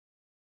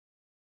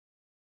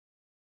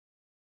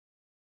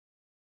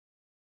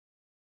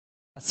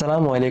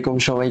আসসালামু আলাইকুম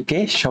সবাইকে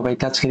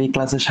আজকের এই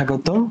ক্লাসে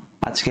স্বাগতম।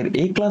 আজকের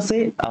এই ক্লাসে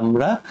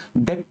আমরা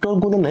ভেক্টর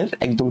গুণনের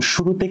একদম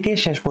শুরু থেকে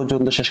শেষ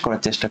পর্যন্ত শেষ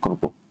করার চেষ্টা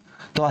করব।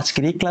 তো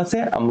আজকের এই ক্লাসে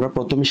আমরা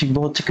প্রথমে শিখবো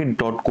হচ্ছে কি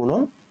ডট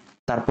গুণন,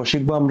 তারপর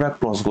শিখবো আমরা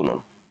ক্রস গুণন।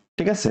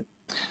 ঠিক আছে,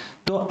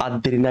 তো আর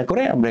দেরি না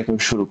করে আমরা এখন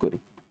শুরু করি।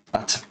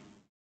 আচ্ছা,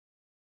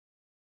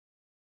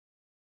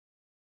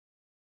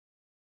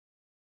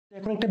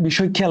 এখন একটা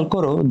বিষয় খেয়াল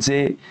করো যে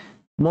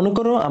মনে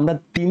করো আমরা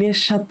 3-এর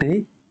সাথে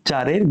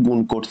 4-এর গুণ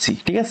করছি।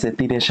 ঠিক আছে,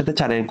 3-এর সাথে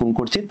 4-এর গুণ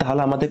করছি,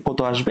 তাহলে আমাদের কত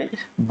আসবে?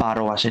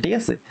 12 আসে। ঠিক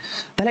আছে,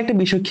 তাহলে একটা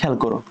বিষয় খেয়াল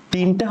করো,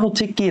 3টা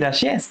হচ্ছে কি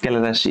রাশি?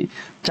 স্কেলার রাশি।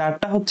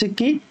 4টা হচ্ছে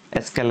কি?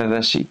 স্কেলার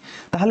রাশি।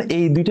 তাহলে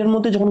এই দুইটার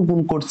মধ্যে যখন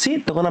গুণ করছি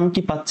তখন আমি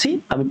কি পাচ্ছি?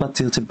 আমি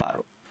পাচ্ছি হচ্ছে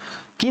 12।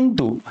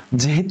 কিন্তু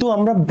যেহেতু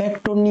আমরা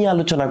ভেক্টর নিয়ে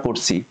আলোচনা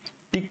করছি,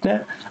 ঠিক না?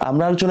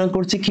 আমরা আলোচনা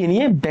করছি কি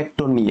নিয়ে?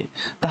 ভেক্টর নিয়ে।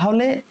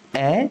 তাহলে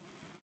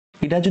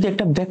এটা যদি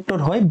একটা ভেক্টর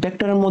হয়,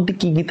 ভেক্টরের মধ্যে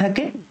কি কি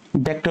থাকে?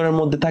 ভেক্টরের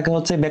মধ্যে থাকে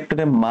হচ্ছে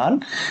ভেক্টরের মান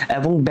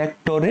এবং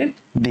ভেক্টরের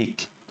দিক।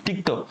 ঠিক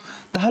তো?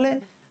 তাহলে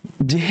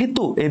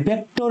যেহেতু এই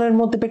ভেক্টরের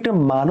মধ্যে ভেক্টর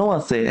মানও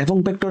আছে এবং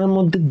ভেক্টরের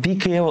মধ্যে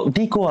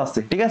দিকও আছে,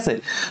 ঠিক আছে,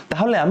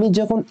 তাহলে আমি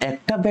যখন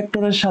একটা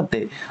ভেক্টরের সাথে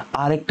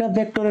আরেকটা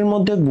ভেক্টরের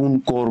মধ্যে গুণ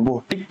করব,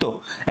 ঠিক তো,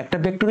 একটা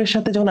ভেক্টরের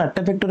সাথে যখন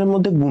আরেকটা ভেক্টরের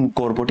মধ্যে গুণ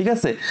করব, ঠিক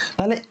আছে,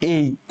 তাহলে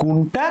এই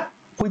গুণটা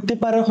হইতে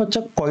পারে হচ্ছে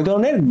কয়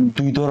ধরনের?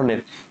 2 ধরনের।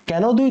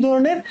 কেন 2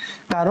 ধরনের?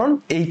 কারণ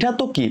এইটা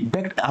তো কি,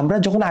 আমরা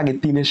যখন আগে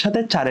 3-এর সাথে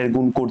 4-এর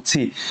গুণ করছি,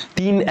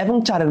 3 এবং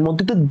 4-এর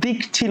মধ্যে তো দিক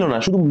ছিল না,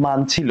 শুধু মান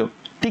ছিল।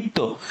 ঠিক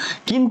তো?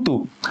 কিন্তু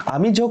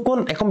আমি যখন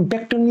এখন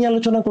ভেক্টর নিয়ে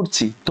আলোচনা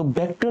করছি, তো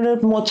ভেক্টরের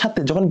সাথে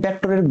যখন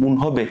ভেক্টরের গুণ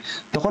হবে,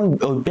 তখন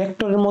ওই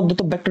ভেক্টরের মধ্যে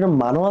তো ভেক্টরের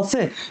মানও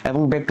আছে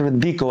এবং ভেক্টরের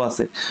দিকও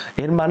আছে।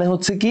 এর মানে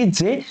হচ্ছে কি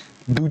যে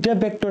দুইটা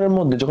ভেক্টরের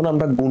মধ্যে যখন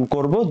আমরা গুণ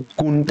করব,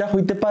 গুণটা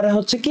হইতে পারে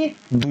হচ্ছে কি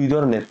 2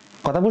 ধরনের।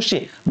 কথা বুঝছি?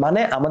 মানে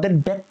আমাদের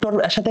ভেক্টর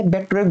এর সাথে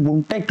ভেক্টরের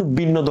গুণটা একটু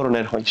ভিন্ন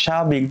ধরনের হয়,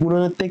 স্বাভাবিক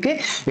গুণনের থেকে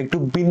একটু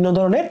ভিন্ন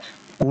ধরনের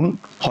গুণ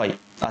হয়।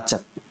 আচ্ছা,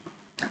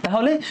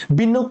 তাহলে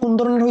ভিন্ন কোন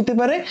ধরনের হইতে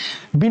পারে?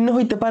 ভিন্ন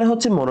হইতে পারে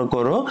হচ্ছে, মনে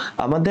করো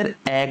আমাদের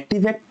একটি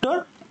ভেক্টর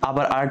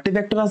আবার আরেকটি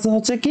ভেক্টর আছে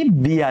হচ্ছে কি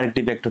বি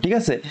আরেকটি ভেক্টর। ঠিক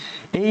আছে,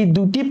 এই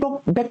দুটি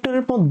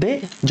ভেক্টরের মধ্যে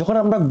যখন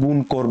আমরা গুণ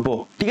করব,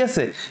 ঠিক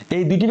আছে,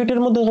 এই দুটি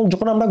ভেক্টরের মধ্যে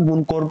যখন আমরা গুণ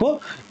করব,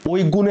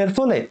 ওই গুণের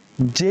ফলে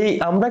যে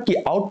আমরা কি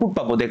আউটপুট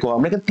পাবো, দেখো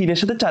আমরা 3-এর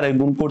সাথে 4-এর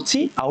গুণ করছি,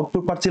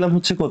 আউটপুট পাচ্ছিলাম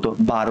হচ্ছে কত?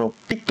 12।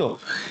 ঠিক তো?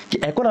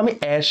 এখন আমি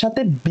এর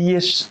সাথে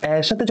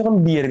এর সাথে যখন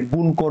বি এর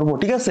গুণ করব,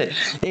 ঠিক আছে,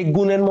 এই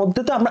গুণের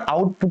মধ্যে তো আমরা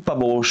আউটপুট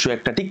পাবো অবশ্যই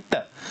একটা, ঠিক না?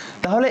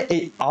 তাহলে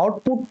এই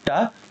আউটপুটটা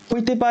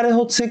হইতে পারে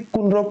হচ্ছে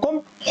কোন রকম?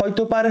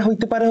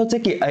 হইতে পারে হচ্ছে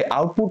কি এই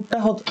আউটপুটটা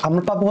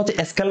আমরা পাবো হচ্ছে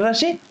স্কেলার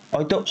রাশি,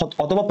 হয়তো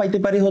অথবা পাইতে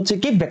পারি হচ্ছে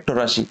কি ভেক্টর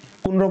রাশি।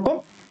 কোন রকম?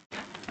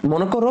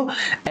 মনে করো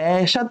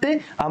এর সাথে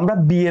আমরা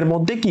বি এর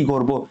মধ্যে কি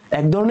করব?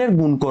 এক ধরনের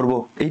গুণ করব।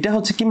 এটা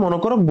হচ্ছে কি, মনে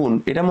করো গুণ,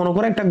 এটা মনে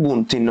করো একটা গুণ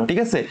চিহ্ন। ঠিক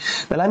আছে,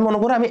 তাহলে আমি মনে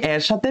করো আমি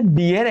এর সাথে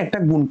বি এর একটা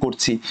গুণ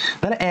করছি,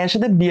 তাহলে এর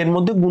সাথে বি এর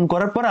মধ্যে গুণ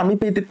করার পর আমি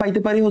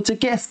পাইতে পারি হচ্ছে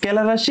কি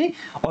স্কেলার রাশি,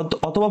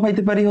 অথবা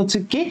পাইতে পারি হচ্ছে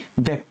কি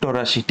ভেক্টর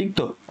রাশি। ঠিক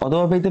তো?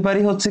 অথবা পাইতে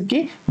পারি হচ্ছে কি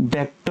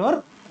ভেক্টর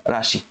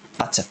রাশি।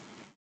 আচ্ছা,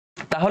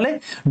 তাহলে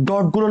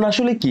ডট গুণন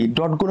আসলে কি?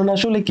 ডট গুণন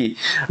আসলে কি?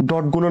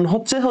 ডট গুণন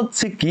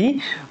হচ্ছে কি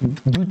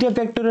দুইটা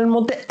ভেক্টরের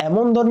মধ্যে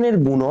এমন ধরনের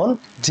গুণন,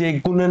 যে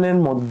গুণনের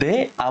মধ্যে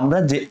আমরা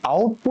যে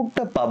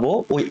আউটপুটটা পাবো,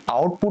 ওই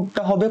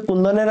আউটপুটটা হবে কোন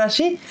ধরনের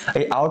রাশি?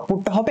 এই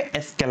আউটপুটটা হবে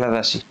স্কেলার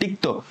রাশি। ঠিক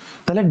তো?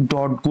 তাহলে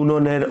ডট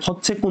গুণনের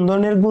হচ্ছে কোন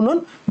ধরনের গুণন?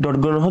 ডট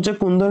গুণন হচ্ছে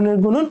কোন ধরনের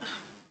গুণন?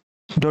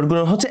 ডট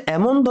গুণন হচ্ছে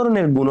এমন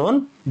ধরনের গুণন,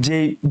 যে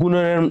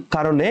গুণনের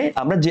কারণে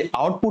আমরা যে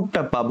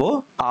আউটপুটটা পাবো,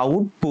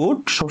 আউটপুট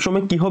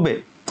সবসময় কি হবে?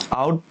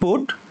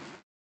 আউটপুট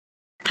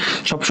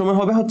সবসময়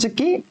হবে হচ্ছে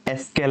কি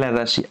স্কেলার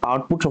রাশি।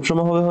 আউটপুট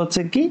সবসময় হবে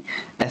হচ্ছে কি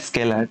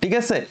স্কেলার। ঠিক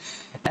আছে,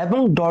 এবং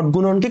ডট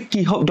গুণনকে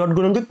কি ডট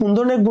গুণনকে কোন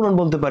ধরনের গুণন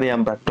বলতে পারি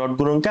আমরা? ডট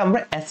গুণনকে আমরা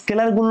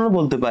স্কেলার গুণন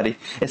বলতে পারি।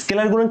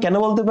 স্কেলার গুণন কেন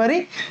বলতে পারি?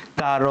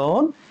 কারণ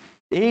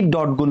এই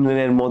ডট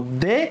গুণনের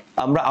মধ্যে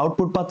আমরা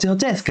আউটপুট পাচ্ছি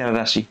হচ্ছে স্কেলার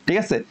রাশি। ঠিক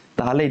আছে,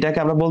 তাহলে এটাকে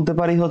আমরা বলতে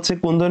পারি হচ্ছে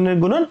কোন ধরনের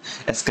গুণন?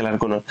 স্কেলার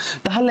গুণন।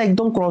 তাহলে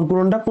একদম ক্রস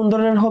গুণনটা কোন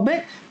ধরনের হবে?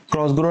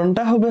 ক্রস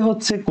গুণনটা হবে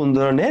হচ্ছে কোন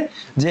ধরনের?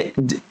 যে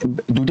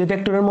দুটো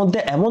ভেক্টরের মধ্যে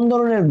এমন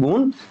ধরনের গুণ,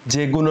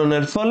 যে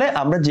গুণনের ফলে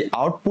আমরা যে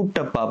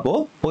আউটপুটটা পাবো,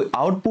 ওই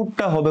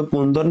আউটপুটটা হবে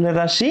কোন ধরনের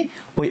রাশি?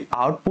 ওই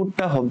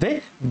আউটপুটটা হবে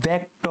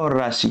ভেক্টর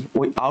রাশি।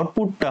 ওই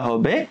আউটপুটটা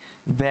হবে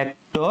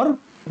ভেক্টর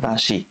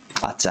রাশি।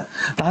 আচ্ছা,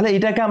 তাহলে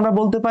এটাকে আমরা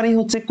বলতে পারি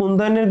হচ্ছে কোন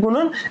ধরনের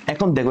গুণন?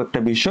 এখন দেখো একটা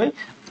বিষয়,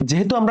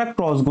 যেহেতু আমরা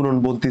ক্রস গুণন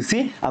বলতেছি,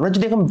 আমরা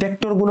যদি এখন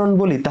ভেক্টর গুণন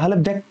বলি, তাহলে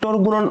ভেক্টর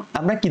গুণন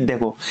আমরা কি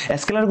দেখো,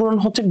 স্কেলার গুণন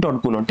হচ্ছে ডট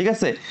গুণন। ঠিক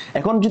আছে,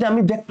 এখন যদি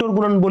আমি ভেক্টর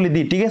গুণন বলি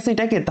দিই, ঠিক আছে,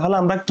 এটাকে, তাহলে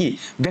আমরা কি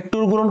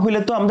ভেক্টর গুণন হইলে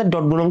তো আমাদের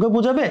ডট গুণনকে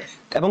বোঝাবে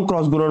এবং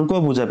ক্রস গুণনকেও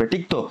বোঝাবে।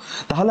 ঠিক তো?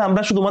 তাহলে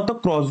আমরা শুধুমাত্র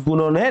ক্রস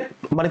গুণনের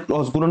মানে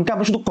ক্রস গুণনকে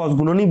আমরা শুধু ক্রস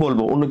গুণনই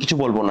বলবো, অন্য কিছু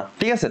বলবো না।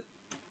 ঠিক আছে,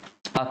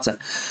 আচ্ছা,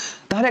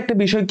 তাহলে একটা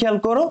বিষয় খেয়াল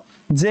করো,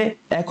 যে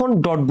এখন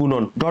ডট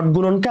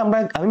গুণনকে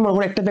আমি মনে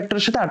করি একটা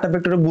ভেক্টরের সাথে আরেকটা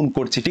ভেক্টরে গুণ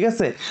করছি। ঠিক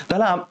আছে,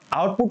 তাহলে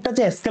আউটপুটটা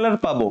যে স্কেলার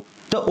পাবো,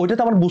 তো ওইটা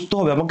তো আমার বুঝতে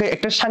হবে, আমাকে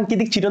একটা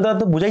সাংকেতিক চিহ্ন দ্বারা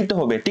তো বুঝাইতে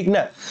হবে, ঠিক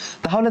না?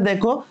 তাহলে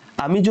দেখো,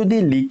 আমি যদি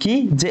লিখি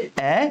যে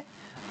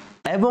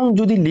এবং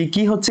যদি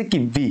লিখি হচ্ছে কি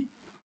ভি,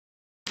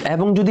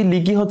 এবং যদি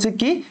লিখি হচ্ছে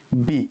কি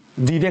বি,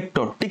 ভি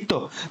ভেক্টর, ঠিক তো?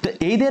 তো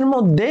এইদের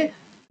মধ্যে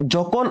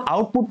যখন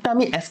আউটপুটটা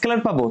আমি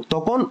স্কেলার পাবো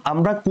তখন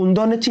আমরা কোন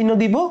ধরনের চিহ্ন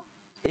দিব?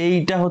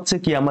 এইটা হচ্ছে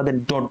কি আমাদের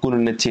ডট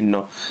গুণনের চিহ্ন,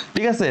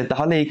 ঠিক আছে?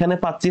 তাহলে এখানে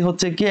পাচ্ছি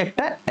হচ্ছে কি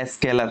একটা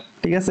স্কেলার,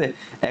 ঠিক আছে,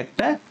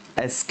 একটা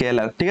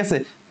স্কেলার, ঠিক আছে?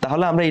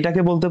 তাহলে আমরা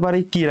এটাকে বলতে পারি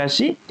কি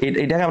রাশি?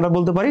 এটাকে আমরা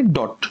বলতে পারি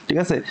ডট, ঠিক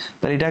আছে?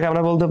 তাহলে এটাকে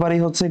আমরা বলতে পারি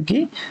হচ্ছে কি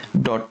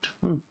ডট।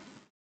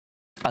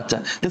 আচ্ছা,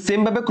 তো সেম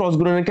ভাবে ক্রস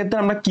গুণনের ক্ষেত্রে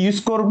আমরা কি ইউজ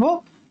করব?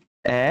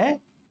 এ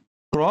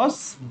ক্রস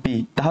বি।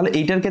 তাহলে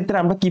এইটার ক্ষেত্রে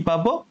আমরা কি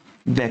পাবো?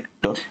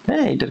 ভেক্টর।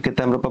 হ্যাঁ, এটার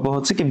ক্ষেত্রে আমরা পাবো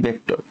হচ্ছে কি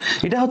ভেক্টর।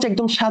 এটা হচ্ছে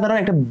একদম সাধারণ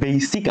একটা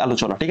বেসিক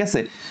আলোচনা, ঠিক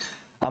আছে?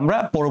 আমরা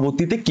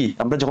পরবর্তীতে কি,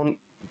 আমরা যখন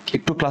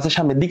একটু ক্লাসের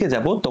সামনের দিকে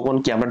যাব তখন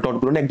কি আমরা ডট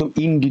গুণন একদম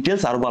ইন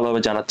ডিটেইলস আরো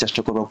ভালোভাবে জানার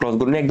চেষ্টা করব, ক্রস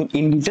গুণন একদম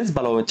ইন ডিটেইলস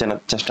ভালোভাবে জানার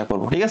চেষ্টা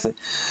করব, ঠিক আছে?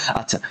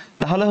 আচ্ছা,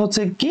 তাহলে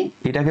হচ্ছে কি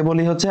এটাকে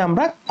বলি হচ্ছে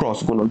আমরা ক্রস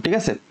গুণন, ঠিক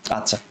আছে?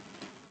 আচ্ছা,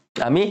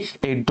 আমি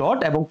এই ডট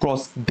এবং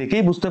ক্রস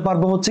দেখেই বুঝতে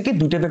পারবো হচ্ছে কি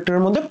দুইটা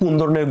ভেক্টরের মধ্যে কোন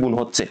ধরনের গুণ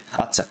হচ্ছে।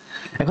 আচ্ছা,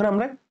 এখন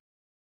আমরা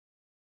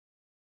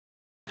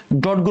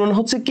ডট গুণন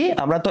হচ্ছে কি,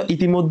 আমরা তো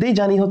ইতিমধ্যেই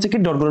জানি হচ্ছে কি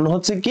ডট গুণন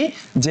হচ্ছে কি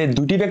যে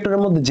দুটি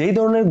ভেক্টরের মধ্যে যেই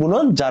ধরনের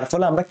গুণন যার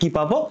ফলে আমরা কি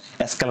পাবো?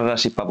 স্কেলার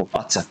রাশি পাবো।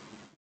 আচ্ছা,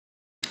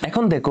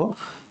 এখন দেখো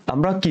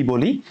আমরা কি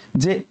বলি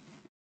যে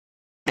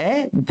এ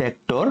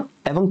ভেক্টর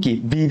এবং কি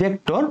বি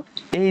ভেক্টর,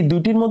 এই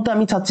দুটির মধ্যে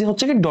আমি চাচ্ছি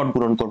হচ্ছে কি ডট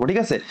গুণন করব, ঠিক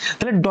আছে?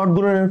 তাহলে ডট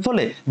গুণনের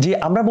ফলে যে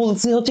আমরা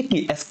বলছি হচ্ছে কি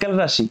স্কেলার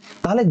রাশি,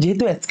 তাহলে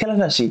যেহেতু স্কেলার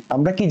রাশি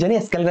আমরা কি জানি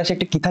স্কেলার রাশি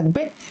একটা কি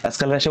থাকবে?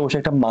 স্কেলার রাশি অবশ্যই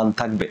একটা মান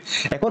থাকবে।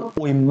 এখন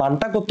ওই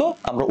মানটা কত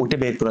আমরা ওইটা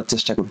বের করার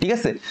চেষ্টা করি, ঠিক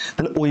আছে?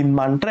 তাহলে ওই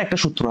মানটার একটা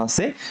সূত্র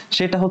আছে,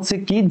 সেটা হচ্ছে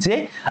কি যে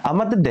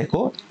আমাদের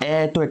দেখো এ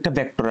তো একটা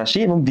ভেক্টর রাশি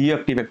এবং বি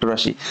একটি ভেক্টর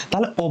রাশি,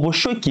 তাহলে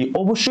অবশ্যই কি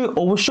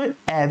অবশ্যই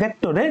এ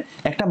ভেক্টরের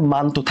একটা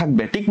মান তো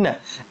থাকবে, ঠিক না?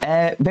 এ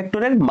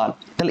ভেক্টরের মান,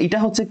 তাহলে এটা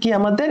হচ্ছে কি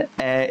আমাদের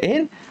এ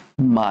এর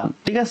মান,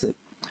 ঠিক আছে?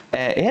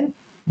 এ এর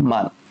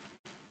মান।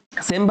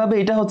 সেম ভাবে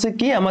এটা হচ্ছে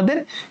কি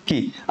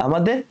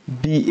আমাদের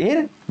বি এর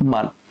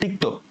মান, ঠিক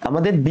তো?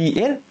 আমাদের বি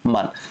এর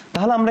মান।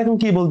 তাহলে আমরা এখন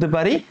কি বলতে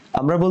পারি?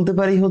 আমরা বলতে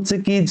পারি হচ্ছে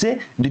কি যে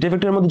দুইটা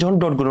ভেক্টরের মধ্যে যখন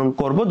ডট গুণন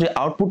করব যে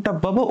আউটপুটটা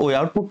পাবো ওই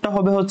আউটপুটটা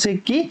হবে হচ্ছে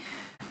কি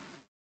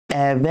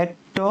এ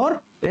ভেক্টর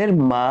এর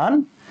মান,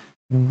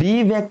 বি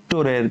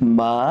ভেক্টরের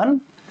মান,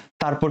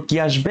 তারপর কি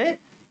আসবে?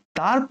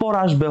 তারপর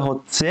আসবে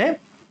হচ্ছে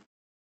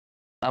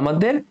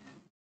আমাদের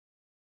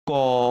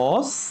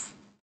কস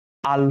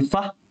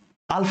আলফা।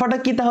 আলফাটা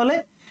কি তাহলে?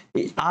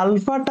 এই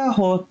আলফাটা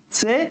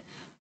হচ্ছে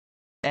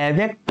এ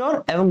ভেক্টর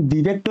এবং বি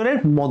ভেক্টরের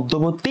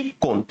মধ্যবর্তী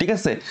কোণ, ঠিক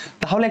আছে?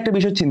 তাহলে একটা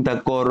বিষয় চিন্তা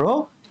করো,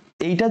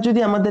 এইটা যদি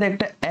আমাদের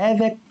একটা এ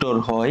ভেক্টর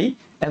হয়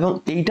এবং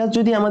এইটা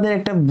যদি আমাদের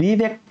একটা বি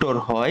ভেক্টর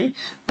হয়,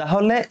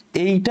 তাহলে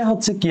এইটা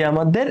হচ্ছে কি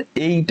আমাদের,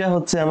 এইটা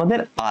হচ্ছে আমাদের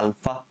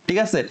আলফা, ঠিক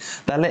আছে?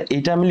 তাহলে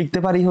এটা আমি লিখতে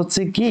পারি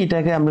হচ্ছে কি,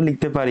 এটাকে আমরা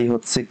লিখতে পারি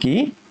হচ্ছে কি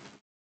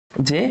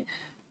যে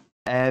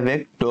এ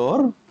ভেক্টর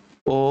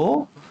ও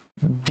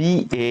বি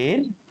এর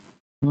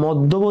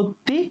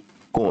মধ্যবর্তী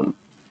কোণ,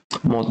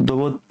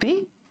 মধ্যবর্তী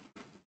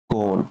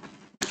কোণ।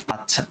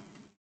 আচ্ছা,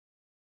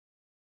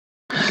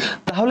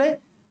 তাহলে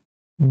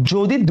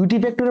যদি দুটি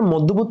ভেক্টরের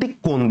মধ্যবর্তী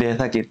কোণ দেয়া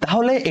থাকে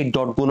তাহলে এই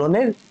ডট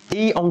গুণনের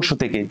এই অংশ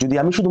থেকে যদি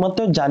আমি শুধুমাত্র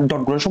জানি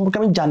ডট গুণন সম্পর্কে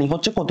আমি জানি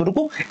হচ্ছে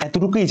কতটুকু,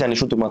 এতটুকুই জানি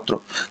শুধুমাত্র,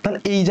 তাহলে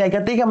এই জায়গা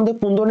থেকে আমাদের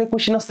কোন ধরনের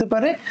কোশ্চেন আসতে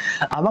পারে?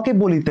 আমাকে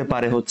বলিতে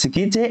পারে হচ্ছে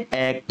কি যে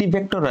একটি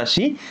ভেক্টর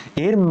রাশি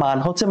এর মান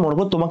হচ্ছে, মনে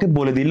করো তোমাকে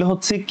বলে দিল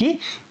হচ্ছে কি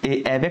এই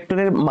এ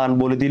ভেক্টরের মান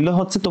বলে দিল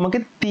হচ্ছে তোমাকে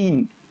 3,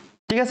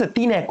 ঠিক আছে,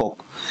 3 একক।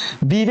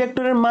 বি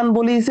ভেক্টরের মান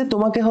বলে দিয়েছে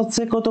তোমাকে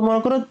হচ্ছে কত, মনে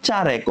করো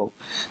 4 একক।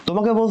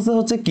 তোমাকে বলতে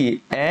হচ্ছে কি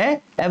এ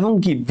এবং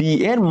কি বি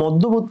এর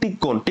মধ্যবর্তী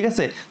কোণ, ঠিক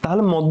আছে?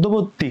 তাহলে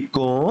মধ্যবর্তী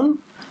কোণ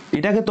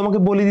এটাকে তোমাকে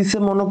বলে দিচ্ছে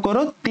মনে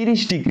করো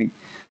 30 ডিগ্রি।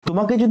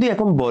 তোমাকে যদি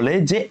এখন বলে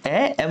যে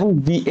এ এবং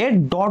বি এর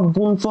ডট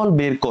গুণফল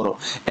বের করো,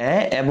 এ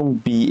এবং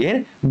বি এর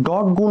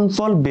ডট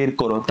গুণফল বের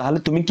করো, তাহলে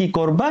তুমি কি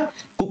করবা?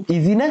 খুব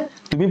ইজি না?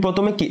 তুমি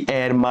প্রথমে কি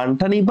এর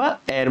মানটা নিবা,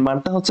 এর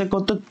মানটা হচ্ছে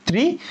কত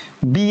 3,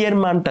 বি এর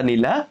মানটা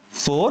নিলা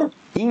 4,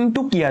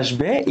 ইনটু কি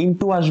আসবে?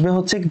 ইনটু আসবে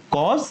হচ্ছে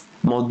cos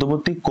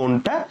মধ্যবর্তী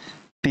কোণটা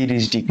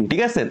 30 ডিগ্রি,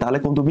 ঠিক আছে? তাহলে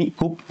তুমি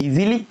খুব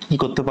ইজিলি কি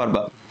করতে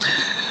পারবা?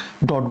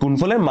 ডট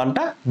গুণফলের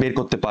মানটা বের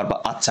করতে পারবা।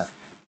 আচ্ছা,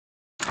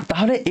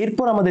 তাহলে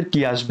এরপর আমাদের কি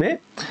আসবে?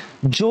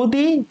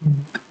 যদি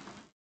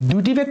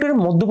দুটি ভেক্টরের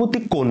মধ্যবর্তী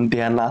কোণ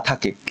দেয়া না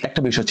থাকে,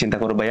 একটা বিষয় চিন্তা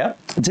করো ভাইয়া,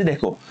 যে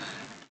দেখো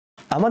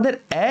আমাদের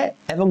এ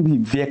এবং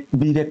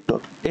বি ভেক্টর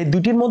এই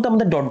দুটির মধ্যে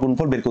আমাদের ডট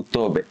গুণফল বের করতে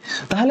হবে।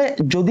 তাহলে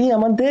যদি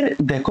আমাদের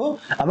দেখো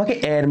আমাকে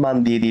এ এর মান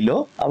দিয়ে দিল,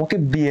 আমাকে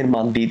বি এর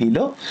মান দিয়ে দিল,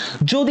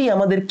 যদি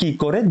আমাদের কি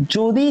করে,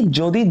 যদি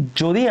যদি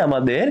যদি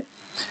আমাদের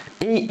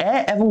এই এ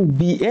এবং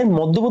বি এর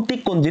মধ্যবর্তী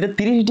কোণ যেটা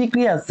 30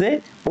 ডিগ্রি আছে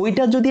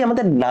ওইটা যদি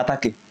আমাদের না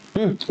থাকে,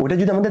 ওইটা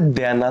যদি আমাদের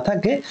দেয়া না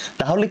থাকে,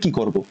 তাহলে কি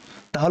করব?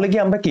 তাহলে কি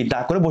আমরা কি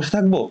না করে বসে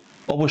থাকবো?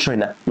 অবশ্যই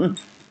না।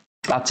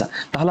 আচ্ছা,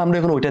 তাহলে আমরা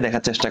এখন ওইটা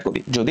দেখার চেষ্টা করি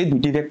যদি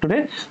দুটি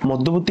ভেক্টরের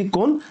মধ্যবর্তী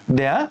কোণ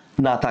দেয়া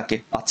না থাকে।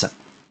 আচ্ছা,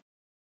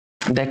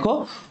 দেখো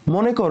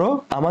মনে করো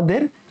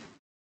আমাদের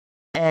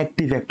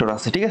একটি ভেক্টর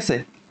আছে, ঠিক আছে?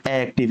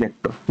 একটি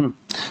ভেক্টর,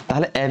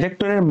 তাহলে এ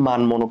ভেক্টরের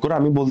মান মনে করো,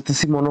 আমি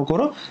বলতেছি মনে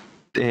করো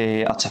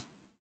আচ্ছা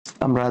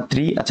আমরা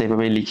 3 আচ্ছা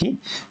এইভাবে লিখি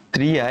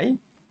 3i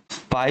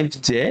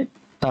 5j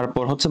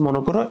তারপর হচ্ছে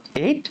মনে করো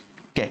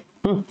 8k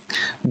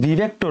ভি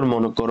ভেক্টর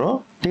মনে করো,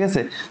 ঠিক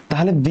আছে?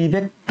 তাহলে ভি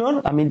ভেক্টর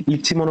আমি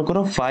লিখছি মনে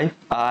করো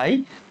 5i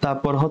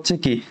তারপর হচ্ছে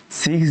কি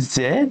 6j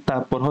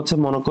তারপর হচ্ছে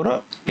মনে করো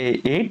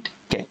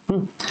 8k।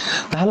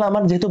 তাহলে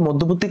আমার যেহেতু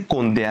মধ্যবর্তী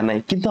কোণ দেয়া নাই,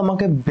 কিন্তু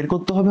আমাকে বের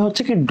করতে হবে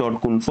হচ্ছে কি ডট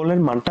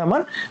গুণফলের মানটা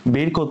আমার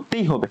বের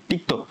করতেই হবে,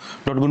 ঠিক তো?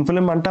 ডট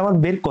গুণফলের মানটা আমার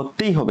বের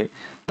করতেই হবে।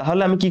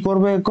 তাহলে আমি কি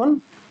করব এখন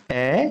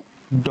a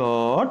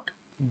ডট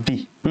b।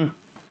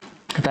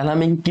 তাহলে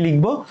আমি কি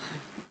লিখব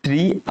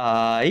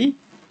 3i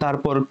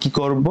তারপর কি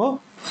করব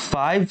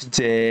 5j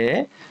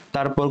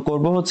তারপর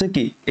করব হচ্ছে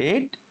কি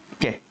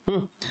 8k।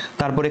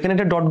 তারপর এখানে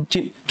একটা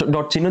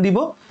ডট চিহ্ন দিব।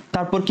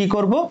 তারপর কি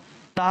করব,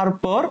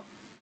 তারপর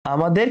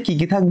আমাদের কি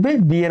কি থাকবে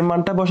b এর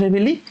মানটা বসাই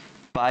ফেলি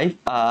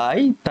 5i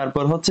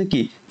তারপর হচ্ছে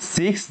কি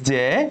 6j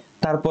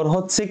তারপর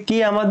হচ্ছে কি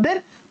আমাদের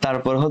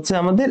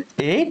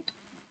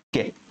 8k।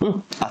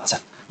 আচ্ছা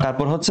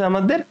তারপর হচ্ছে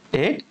আমাদের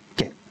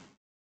 8k।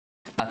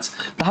 আচ্ছা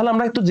তাহলে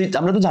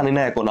আমরা তো জানি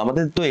না এখন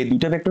আমাদের তো এই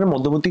দুইটা ভেক্টরের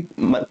মধ্যবর্তী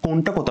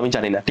কোণটা কত আমি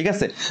জানি না, ঠিক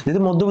আছে?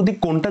 যেহেতু মধ্যবর্তী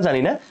কোণটা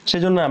জানি না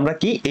সেজন্য আমরা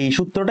কি এই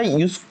সূত্রটা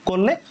ইউজ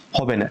করলে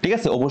হবে না, ঠিক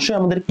আছে? অবশ্যই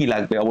আমাদের কি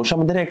লাগবে, অবশ্যই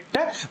আমাদের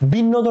একটা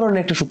ভিন্ন ধরনের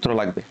একটা সূত্র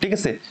লাগবে, ঠিক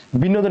আছে?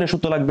 ভিন্ন ধরনের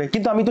সূত্র লাগবে।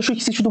 কিন্তু আমি তো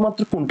শিখছি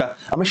শুধুমাত্র কোনটা,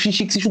 আমরা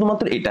শিখছি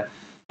শুধুমাত্র এটা।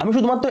 আমি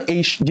শুধুমাত্র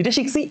এই যেটা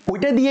শিখছি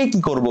ওইটা দিয়ে কি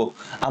করব,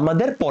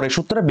 আমাদের পরের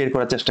সূত্রটা বের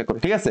করার চেষ্টা করি,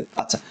 ঠিক আছে?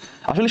 আচ্ছা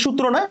আসলে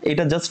সূত্র না,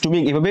 এটা জাস্ট তুমি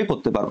এভাবেই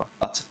করতে পারবা।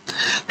 আচ্ছা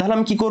তাহলে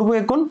আমি কি করব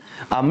এখন,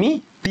 আমি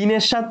 3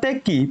 এর সাথে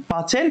কি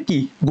 5 এর কি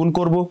গুণ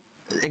করব।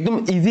 একদম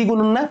ইজি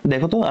গুণন না,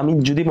 দেখো তো আমি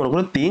যদি মনে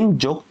করো 3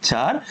 যোগ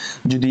 4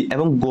 যদি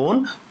এবং গুণ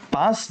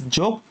 5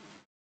 যোগ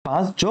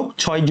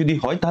 6 যদি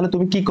হয় তাহলে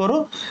তুমি কি করো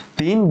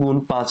 3 গুণ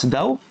 5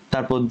 দাও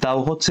তারপর দাও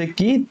হচ্ছে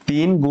কি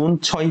 3 গুণ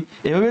 6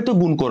 এভাবে তো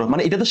গুণ করো,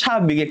 মানে এটা তো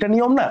স্বাভাবিক একটা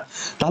নিয়ম না?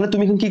 তাহলে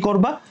তুমি এখন কি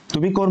করবা,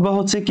 তুমি করবা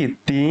হচ্ছে কি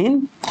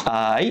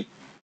 3i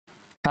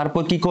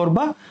তারপর কি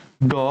করবা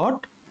ডট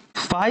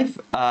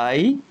 5i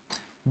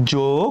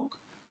যোগ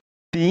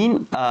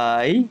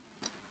 3i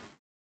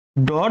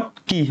ডট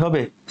কি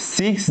হবে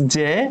 6j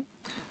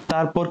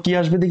তারপর কি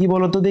আসবে দেখি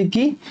বলো তো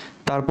দেখি,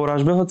 তারপর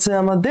আসবে হচ্ছে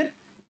আমাদের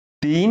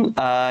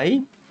 3i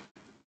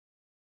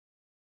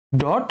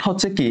ডট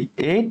হচ্ছে কি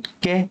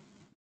 8k।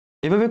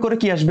 এভাবে করে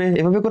কি আসবে,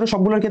 এভাবে করে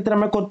সবগুলোর ক্ষেত্রে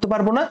আমরা করতে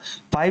পারবো না।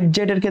 5z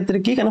এর ক্ষেত্রে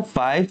কি, কেন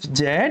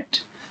 5z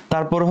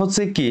তারপর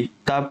হচ্ছে কি,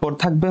 তারপর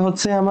থাকবে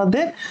হচ্ছে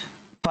আমাদের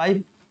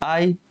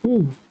 5i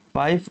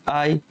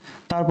 5i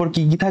তারপর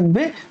কি কি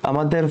থাকবে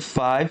আমাদের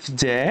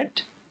 5z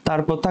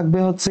তারপর থাকবে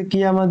হচ্ছে কি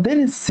আমাদের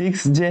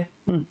 6j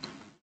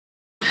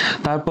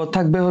তারপর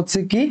থাকবে হচ্ছে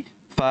কি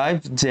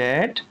 5z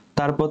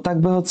তারপর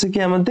থাকবে হচ্ছে কি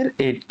আমাদের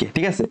 8k,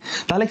 ঠিক আছে?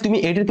 তাহলে তুমি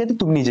 8 এর ক্ষেত্রে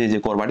তুমি নিজে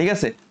করবা, ঠিক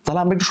আছে? তাহলে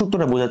আমরা একটু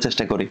সূত্রটা বোঝার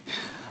চেষ্টা করি।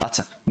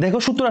 আচ্ছা দেখো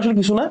সূত্র আসলে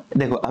কিছু না,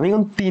 দেখো আমি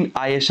এখন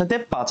 3i এর সাথে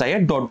 5i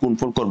এর ডট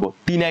গুণফল করব।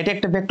 3i টা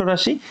একটা ভেক্টর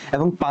রাশি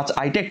এবং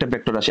 5i টা একটা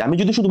ভেক্টর রাশি। আমি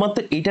যদি শুধুমাত্র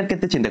এইটার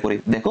ক্ষেত্রে চিন্তা করি,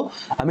 দেখো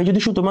আমি যদি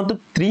শুধুমাত্র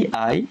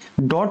 3i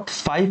ডট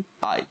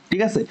 5i,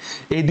 ঠিক আছে,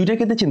 এই দুইটার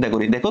ক্ষেত্রে চিন্তা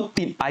করি, দেখো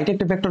 3i টা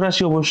একটা ভেক্টর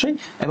রাশি অবশ্যই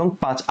এবং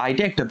 5i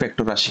টা একটা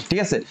ভেক্টর রাশি, ঠিক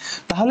আছে?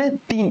 তাহলে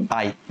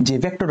 3i যে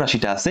ভেক্টর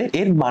রাশিটা আছে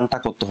এর মানটা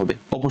কত হবে,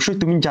 অবশ্যই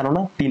তুমি জানো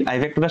না 3i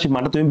ভেক্টর রাশির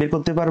মানটা তুমি বের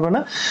করতে পারবে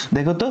না।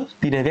 দেখো তো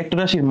 3i ভেক্টর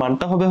রাশির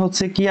মানটা হবে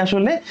হচ্ছে কি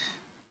আসলে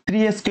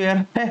 3 স্কয়ার।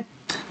 হ্যাঁ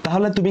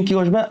তাহলে তুমি কি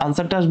আসবে,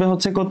 আনসারটা আসবে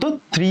হচ্ছে কত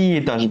 3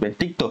 এটা আসবে,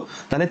 ঠিক তো?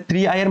 তাহলে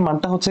 3i এর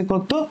মানটা হচ্ছে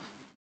কত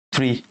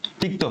 3,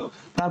 ঠিক তো?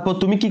 তারপর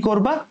তুমি কি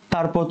করবা,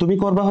 তারপর তুমি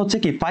করবা হচ্ছে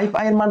কি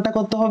 5i এর মানটা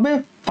কত হবে,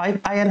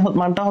 5i এর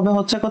মানটা হবে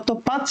হচ্ছে কত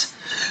 5।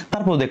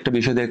 তারপর একটা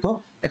বিষয় দেখো,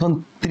 এখন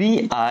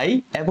 3i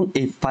এবং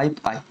এই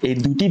 5i এই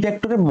দুটি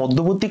ভেক্টরের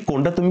মধ্যবর্তী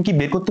কোণটা তুমি কি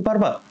বের করতে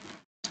পারবা?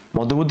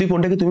 মধ্যবর্তী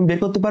কোণটাকে তুমি বের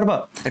করতে পারবা?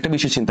 একটা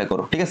বিষয় চিন্তা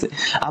করো, ঠিক আছে?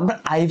 আমরা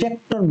আই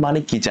ভেক্টর মানে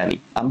কি জানি,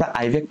 আমরা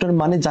আই ভেক্টর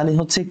মানে জানি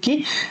হচ্ছে কি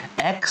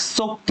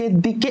এক্সকের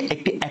দিকে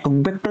একটি একক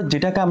ভেক্টর,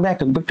 যেটাকে আমরা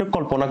একক ভেক্টর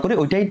কল্পনা করি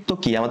ওইটাই তো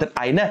কি আমাদের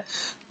আই না,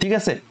 ঠিক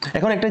আছে?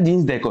 এখন একটা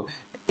জিনিস দেখো,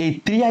 এই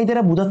 3i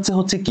দ্বারা বোঝাচ্ছে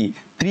হচ্ছে কি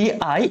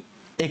 3i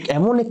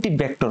এমন একটি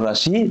ভেক্টর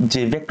রাশি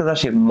যে ভেক্টর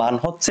রাশির মান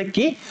হচ্ছে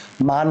কি,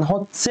 মান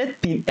হচ্ছে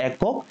 3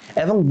 একক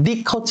এবং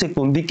দিক হচ্ছে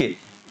কোন দিকে,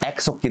 x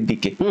অক্ষের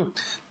দিকে।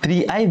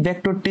 3i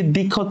ভেক্টরটির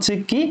দিক হচ্ছে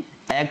কি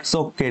x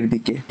অক্ষের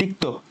দিকে, ঠিক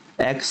তো?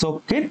 x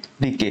অক্ষের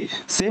দিকে।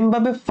 সেম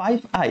ভাবে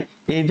 5i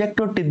এই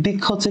ভেক্টরটির দিক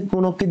হচ্ছে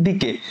কোন অক্ষের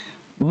দিকে,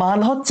 মান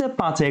হচ্ছে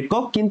 5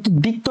 একক কিন্তু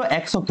দিক তো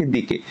x অক্ষের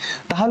দিকে।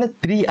 তাহলে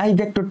 3i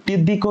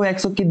ভেক্টরটির দিকও x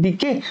অক্ষের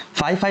দিকে,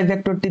 5i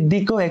ভেক্টরটির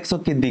দিকও x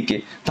অক্ষের দিকে।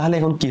 তাহলে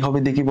এখন কি হবে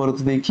দেখি বলো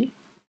তো দেখি,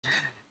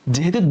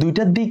 যেহেতু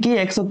দুইটার দিকে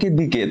x অক্ষের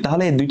দিকে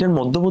তাহলে এই দুইটার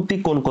মধ্যবর্তী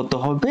কোণ কত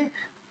হবে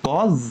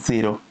cos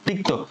 0, ঠিক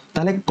তো?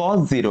 তাহলে cos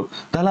 0,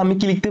 তাহলে আমি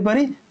কি লিখতে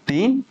পারি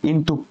 3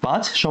 ×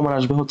 5 সমান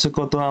আসবে হচ্ছে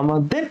কত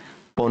আমাদের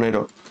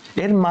 15।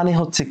 এর মানে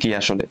হচ্ছে কি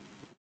আসলে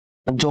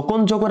যখন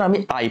যখন আমি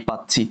আই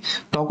পাচ্ছি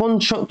তখন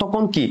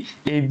তখন কি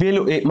এই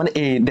ভ্যালু মানে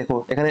এই দেখো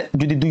এখানে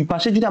যদি দুই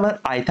পাশে যদি আমাদের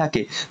আই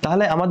থাকে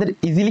তাহলে আমাদের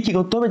ইজিলি কি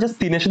করতে হবে, জাস্ট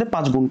 3 এর সাথে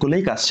 5 গুণ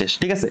করলেই কাজ শেষ,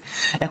 ঠিক আছে।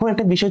 এখন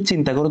একটা বিষয়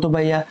চিন্তা করো তো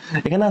ভাইয়া,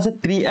 এখানে আছে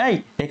 3i,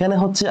 এখানে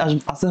হচ্ছে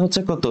আছে হচ্ছে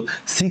কত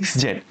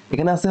 6z,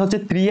 এখানে আছে হচ্ছে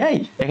 3i,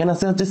 এখানে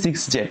আছে হচ্ছে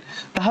 6z।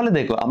 তাহলে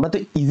দেখো আমরা তো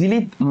ইজিলি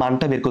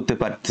মানটা বের করতে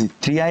পারছি,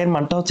 3i এর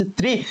মানটা হচ্ছে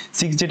 3,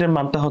 6z এর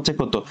মানটা হচ্ছে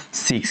কত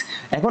 6।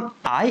 এখন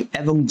i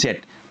এবং z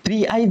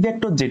 3i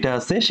ভেক্টর যেটা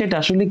আছে সেটা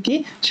আসলে কি,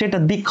 সেটা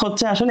দিক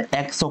হচ্ছে আসলে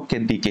x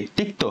অক্ষের দিকে,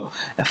 ঠিক তো।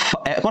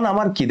 এখন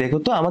আমার কি দেখো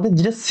তো, আমাদের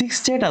যেটা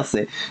 6z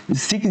আছে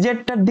 6z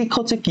টার দিক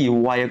হচ্ছে কি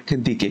y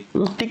অক্ষের দিকে,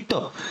 ঠিক তো।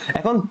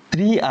 এখন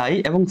 3i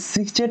এবং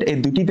 6z এই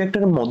দুটি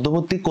ভেক্টরের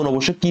মধ্যবর্তী কোণ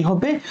অবশ্যই কি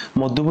হবে,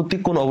 মধ্যবর্তী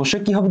কোণ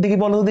অবশ্যই কি হবে দেখি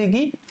বলো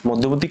দেখি,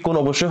 মধ্যবর্তী কোণ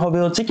অবশ্যই হবে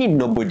হচ্ছে কি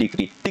 90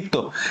 ডিগ্রি, ঠিক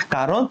তো।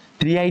 কারণ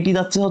 3i টি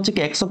যাচ্ছে হচ্ছে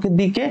কি x অক্ষের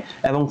দিকে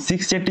এবং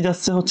 6z টি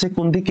যাচ্ছে হচ্ছে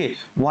কোন দিকে,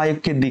 y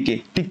অক্ষের দিকে,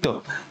 ঠিক তো।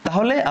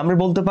 তাহলে আমরা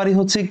বলতে পারি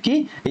হচ্ছে কি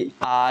এই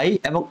i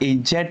এবং এই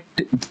z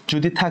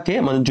যদি থাকে,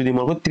 মানে যদি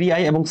মনে করি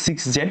 3i এবং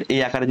 6z এই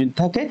আকারে যদি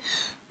থাকে,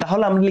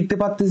 তাহলে আমরা লিখতে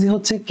পারতেছি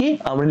হচ্ছে কি,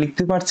 আমরা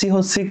লিখতে পারছি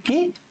হচ্ছে কি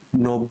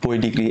 90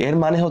 ডিগ্রি। এর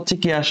মানে হচ্ছে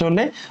কি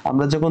আসলে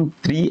আমরা যখন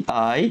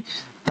 3i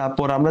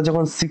তারপর আমরা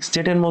যখন 6z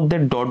এর মধ্যে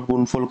ডট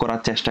গুণফল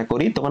করার চেষ্টা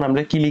করি তখন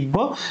আমরা কি লিখব,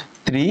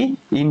 3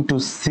 *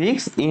 6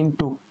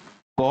 *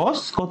 cos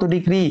কত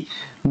ডিগ্রি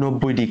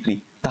 90 ডিগ্রি।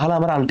 তাহলে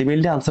আমার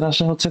আলটিমেটলি आंसर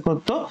আসে হচ্ছে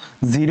কত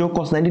 0,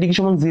 cos 90 ডিগ্রি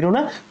সমান 0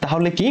 না।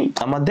 তাহলে কি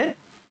আমাদের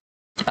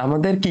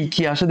আমাদের কি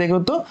কি আসে দেখো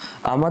তো,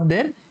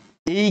 আমাদের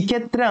এই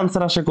ক্ষেত্রে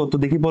आंसर আসে কত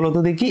দেখি বলো তো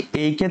দেখি,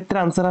 এই ক্ষেত্রে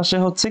आंसर আসে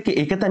হচ্ছে কি,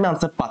 এই ক্ষেত্রে আমি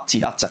आंसर পাচ্ছি,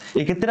 আচ্ছা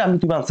এই ক্ষেত্রে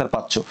তুমি आंसर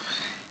পাচ্ছ,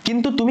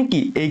 কিন্তু তুমি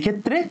কি এই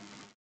ক্ষেত্রে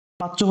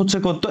পাচ্ছ হচ্ছে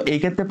কত, এই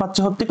ক্ষেত্রে পাচ্ছ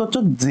হচ্ছে কত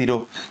 0।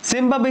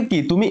 সেম ভাবে কি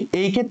তুমি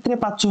এই ক্ষেত্রে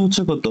পাচ্ছ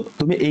হচ্ছে কত,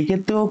 তুমি এই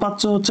ক্ষেত্রেও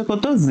পাচ্ছ হচ্ছে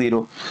কত 0।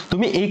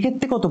 তুমি এই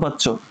ক্ষেত্রে কত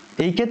পাচ্ছ,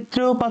 এই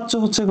ক্ষেত্রেও পাচ্ছ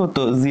হচ্ছে কত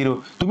 0।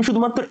 তুমি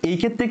শুধুমাত্র এই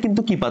ক্ষেত্রে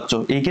কিন্তু কি পাচ্ছ,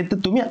 এই ক্ষেত্রে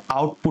তুমি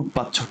আউটপুট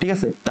পাচ্ছ, ঠিক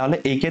আছে। তাহলে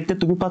এই ক্ষেত্রে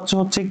তুমি পাচ্ছ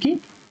হচ্ছে কি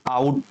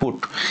আউটপুট,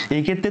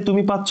 এই ক্ষেত্রে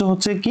তুমি পাচ্ছ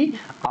হচ্ছে কি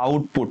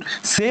আউটপুট।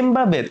 সেম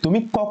ভাবে তুমি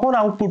কখন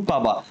আউটপুট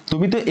পাবা,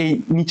 তুমি তো এই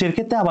নিচের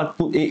ক্ষেত্রে আবার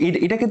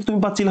এটা ক্ষেত্রে তুমি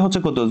পাচ্ছিলে হচ্ছে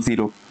কত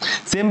 0।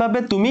 সেম ভাবে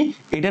তুমি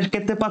এটার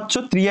ক্ষেত্রে পাচ্ছ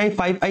 3i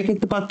 5i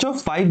ক্ষেত্রে পাচ্ছ,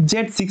 5z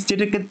 6z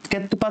এর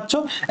ক্ষেত্রে পাচ্ছ,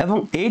 এবং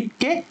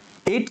 8k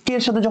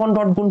এর সাথে যখন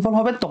ডট গুণফল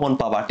হবে তখন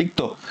পাবা, ঠিক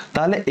তো।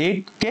 তাহলে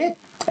 8k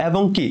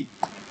এবং কি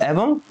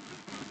এবং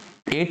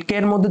 8k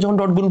এর মধ্যে যখন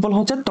ডট গুণফল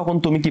হচ্ছে তখন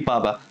তুমি কি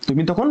পাবা,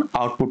 তুমি তখন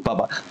আউটপুট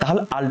পাবা।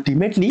 তাহলে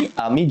আলটিমেটলি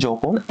আমি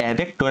যখন a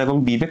ভেক্টর এবং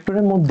b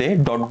ভেক্টরের মধ্যে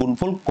ডট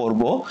গুণফল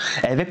করব,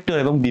 a ভেক্টর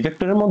এবং b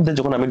ভেক্টরের মধ্যে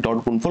যখন আমি ডট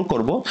গুণফল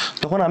করব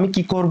তখন আমি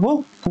কি করব,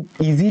 খুব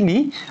ইজিলি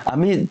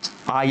আমি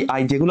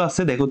i যেগুলো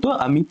আছে দেখো তো,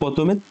 আমি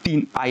প্রথমে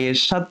 3i এর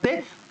সাথে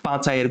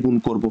 5i এর গুণ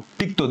করব,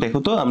 ঠিক তো। দেখো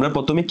তো আমরা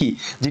প্রথমে কি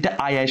যেটা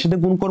i এর সাথে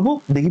গুণ করব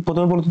দেখি,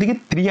 প্রথমে বলতো দেখি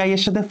 3i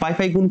এর সাথে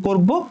 5i গুণ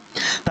করব,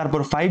 তারপর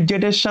 5z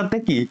এর সাথে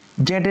কি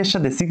z এর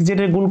সাথে 6z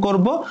এর গুণ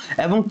করব,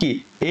 এবং কি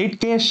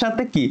 8k এর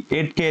সাথে কি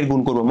 8k এর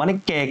গুণ করব, মানে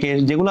k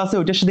যেগুলো আছে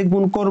ওইটার সাথে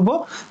গুণ করব।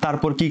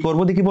 তারপর কি করব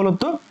দেখি বলো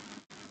তো,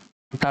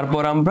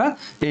 তারপর আমরা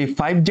এই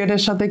 5z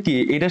এর সাথে কি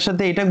এটার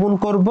সাথে এটা গুণ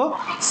করব,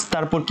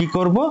 তারপর কি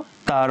করব,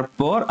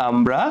 তারপর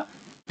আমরা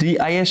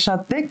 3i এর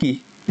সাথে কি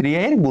 3i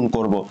এর গুণ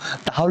করব।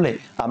 তাহলে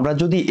আমরা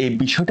যদি এই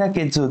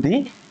বিষয়টাকে যদি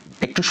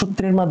একটু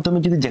সূত্রের মাধ্যমে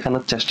যদি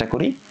দেখানোর চেষ্টা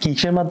করি,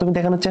 কিসের মাধ্যমে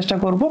দেখানোর চেষ্টা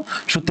করব,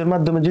 সূত্রের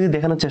মাধ্যমে যদি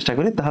দেখানোর চেষ্টা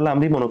করি, তাহলে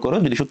আমি মনে করো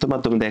যদি সূত্রের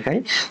মাধ্যমে দেখাই,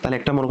 তাহলে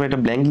একটা মনে করো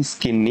একটা ব্ল্যাঙ্ক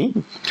স্ক্রিন নিই,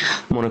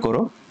 মনে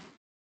করো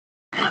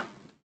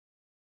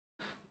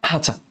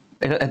আচ্ছা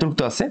এটা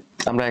এতটুকু আছে।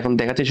 আমরা এখন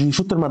দেখাচ্ছি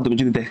সূত্রের মাধ্যমে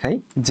যদি দেখাই,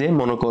 যে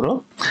মনে করো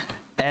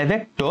a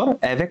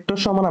ভেক্টর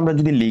সমান আমরা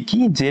যদি লিখি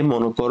যে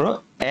মনে করো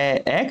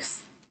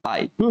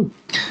axi,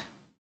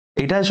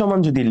 এটা সমান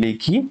যদি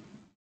লিখি,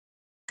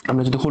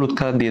 আমরা যদি হলুদ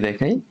কালার দিয়ে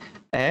দেখাই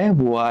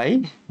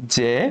ayj,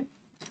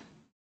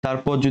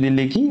 তারপর যদি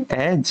লিখি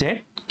azk,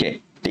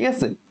 ঠিক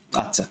আছে।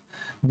 আচ্ছা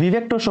b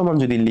ভেক্টর সমান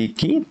যদি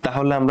লিখি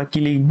তাহলে আমরা কি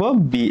লিখবো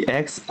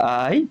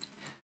bxi,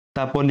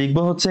 তারপর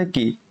লিখবো হচ্ছে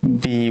কি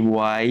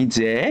byj,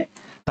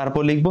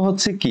 তারপর লিখবো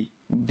হচ্ছে কি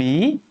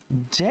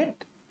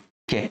bzk।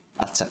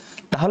 আচ্ছা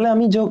তাহলে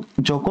আমি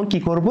যখন কি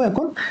করব,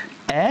 এখন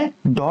a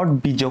ডট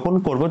b যখন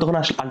করব তখন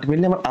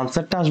আলটিমেটলি আমার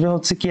আনসারটা আসবে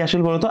হচ্ছে কি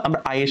আসলে বলতো, আমরা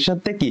i এর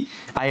সাথে কি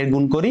i এর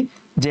গুণ করি,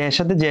 j এর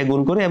সাথে j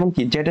গুণ করি, এবং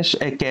কি z এর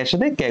k এর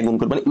সাথে k গুণ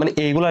করি, মানে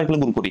এইগুলো আরেকগুলো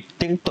গুণ করি,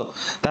 ঠিক তো।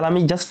 তাহলে আমি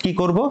জাস্ট কি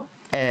করব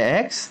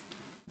ax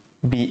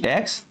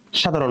bx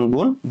সাধারণ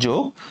গুণ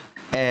যোগ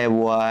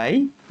ay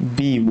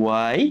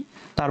by,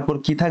 তারপর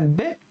কি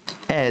থাকবে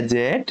az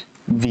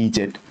vz।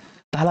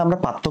 তাহলে আমরা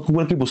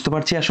পার্থক্যগুলো কি বুঝতে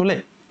পারছি আসলে,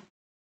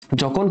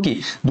 যখন কি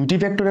দুটি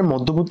ভেক্টরের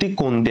মধ্যবর্তী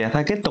কোণ দেয়া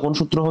থাকে তখন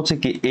সূত্র হচ্ছে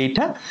কি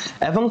এইটা,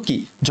 এবং কি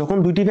যখন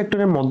দুটি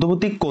ভেক্টরের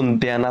মধ্যবর্তী কোণ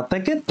দেয়া না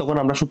থাকে তখন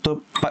আমরা সূত্র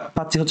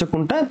পাচ্ছি হচ্ছে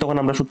কোনটা, তখন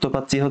আমরা সূত্র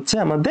পাচ্ছি হচ্ছে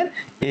আমাদের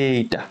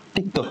এইটা,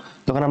 ঠিক তো।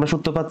 তখন আমরা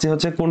সূত্র পাচ্ছি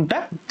হচ্ছে কোনটা,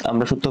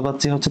 আমরা সূত্র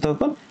পাচ্ছি হচ্ছে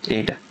তখন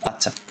এইটা।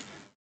 আচ্ছা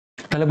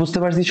তাহলে বুঝতে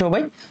পারছি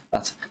সবাই?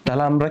 আচ্ছা,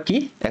 তাহলে আমরা কি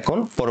এখন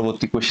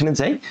পরবর্তী কোশ্চেনে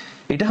যাই।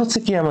 এটা হচ্ছে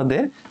কি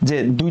আমাদের যে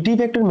দুইটি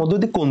ভেক্টরের মধ্যে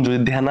যদি কোণ যদি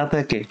দেয়া না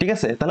থাকে, ঠিক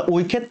আছে, তাহলে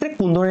ওই ক্ষেত্রে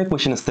কোন ধরনের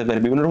কোশ্চেন আসতে পারে?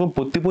 বিভিন্ন রকম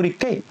ভর্তি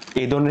পরীক্ষায়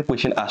এই ধরনের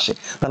কোশ্চেন আসে।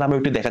 তাহলে আমরা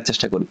একটু দেখার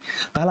চেষ্টা করি।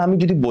 তাহলে আমি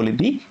যদি বলে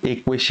দিই এই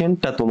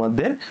কোশ্চেনটা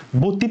তোমাদের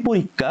ভর্তি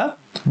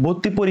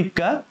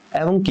পরীক্ষা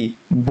এবং কি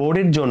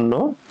বোর্ডের জন্য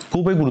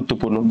খুবই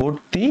গুরুত্বপূর্ণ,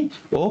 ভর্তি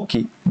ও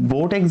কি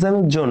বোর্ড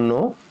এক্সামের জন্য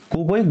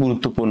খুবই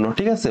গুরুত্বপূর্ণ,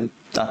 ঠিক আছে।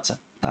 আচ্ছা,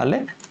 তাহলে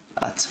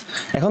আচ্ছা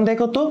এখন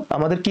দেখো তো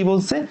আমাদের কি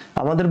বলছে,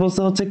 আমাদের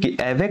বলছে হচ্ছে কি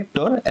এ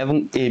ভেক্টর এবং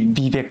এ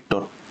বি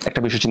ভেক্টর। একটা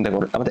বিষয় চিন্তা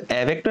করো, আমাদের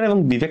এ ভেক্টর এবং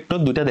বি ভেক্টর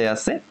দুইটা দেয়া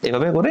আছে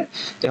এভাবে করে,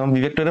 এবং বি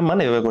ভেক্টরের মান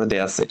এভাবে করে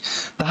দেয়া আছে।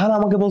 তাহলে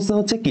আমাকে বলছে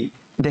হচ্ছে কি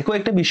দেখো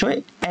একটা বিষয়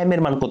এম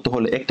এর মান কত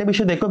হলে, একটা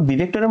বিষয় দেখো বি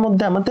ভেক্টরের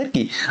মধ্যে আমাদের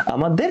কি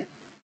আমাদের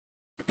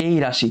এই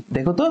রাশি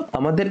দেখো তো,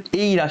 আমাদের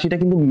এই রাশিটা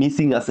কিন্তু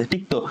মিসিং আছে,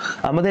 ঠিক তো,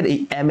 আমাদের এই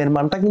এম এর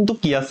মানটা কিন্তু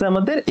কি আছে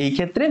আমাদের এই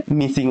ক্ষেত্রে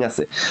মিসিং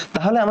আছে।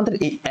 তাহলে আমাদের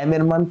এই এম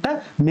এর মানটা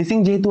মিসিং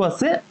যেহেতু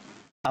আছে,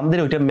 আমাদের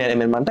ওইটা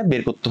এম এর মানটা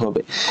বের করতে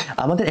হবে।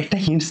 আমাদের একটা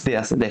হিন্টস দেয়া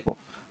আছে, দেখো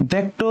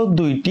ভেক্টর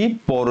দুইটি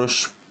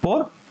পরস্পর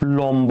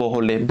লম্ব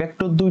হলে,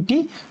 ভেক্টর দুইটি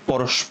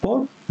পরস্পর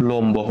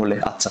লম্ব হলে।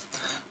 আচ্ছা,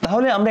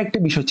 তাহলে আমরা একটা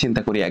বিষয়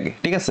চিন্তা করি আগে,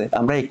 ঠিক আছে,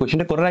 আমরা এই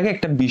কোশ্চেনটা করার আগে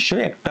একটা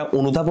বিষয়, একটা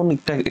অনুধাবন,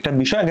 একটা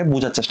বিষয় আগে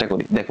বোঝার চেষ্টা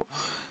করি। দেখো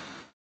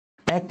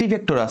একটি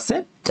ভেক্টর আছে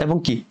এবং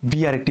কি বি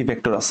আর একটি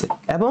ভেক্টর আছে,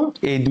 এবং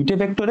এই দুটি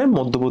ভেক্টরের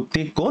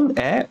মধ্যবর্তী কোণ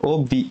এ ও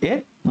বি এর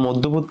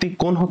মধ্যবর্তী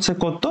কোণ হচ্ছে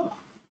কত?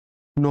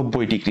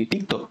 90 ডিগ্রি,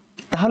 ঠিক তো।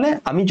 তাহলে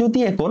আমি যদি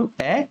এখন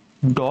এ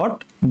ডট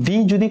বি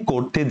যদি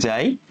করতে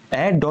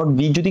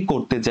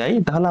যাই,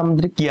 তাহলে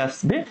আমাদের কি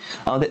আসবে?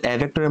 আমাদের এ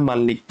ভেক্টরের মান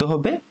লিখতে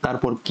হবে,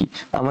 তারপর কি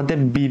আমাদের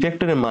বি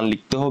ভেক্টরের মান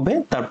লিখতে হবে,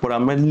 তারপর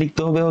আমরা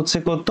লিখতে হবে হচ্ছে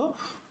কত?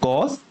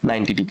 cos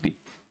 90 degree.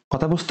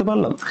 কথা বুঝতে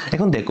পারলাম?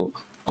 এখন দেখো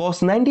cos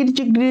 90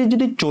 ডিগ্রি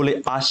যদি চলে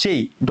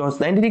আসেই, cos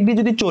 90 ডিগ্রি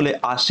যদি চলে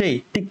আসেই,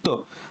 ঠিক তো,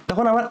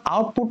 তখন আমার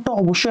আউটপুটটা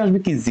অবশ্যই আসবে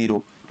কি 0।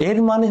 এর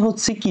মানে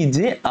হচ্ছে কি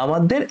যে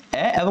আমাদের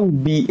এ এবং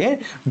বি এর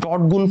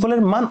ডট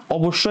গুণফলের মান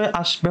অবশ্যই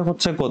আসবে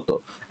হচ্ছে কত?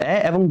 এ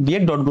এবং বি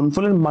এর ডট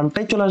গুণফলের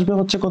মানটাই চলে আসবে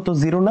হচ্ছে কত?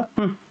 0 না?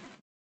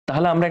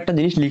 তাহলে আমরা একটা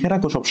জিনিস লিখে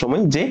রাখবো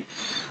সবসময়, যে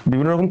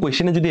বিভিন্ন রকম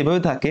কোয়েশ্চেনে যদি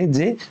এভাবে থাকে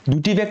যে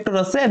দুটি ভেক্টর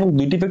আছে এবং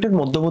দুইটি ভেক্টরের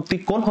মধ্যবর্তী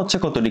কোণ হচ্ছে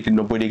কত ডিগ্রি?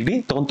 90 ডিগ্রি,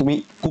 তখন তুমি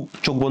খুব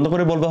চোখ বন্ধ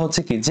করে বলবা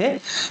হচ্ছে কি যে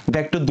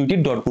ভেক্টর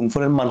দুইটির ডট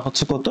গুণফলের মান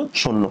হচ্ছে কত?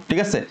 0, ঠিক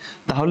আছে।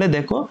 তাহলে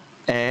দেখো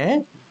এ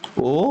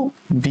ও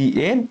বি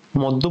এর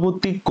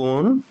মধ্যবর্তী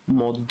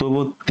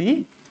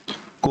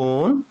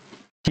কোণ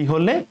কি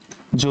হলে,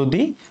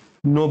 যদি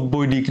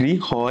 90 ডিগ্রি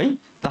হয়,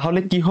 তাহলে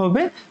কি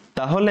হবে?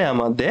 তাহলে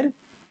আমাদের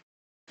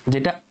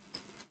যেটা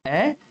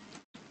এ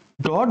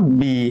ডট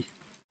বি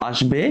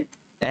আসবে,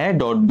 এ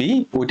ডট বি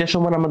ওইটা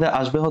সমান আমাদের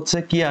আসবে হচ্ছে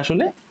কি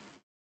আসলে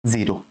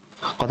 0।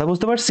 কথা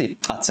বুঝতে পারছি?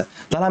 আচ্ছা,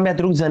 তাহলে আমি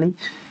এতটুকু জানি।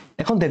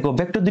 এখন দেখো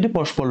ভেক্টর দুটি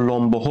পরস্পর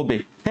লম্ব হবে,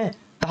 হ্যাঁ,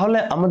 তাহলে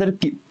আমাদের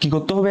কি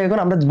করতে হবে? এখন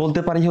আমরা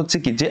বলতে পারি হচ্ছে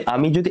কি যে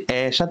আমি যদি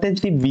এ এর সাথে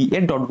যদি বি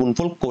এর ডট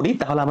গুণফল করি,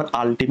 তাহলে আমার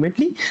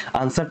আলটিমেটলি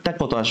আনসারটা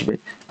কত আসবে?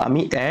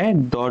 আমি এ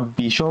ডট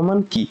বি সমান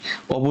কি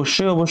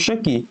অবশ্যই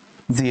কি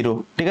 0,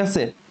 ঠিক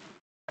আছে,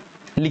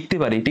 লিখতে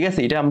পারি, ঠিক আছে,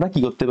 এটা আমরা কি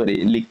করতে পারি?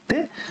 লিখতে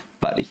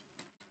পারি।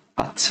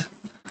 আচ্ছা,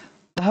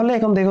 তাহলে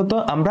এখন দেখো তো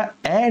আমরা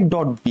এ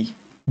ডট বি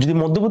যদি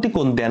মধ্যবর্তী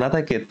কোণ দেয়া না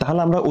থাকে, তাহলে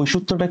আমরা ওই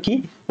সূত্রটা কি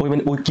ওই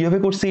কিভাবে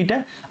করছি? এটা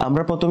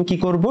আমরা প্রথমে কি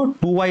করব?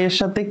 2y এর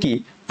সাথে কি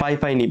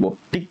 5i নিব,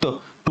 ঠিক তো,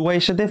 2y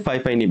এর সাথে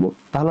 5i নিব।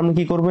 তাহলে আমরা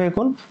কি করব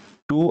এখন?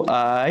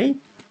 2i,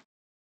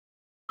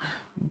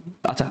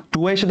 আচ্ছা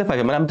 2i এর সাথে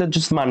 5 মানে আমরা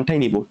জাস্ট মানটাই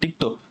নিব, ঠিক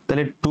তো।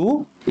 তাহলে 2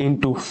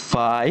 *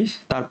 5,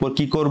 তারপর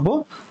কি করব?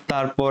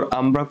 তারপর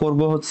আমরা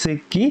করব হচ্ছে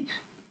কি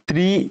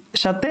 3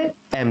 সাথে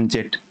mz,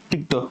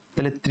 ঠিক তো।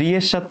 তাহলে 3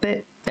 এর সাথে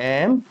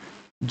m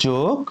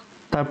যোগ,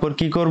 তারপর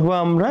কি করব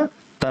আমরা?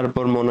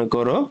 তারপর মনে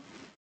করো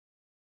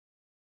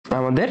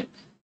আমাদের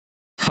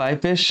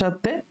 5 এর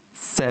সাথে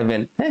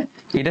 7, হ্যাঁ,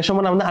 এটা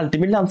সমান আমাদের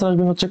আলটিমেটলি আনসার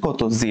আসবে হচ্ছে কত?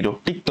 0,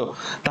 ঠিক তো।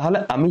 তাহলে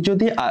আমি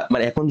যদি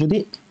মানে এখন যদি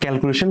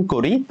ক্যালকুলেশন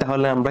করি,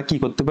 তাহলে আমরা কি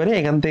করতে পারি?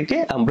 এখান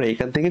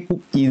থেকে খুব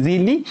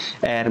ইজিলি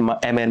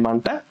এম এর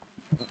মানটা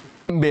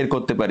বের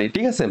করতে পারি,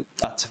 ঠিক আছে।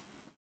 আচ্ছা,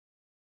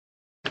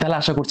 তাহলে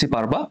আশা করছি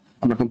পারবা।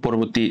 আমরা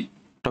পরবর্তী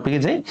টপিকে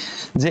যাই,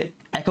 যে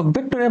একক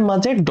ভেক্টরের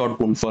মাঝে ডট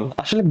গুণফল।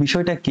 আসলে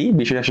বিষয়টা কি?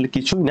 বিষয়টা আসলে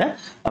কিছুই না,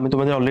 আমি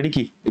তোমাদের অলরেডি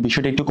কি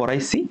বিষয়টা একটু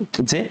করাইছি।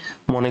 যে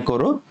মনে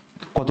করো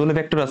কতগুলো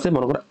ভেক্টর আছে,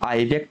 মনে করো আই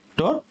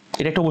ভেক্টর,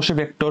 এটা একটা অবশ্যই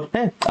ভেক্টর,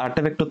 হ্যাঁ,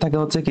 আরেকটা ভেক্টর থাকে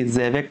হচ্ছে কি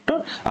জে ভেক্টর,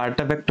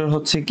 আরেকটা ভেক্টর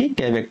হচ্ছে কি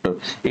কে ভেক্টর।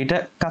 এটা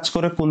কাজ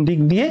করে কোন দিক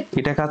দিয়ে?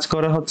 এটা কাজ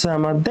করে হচ্ছে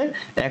আমাদের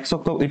এক্স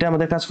অক্ষ, এটা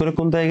আমাদের কাজ করে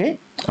কোন জায়গায়?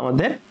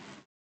 আমাদের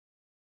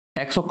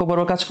এক্স অক্ষ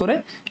বরাবর কাজ করে,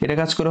 এটা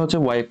কাজ করে হচ্ছে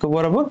ওয়াই অক্ষ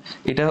বরাবর,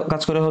 এটা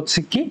কাজ করে হচ্ছে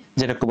কি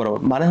জেড অক্ষ বরাবর।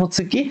 মানে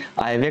হচ্ছে কি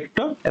আই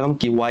ভেক্টর এবং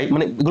কি ওয়াই,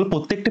 মানে এগুলো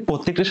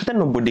প্রত্যেকটার সাথে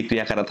 90 ডিগ্রি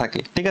আকারে থাকে,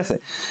 ঠিক আছে।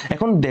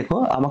 এখন দেখো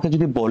আমাকে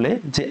যদি বলে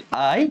যে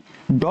আই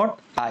ডট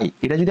আই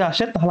এটা যদি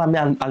আসে, তাহলে আমি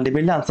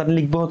আলটিমেটলি আনসার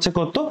লিখবো হচ্ছে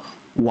কত?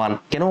 1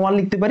 কেন 1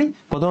 লিখতে পারি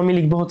প্রথমে আমি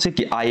লিখবো হচ্ছে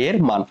কি i এর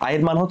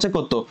মান হচ্ছে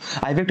কত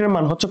i ভেক্টরের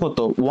মান হচ্ছে কত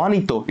 1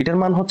 ই তো এটার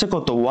মান হচ্ছে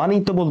কত 1 ই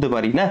তো বলতে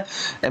পারি না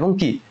এবং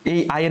কি এই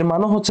i এর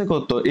মানও হচ্ছে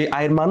কত এই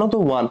i এর মানও তো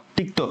 1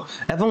 ঠিক তো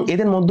এবং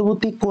এদের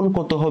মধ্যবর্তী কোণ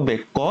কত হবে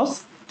cos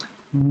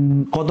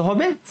কত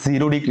হবে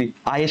 0 ডিগ্রি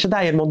i এর সাথে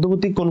i এর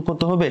মধ্যবর্তী কোণ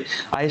কত হবে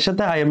i এর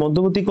সাথে i এর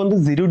মধ্যবর্তী কোণ তো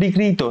 0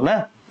 ডিগ্রি তো না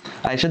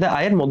i এর সাথে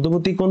i এর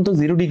মধ্যবর্তী কোণ তো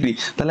 0 ডিগ্রি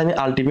তাহলে আমি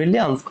আলটিমেটলি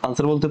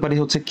आंसर বলতে পারি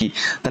হচ্ছে কি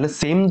তাহলে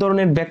সেম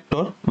ধরনের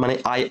ভেক্টর মানে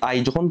i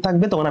যখন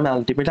থাকবে তখন আমি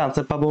আলটিমেটলি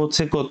आंसर পাবো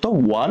হচ্ছে কত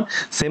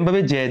 1 সেম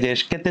ভাবে j এর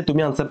ক্ষেত্রে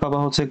তুমি आंसर পাবা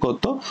হচ্ছে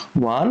কত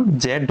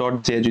 1 j ডট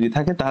j যদি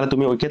থাকে তাহলে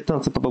তুমি ওই ক্ষেত্রে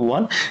आंसर পাবা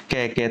 1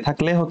 k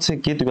থাকলে হচ্ছে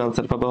কি তুমি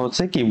आंसर পাবা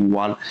হচ্ছে কি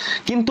 1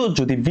 কিন্তু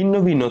যদি ভিন্ন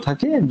ভিন্ন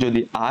থাকে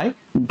যদি i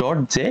ডট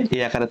j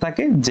এই আকারে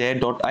থাকে j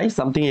ডট i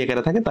সামথিং এই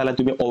আকারে থাকে তাহলে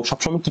তুমি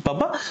সবসময় কি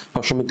পাবা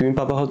সবসময় তুমি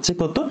পাবা হচ্ছে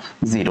কত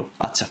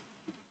 0 আচ্ছা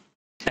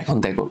এখন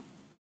দেখো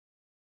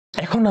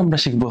এখন আমরা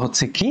শিখবো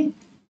হচ্ছে কি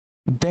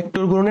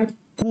ভেক্টর গুণনের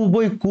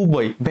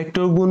কুবই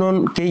ভেক্টর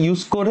গুণনকে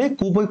ইউজ করে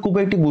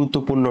কুবই একটি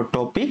গুরুত্বপূর্ণ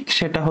টপিক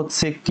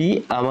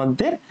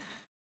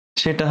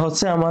সেটা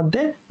হচ্ছে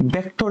আমাদের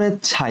ভেক্টরের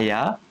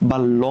ছায়া বা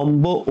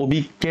লম্ব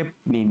অভিক্ষেপ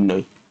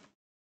নির্ণয়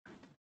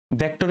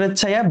ভেক্টরের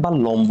ছায়া বা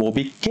লম্ব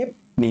অভিক্ষেপ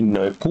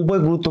নির্ণয় খুবই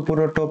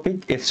গুরুত্বপূর্ণ টপিক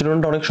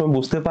স্টুডেন্ট অনেক সময়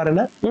বুঝতে পারে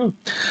না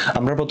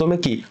আমরা প্রথমে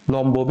কি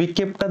লম্ব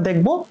অভিক্ষেপটা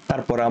দেখব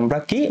তারপর আমরা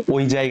কি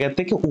ওই জায়গা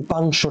থেকে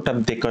উপাংশটা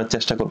বের করার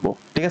চেষ্টা করব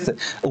ঠিক আছে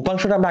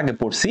উপাংশটা আমরা আগে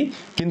পড়ছি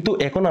কিন্তু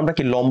এখন আমরা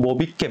কি লম্ব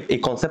অভিক্ষেপ এই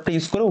কনসেপ্টটা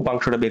ইউজ করে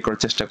উপাংশটা বের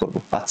করার চেষ্টা করব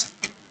আচ্ছা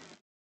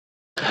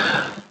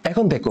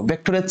এখন দেখো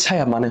ভেক্টরের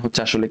ছায়া মানে হচ্ছে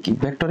আসলে কি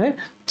ভেক্টরের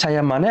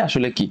ছায়া মানে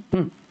আসলে কি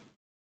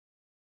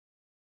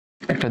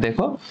একটা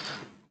দেখো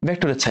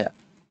ভেক্টরের ছায়া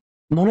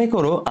মনে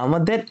করো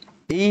আমাদের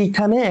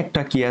এইখানে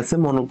একটা কি আছে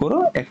মনে করো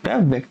একটা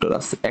ভেক্টর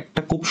আছে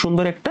একটা খুব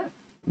সুন্দর একটা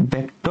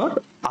ভেক্টর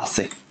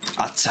আছে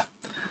আচ্ছা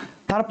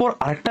তারপর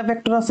আরেকটা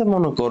ভেক্টর আছে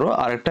মনে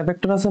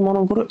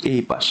করো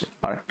এই পাশে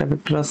আরেকটা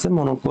ভেক্টর আছে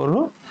মনে করো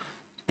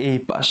এই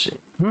পাশে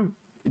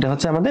এটা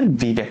হচ্ছে আমাদের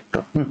ভি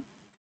ভেক্টর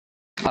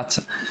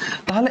আচ্ছা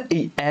তাহলে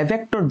এই a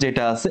ভেক্টর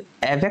যেটা আছে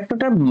a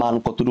ভেক্টরটার মান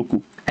কতটুকু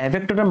a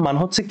ভেক্টরটার মান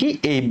হচ্ছে কি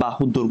এই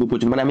বাহুর দৈর্ঘ্য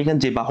পর্যন্ত মানে আমি এখানে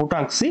যে বাহুটা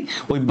আঁকছি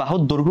ওই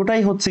বাহুর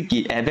দৈর্ঘ্যটাই হচ্ছে কি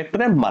a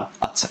ভেক্টরের মান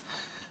আচ্ছা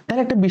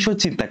তাহলে একটা বিষয়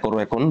চিন্তা করো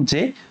এখন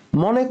যে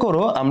মনে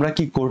করো আমরা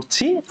কি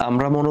করছি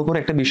আমরা মনে করো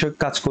একটা বিষয়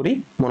কাজ করি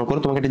মনে করো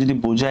তোমাকে এটা যদি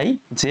বোঝাই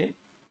যে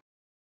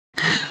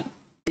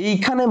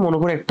এইখানে মনে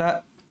করো একটা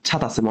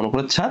ছাদ আছে মনে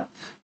করো ছাদ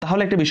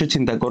তাহলে একটা বিষয়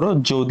চিন্তা করো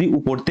যদি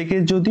উপর থেকে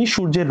যদি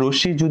সূর্যের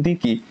রশ্মি যদি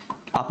কি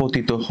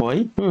আপতিত হয়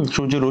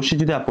সূর্যের রশ্মি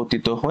যদি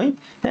আপতিত হয়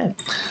হ্যাঁ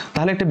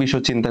তাহলে একটা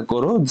বিষয় চিন্তা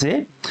করো যে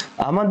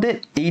আমাদের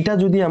এইটা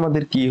যদি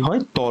আমাদের কি হয়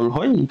তল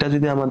হয় এটা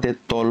যদি আমাদের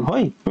তল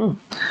হয়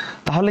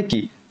তাহলে কি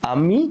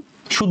আমি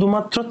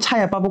শুধুমাত্র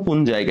ছায়া পাবো কোন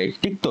জায়গায়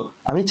ঠিক তো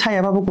আমি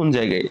ছায়া পাবো কোন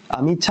জায়গায়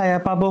আমি ছায়া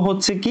পাবো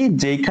হচ্ছে কি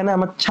যেখানে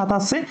আমার ছাদ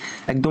আছে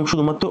একদম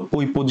শুধুমাত্র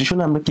ওই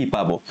পজিশনে আমরা কি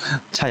পাবো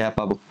ছায়া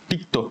পাবো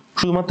ঠিক তো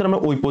শুধুমাত্র আমরা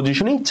ওই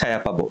পজিশনেই ছায়া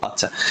পাবো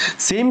আচ্ছা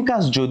সেম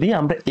কাজ যদি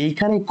আমরা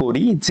এইখানে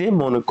করি যে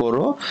মনে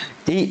করো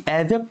এই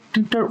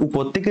অ্যাভেক্টরটার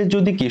উপর থেকে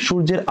যদি কি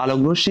সূর্যের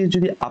আলোকরশ্মি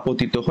যদি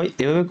আপতিত হয়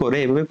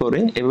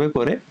এভাবে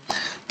করে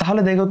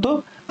তাহলে দেখো তো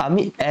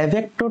আমি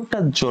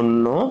অ্যাভেক্টরটার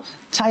জন্য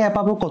ছায়া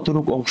পাবো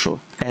কতটুকু অংশ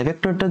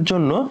অ্যাভেক্টরটার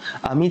জন্য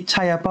আমি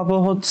ছায়া পাবো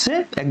হচ্ছে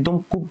একদম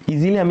খুব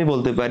ইজিলি আমি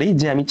বলতে পারি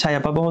যে আমি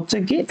ছায়া পাবো হচ্ছে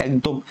কি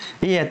একদম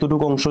এই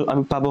এতটুকু অংশ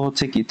আমি পাবো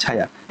হচ্ছে কি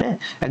ছায়া হ্যাঁ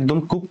একদম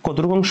খুব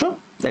কতটুকু অংশ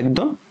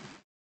একদম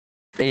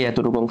এই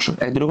এতটুকু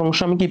অংশ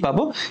আমি কি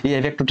পাবো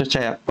এই ভেক্টরটা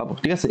ছায়া পাবো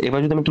ঠিক আছে এবার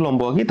যদি আমি একটু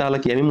লম্ব আঁকি তাহলে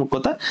কি আমি মোট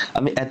কথা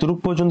আমি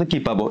এতটুকু পর্যন্ত কি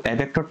পাবো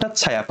ভেক্টরটা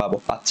ছায়া পাবো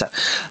আচ্ছা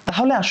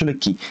তাহলে আসলে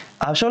কি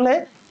আসলে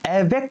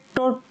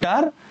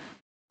ভেক্টরটার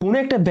কোন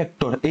একটা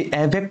ভেক্টর এই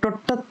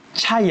ভেক্টরটা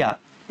ছায়া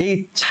এই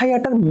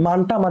ছায়াটার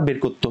মানটা আমার বের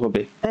করতে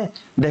হবে হ্যাঁ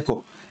দেখো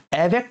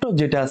ভেক্টর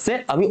যেটা আছে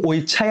আমি ওই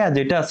ছায়া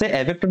যেটা আছে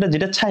ভেক্টরটা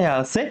যেটা ছায়া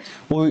আছে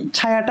ওই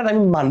ছায়াটার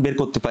আমি মান বের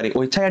করতে পারি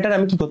ওই ছায়াটার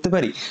আমি কি করতে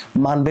পারি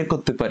মান বের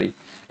করতে পারি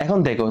এখন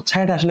দেখো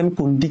ছায়াটা আসলে আমি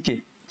কোন দিকে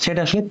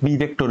সেটা আসলে বি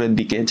ভেক্টরের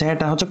দিকে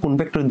ছায়াটা হচ্ছে কোন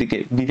ভেক্টরের দিকে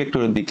বি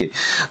ভেক্টরের দিকে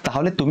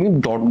তাহলে তুমি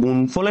ডট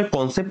গুণফলের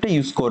কনসেপ্টটা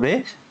ইউজ করে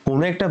কোন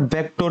একটা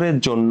ভেক্টরের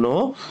জন্য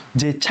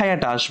যে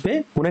ছায়াটা আসবে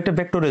কোন একটা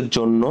ভেক্টরের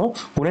জন্য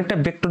কোন একটা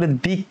ভেক্টরের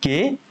দিকে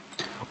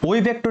ওই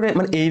ভেক্টরে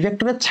মানে এই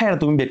ভেক্টরের ছায়া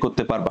তুমি বের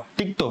করতে পারবা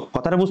ঠিক তো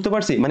কথাটা বুঝতে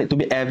পারছি মানে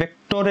তুমি এ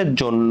ভেক্টরের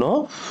জন্য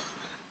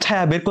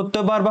ছায়া বের করতে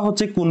পারবা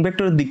হচ্ছে কোন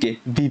ভেক্টরের দিকে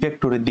বি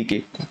ভেক্টরের দিকে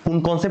কোন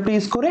কনসেপ্ট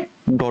ইউজ করে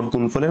ডট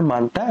গুণফলের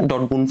মানটা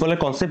ডট গুণফলের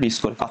কনসেপ্ট ইউজ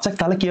করে আচ্ছা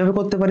তাহলে কিভাবে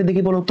করতে পারি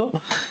দেখি বলো তো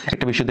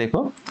একটা বিষয় দেখো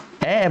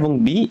এ এবং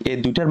বি এই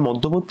দুইটার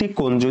মধ্যবর্তী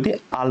কোণ যদি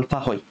আলফা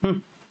হয়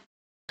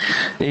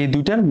এই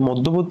দুইটার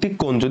মধ্যবর্তী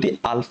কোণ যদি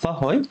আলফা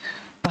হয়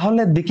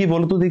তাহলে দেখি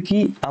বলতো দেখি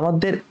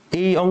আমাদের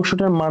এই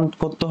অংশটার মান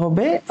কত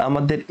হবে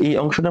আমাদের এই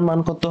অংশটার মান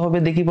কত হবে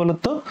দেখি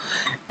বলতো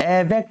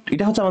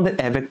এটা হচ্ছে আমাদের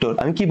এ ভেক্টর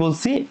আমি কি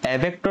বলছি এ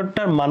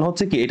ভেক্টরটার মান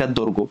হচ্ছে কি এটার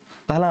দৈর্ঘ্য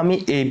তাহলে আমি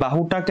এই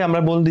বাহুটাকে আমরা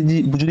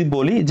যদি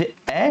বলি যে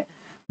এ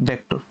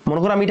ভেক্টর মনে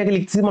করো আমি এটাকে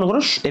লিখতেছি মনে করো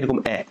এরকম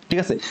এ ঠিক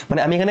আছে মানে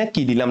আমি এখানে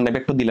কি দিলাম না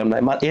ভেক্টর দিলাম না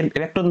এর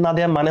ভেক্টর না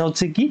দেওয়ার মানে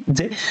হচ্ছে কি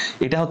যে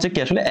এটা হচ্ছে কি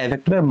আসলে এ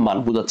ভেক্টরের মান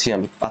বুঝাচ্ছি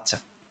আমি আচ্ছা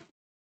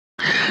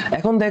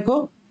এখন দেখো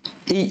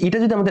এটা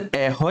যদি আমাদের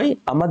এ হয়,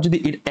 আমার যদি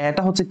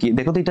এটা হচ্ছে কি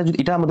দেখো তো, এটা যদি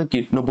এটা আমাদের কি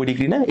 90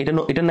 ডিগ্রি না, এটা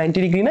 90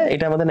 ডিগ্রি না,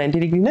 এটা আমাদের 90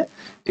 ডিগ্রি না,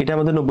 এটা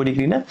আমাদের 90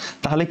 ডিগ্রি না,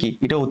 তাহলে কি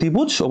এটা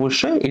অতিভুজ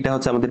অবশ্যই, এটা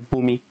হচ্ছে আমাদের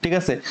ভূমি, ঠিক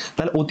আছে।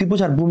 তাহলে অতিভুজ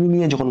আর ভূমি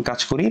নিয়ে যখন কাজ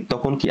করি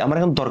তখন কি আমার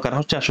এখন দরকার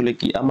হচ্ছে আসলে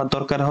কি, আমার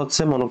দরকার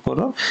হচ্ছে মনে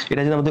করো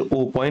এটা যদি আমাদের ও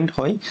পয়েন্ট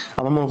হয়,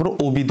 আমার মনে করো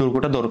ওবি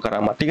দৈর্ঘ্যটা দরকার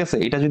আমার, ঠিক আছে।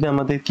 এটা যদি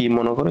আমাদের কি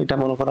মনে করো, এটা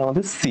মনে করো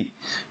আমাদের সি,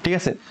 ঠিক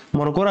আছে।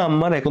 মনে করো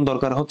আমার এখন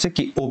দরকার হচ্ছে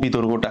কি ওবি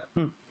দৈর্ঘ্যটা,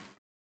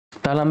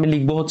 তাহলে আমি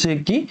লিখবো হচ্ছে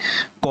কি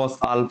cos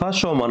আলফা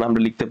সমান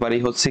আমরা লিখতে পারি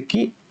হচ্ছে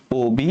কি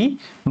ওবি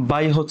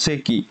বাই হচ্ছে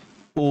কি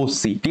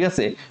ওসি, ঠিক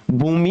আছে।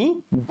 ভূমি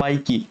বাই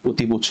কি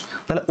অতিভুজ,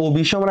 তাহলে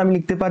ওবি সমান আমি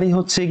লিখতে পারি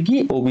হচ্ছে কি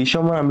ওবি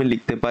সমান আমি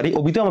লিখতে পারি,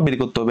 ওবি তো আমার বের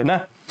করতে হবে না,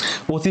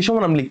 ওসি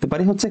সমান আমি লিখতে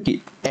পারি হচ্ছে কি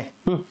এ,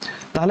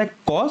 তাহলে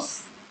cos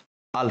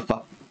আলফা,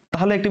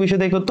 তাহলে একটা বিষয়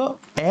দেখো তো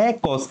এ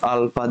cos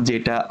আলফা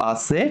যেটা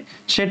আছে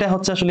সেটা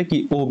হচ্ছে আসলে কি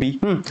ওবি,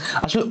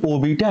 আসলে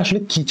ওবিটা আসলে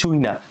কিছুই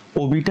না,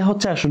 ওবিটা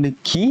হচ্ছে আসলে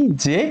কি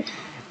যে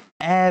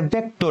এ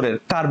ভেক্টরের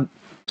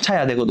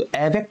ছায়া, দেখো তো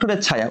এ ভেক্টরের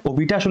ছায়া,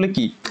 ওবিটা আসলে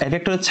কি এ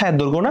ভেক্টরের ছায়ার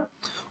দৈর্ঘ্য না,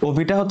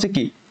 ওবিটা হচ্ছে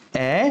কি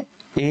এ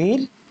এর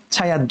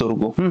ছায়ার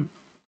দৈর্ঘ্য,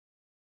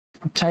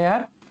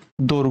 ছায়ার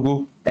দৈর্ঘ্য,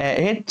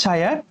 এর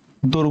ছায়ার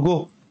দৈর্ঘ্য,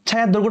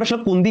 ছায়ার দৈর্ঘ্যটা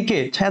আসলে কোন দিকে,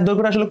 ছায়ার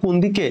দৈর্ঘ্যটা আসলে কোন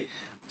দিকে,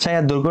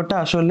 ছায়ার দৈর্ঘ্যটা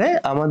আসলে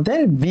আমাদের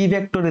বি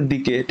ভেক্টরের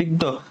দিকে, ঠিক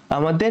তো,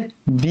 আমাদের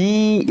বি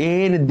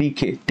এর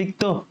দিকে, ঠিক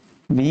তো,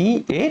 বি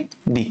এর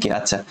দিকে।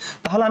 আচ্ছা,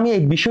 তাহলে আমি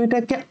এই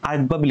বিষয়টাকে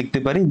আরেকভাবে লিখতে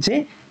পারি যে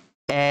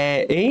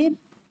এর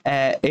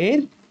এর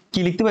কি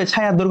লিখতে পারি,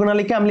 ছায়ার দৈর্ঘ্য না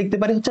লিখে আমি লিখতে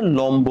পারি হচ্ছে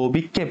লম্ব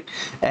বিক্ষেপ,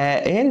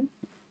 এর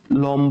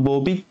লম্ব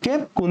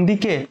বিক্ষেপ কোন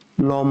দিকে,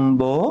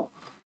 লম্ব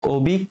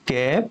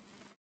অভিক্ষেপ,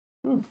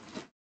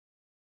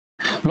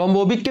 লম্ব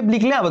অভিক্ষেপ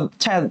লিখলে আবার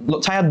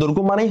ছায়ার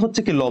দৈর্ঘ্য মানেই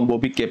হচ্ছে কি লম্ব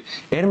অভিক্ষেপ,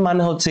 এর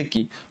মানে হচ্ছে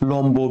কি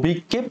লম্ব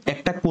অভিক্ষেপ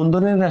একটা কোন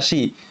ধরনের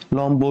রাশি,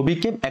 লম্ব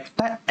অভিক্ষেপ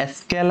একটা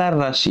স্কেলার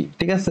রাশি,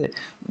 ঠিক আছে।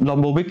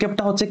 লম্ব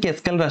অভিক্ষেপটা হচ্ছে কি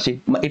স্কেলার রাশি,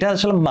 এটা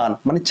আসলে মান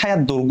মানে ছায়ার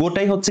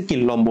দৈর্ঘ্যটাই হচ্ছে কি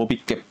লম্ব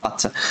অভিক্ষেপ।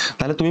 আচ্ছা,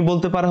 তাহলে তুমি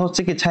বলতে পারো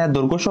হচ্ছে কি ছায়ার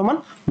দৈর্ঘ্য সমান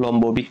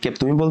লম্ব অভিক্ষেপ,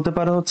 তুমি বলতে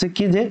পারো হচ্ছে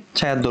কি যে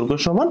ছায়ার দৈর্ঘ্য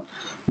সমান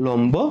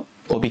লম্ব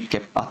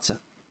অভিক্ষেপ। আচ্ছা,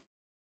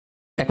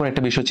 এখন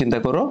একটা বিষয় চিন্তা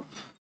করো,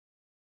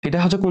 এটা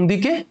হচ্ছে কোন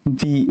দিকে,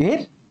 বি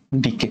এর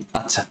দিকে।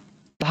 আচ্ছা,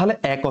 তাহলে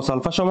এ cos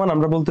আলফা সমান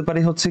আমরা বলতে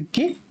পারি হচ্ছে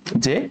কি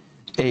যে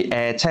এই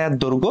ছায়ার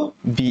দৈর্ঘ্য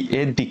বি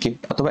এর দিকে,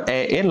 অথবা এ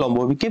এর লম্ব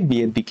অভিক্ষেপ বি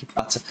এর দিকে।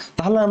 আচ্ছা,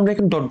 তাহলে আমরা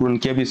এখানে ডট গুণ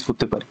কিভাবে ইউজ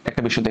করতে পারি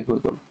একটা বিষয় দেখবো।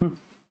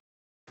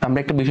 আমরা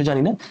একটা বিষয়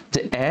জানি না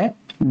যে এ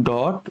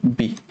ডট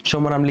বি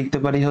সমান আমরা লিখতে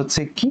পারি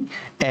হচ্ছে কি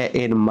এ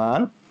এর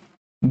মান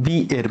বি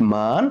এর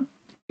মান,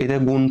 এটা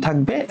গুণ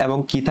থাকবে এবং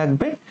কি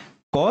থাকবে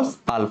cos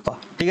আলফা,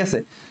 ঠিক আছে।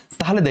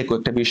 তাহলে দেখো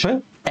একটা বিষয়,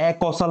 এ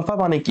cos আলফা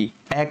মানে কি,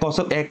 এ cos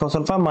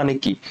আলফা মানে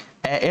কি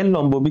এ এর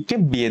লম্ব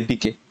বিক্ষেপ বি এর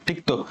দিকে, ঠিক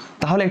তো।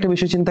 তাহলে একটা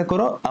বিষয় চিন্তা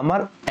করো,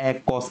 আমার এ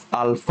cos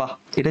আলফা,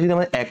 এটা যদি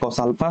আমার এ cos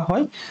আলফা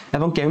হয়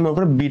এবং কি আমি মনে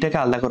করি বিটাকে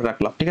আলাদা করে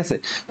রাখলাম, ঠিক আছে।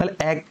 তাহলে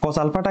এ cos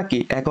আলফাটা কি,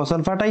 এ cos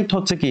আলফাটাই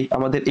হচ্ছে কি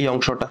আমাদের এই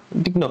অংশটা,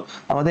 ঠিক না,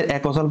 আমাদের এ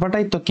cos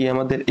আলফাটাই তো কি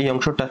আমাদের এই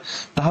অংশটা।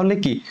 তাহলে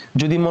কি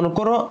যদি মনে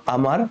করো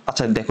আমার,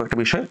 আচ্ছা দেখো একটা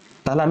বিষয়,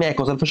 তাহলে আমি এ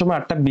cos আলফার সময়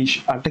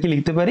 8টা কি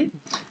লিখতে পারি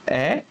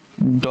A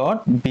dot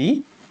B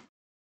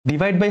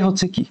divide by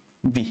হচ্ছে কি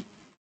বি,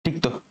 ঠিক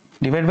তো,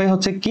 ডিভাইড বাই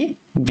হচ্ছে কি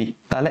বি,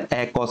 তাহলে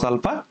এ cos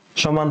আলফা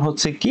সমান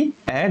হচ্ছে কি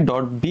A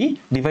dot B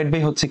divide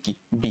by হচ্ছে কি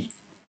বি।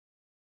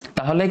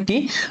 তাহলে কি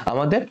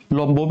আমাদের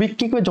লম্ব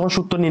বিক্ষেপে যখন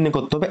সূত্র নির্ণয়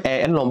করতে হবে এ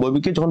এর লম্ব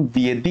বিক্ষেপ যখন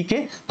বি এর দিকে,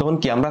 তখন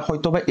কি আমরা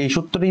হয়তোবা এই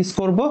সূত্রে ইউজ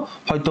করব,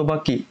 হয়তোবা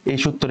কি এই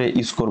সূত্রে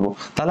ইউজ করব।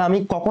 তাহলে আমি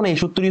কখন এই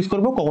সূত্র ইউজ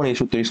করব, কখন এই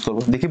সূত্র ইউজ করব,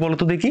 দেখি বলো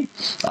তো দেখি।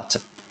 আচ্ছা,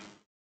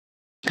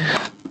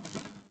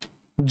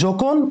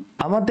 যখন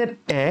আমাদের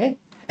এ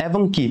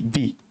এবং কি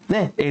বি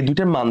এই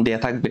দুইটার মান দেয়া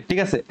থাকবে, ঠিক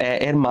আছে, এ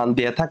এর মান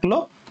দেয়া থাকলো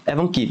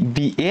এবং কি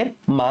বি এর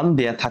মান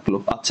দেয়া থাকলো,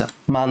 আচ্ছা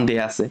মান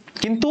দেয়া আছে,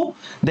 কিন্তু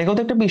দেখো তো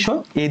একটা বিষয়,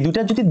 এই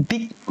দুইটা যদি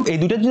দিক, এই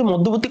দুইটা যদি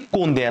মধ্যবর্তী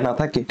কোণ দেয়া না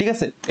থাকে, ঠিক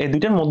আছে, এই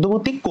দুইটার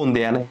মধ্যবর্তী কোণ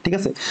দেয়া নাই, ঠিক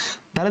আছে,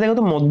 তাহলে দেখো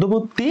তো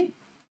মধ্যবর্তী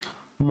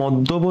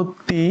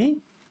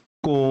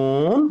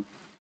কোণ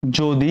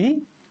যদি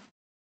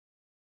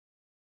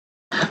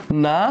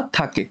না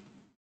থাকে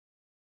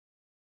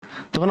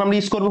তখন আমরা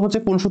ইউজ করবো হচ্ছে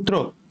কোন সূত্র,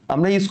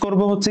 আমরা ইউজ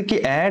করবো হচ্ছে কি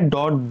A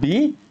dot B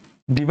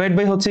divide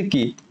by হচ্ছে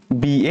কি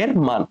বি এর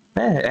মান,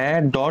 হ্যাঁ A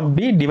dot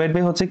B divide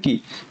by হচ্ছে কি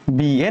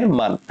বি এর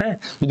মান, হ্যাঁ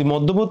যদি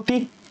মধ্যবর্তী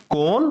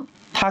কোণ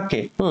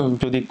থাকে,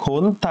 যদি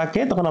কোণ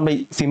থাকে তখন আমরা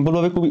সিম্পল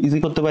ভাবে খুব ইজি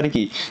করতে পারি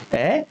কি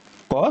এ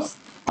cos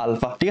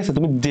আলফা, ঠিক আছে।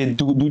 তুমি যে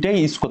দুইটাই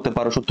ইউজ করতে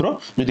পারো সূত্র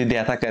যদি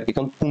দেয়া থাকে আর কি,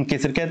 কোন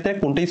কেসের ক্ষেত্রে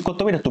কোনটা ইউজ করতে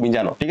হবে এটা তুমি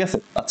জানো, ঠিক আছে।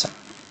 আচ্ছা,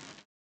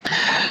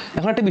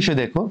 এখন একটা বিষয়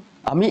দেখো,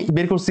 আমি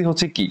বের করছি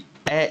হচ্ছে কি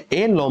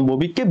এ লম্ব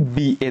বিক্ষেপ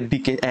বি এর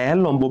দিকে, এ এর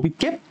লম্ব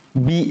বিক্ষেপ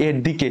বি এর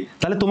দিকে,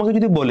 তাহলে তোমাকে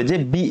যদি বলে যে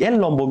বি এর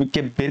লম্ব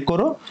বিক্ষেপ বের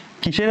করো,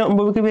 কিসের লম্ব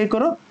বিক্ষেপ বের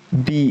করো,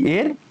 বি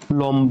এর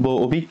লম্ব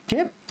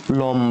অভিক্ষেপ,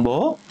 লম্ব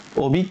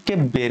অভিক্ষেপ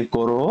বের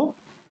করো,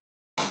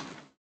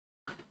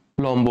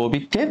 লম্ব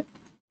অভিক্ষেপ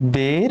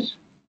বের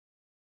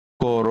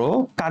করো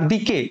কার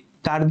দিকে,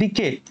 কার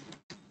দিকে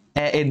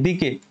এ এর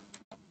দিকে,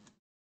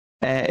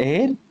 এ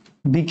এর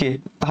দিকে,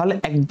 তাহলে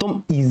একদম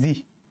ইজি,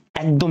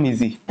 একদম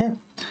ইজি, হ্যাঁ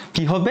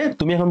কি হবে,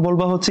 তুমি এখন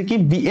বলবা হচ্ছে কি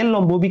বি এর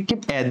লম্ব বিক্ষেপ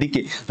এ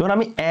দিকে। যখন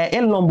আমি এ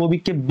এর লম্ব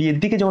বিক্ষেপ বি এর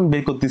দিকে যখন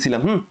বের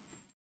করতেছিলাম,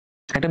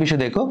 একটা বিষয়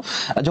দেখো,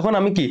 যখন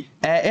আমি কি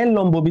এ এর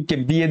লম্ব বিক্ষেপ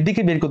বি এর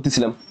দিকে বের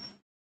করতেছিলাম,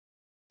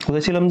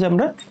 কোথায় ছিলাম যে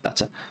আমরা,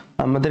 আচ্ছা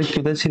আমাদের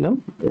কোথায় ছিলাম,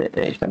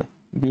 এখানে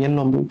বি এর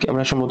লম্ব বিক্ষেপ,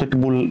 আমরা সম্ভবত একটু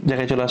ভুল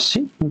জায়গায় চলে আসছি।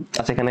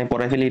 আচ্ছা এখানে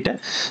পড়াই ফেলি এটা,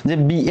 যে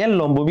বি এর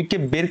লম্ব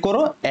বিক্ষেপ বের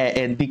করো এ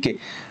এর দিকে।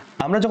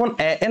 আমরা যখন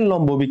এ এর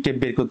লম্ব বিক্ষেপ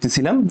বের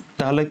করতেছিলাম,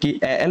 তাহলে কি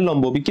এ এর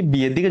লম্ব বিক্ষেপ বি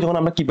এর দিকে যখন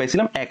আমরা কি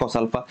পাইছিলাম এ cos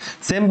আলফা,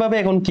 সেম ভাবে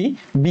এখন কি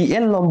বি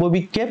এর লম্ব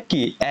বিক্ষেপ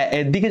কি এ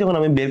এর দিকে যখন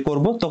আমি বের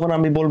করব, তখন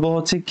আমি বলবো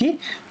হচ্ছে কি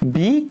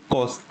বি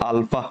cos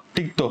আলফা,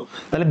 ঠিক তো?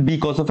 তাহলে বি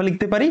cos আলফা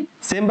লিখতে পারি।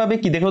 সেম ভাবে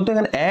কি দেখো তো,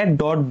 এখানে A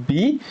dot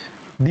B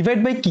divide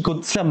by কি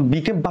করছিলাম, বি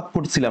কে ভাগ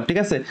করছিলাম, ঠিক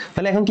আছে?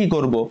 তাহলে এখন কি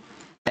করব,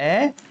 A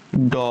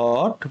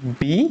dot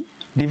B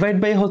divide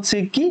by হচ্ছে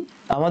কি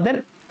আমাদের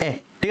এ,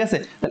 ঠিক আছে?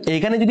 তাহলে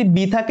এখানে যদি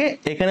বি থাকে,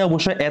 এখানে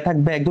অবশ্যই এ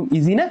থাকবে, একদম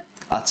ইজি না?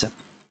 আচ্ছা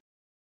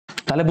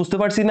তাহলে বুঝতে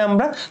পারছি না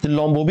আমরা যে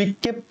লম্ব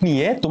বিক্ষেপ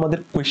নিয়ে তোমাদের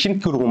কোশ্চেন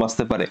কিরকম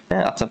আসতে পারে।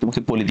 হ্যাঁ আচ্ছা তোমাকে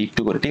বলে দিই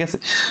একটু করে, ঠিক আছে?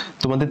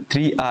 তোমাদের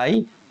 3i,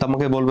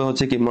 তোমাকে বলবে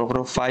হচ্ছে কি মনে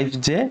করো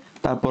 5j,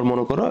 তারপর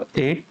মনে করো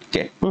 8k,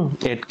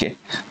 8k,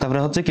 তারপরে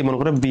হচ্ছে কি মনে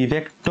করো বি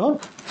ভেক্টর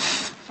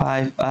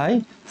 5i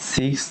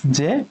 6j,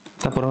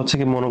 তারপর হচ্ছে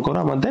কি মনে করো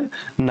আমাদের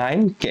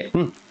 9k।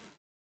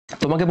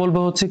 তোমাকে বলবে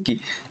হচ্ছে কি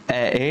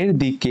এর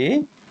দিকে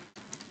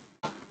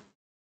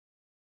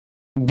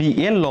বি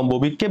এর লম্ব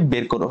বিক্ষেপ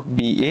বের করো,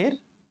 বি এর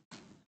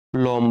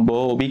লম্ব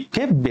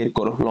অভিক্ষেপ বের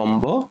করো,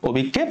 লম্ব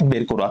অভিক্ষেপ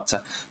বের করো। আচ্ছা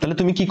তাহলে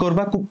তুমি কি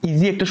করবা, খুব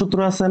ইজি একটা সূত্র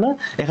আছে না,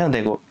 এখানে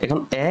দেখো, এখন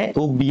এ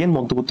ও বি এর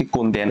মধ্যবর্তী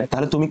কোণ দেয়া নেই,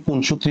 তাহলে তুমি কোন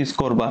সূত্র ইউজ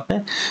করবা?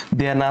 হ্যাঁ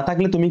দেয়া না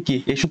থাকলে তুমি কি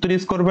এই সূত্র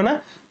ইউজ করবে না?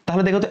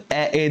 তাহলে দেখো তো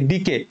এ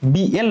দিকে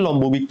বি এর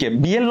লম্ব বিক্ষেপ,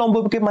 বি এর লম্ব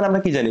বিক্ষেপ মানে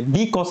আমরা কি জানি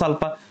বি cos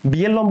আলফা, বি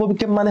এর লম্ব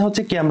বিক্ষেপ মানে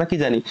হচ্ছে কি আমরা কি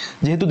জানি,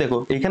 যেহেতু দেখো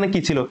এখানে কি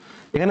ছিল,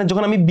 এখানে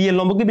যখন আমি বি এর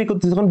লম্বকে বের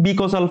করতেছি তখন বি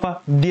cos আলফা,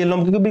 ডি এর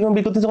লম্বকে বের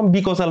করতেছি তখন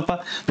বি cos আলফা।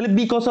 তাহলে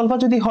বি cos আলফা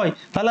যদি হয়,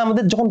 তাহলে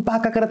আমাদের যখন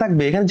পাক আকারে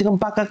থাকবে, এখানে যখন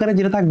পাক আকারে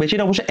যেটা থাকবে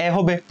সেটা অবশ্যই এ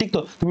হবে, ঠিক তো?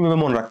 তুমি এভাবে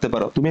মনে রাখতে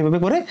পারো, তুমি এভাবে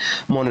করে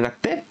মনে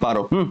রাখতে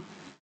পারো।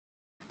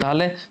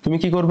 তাহলে তুমি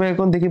কি করবে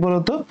এখন দেখি বলো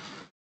তো।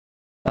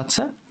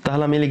 আচ্ছা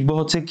তাহলে আমি লিখবো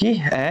হচ্ছে কি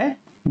এ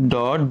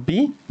ডট বি,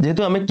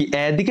 যেহেতু আমি কি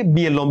এ দিকে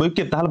বি এর লম্ব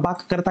বিক্ষেপ, তাহলে বাক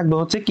আকারে থাকবে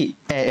হচ্ছে কি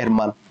এ এর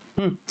মান।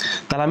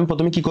 তাহলে আমি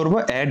প্রথমে কি করব,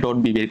 এ ডট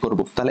বি বের করব।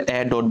 তাহলে এ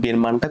ডট বি এর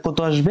মানটা কত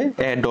আসবে,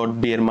 এ ডট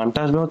বি এর মানটা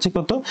আসবে হচ্ছে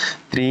কত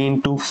 3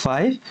 ইনটু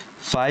 5,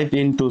 5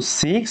 ইনটু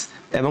 6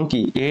 এবং কি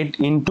 8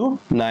 ইনটু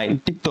 9,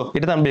 ঠিক তো?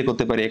 এটা তো আমি বের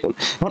করতে পারি। এখন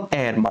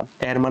এর মান,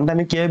 এর মানটা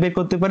আমি কিভাবে বের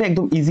করতে পারি,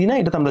 একদম ইজি না?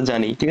 এটা তো আমরা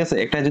জানি, ঠিক আছে?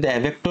 একটা যদি এ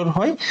ভেক্টর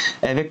হয়,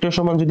 এ ভেক্টর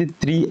সমান যদি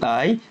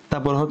 3i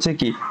তারপর হচ্ছে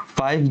কি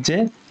 5j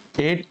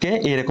 8k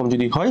এরকম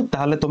যদি হয়,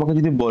 তাহলে তোমাকে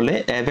যদি বলে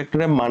এ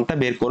ভেক্টরের মানটা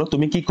বের করো,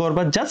 তুমি কি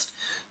করবা, জাস্ট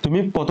তুমি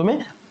প্রথমে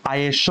আই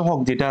এর সহগ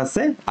যেটা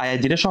আছে, আই এর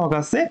যেটা সহগ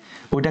আছে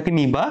ওইটাকে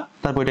নিবা,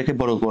 তারপর ওইটাকে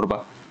বর্গ করবা,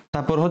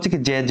 তারপর হচ্ছে কি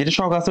জে যেটা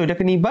সহগ আছে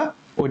ওইটাকে নিবা,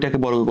 ওইটাকে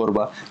বর্গ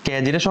করবা, কে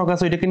যেটা সহগ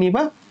আছে ওইটাকে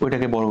নিবা,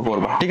 ওইটাকে বর্গ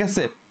করবা, ঠিক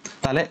আছে?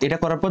 তাহলে এটা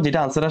করার পর যেটা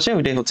आंसर আসে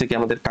ওইটাই হচ্ছে কি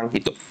আমাদের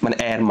কাঙ্ক্ষিত মানে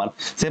এ এর মান।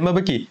 সেম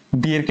ভাবে কি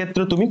বি এর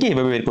ক্ষেত্রে তুমি কি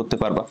এভাবে বের করতে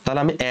পারবা। তাহলে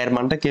আমি এ এর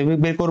মানটা কিভাবে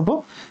বের করব,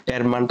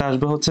 এর মানটা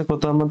আসবে হচ্ছে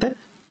কত আমাদের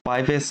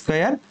 5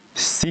 স্কয়ার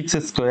 6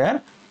 স্কয়ার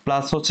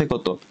প্লাস হচ্ছে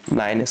কত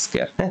 9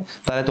 স্কয়ার। হ্যাঁ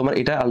তাহলে তোমার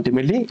এটা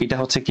আলটিমেটলি এটা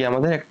হচ্ছে কি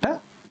আমাদের একটা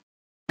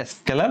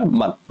স্কেলার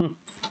মান।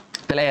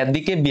 তাহলে এর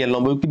দিকে বি এর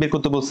লম্ব বিক্ষেপ বের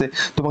করতে বলছে,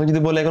 তোমাকে যদি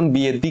বলে এখন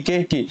বি এর দিকে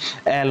কি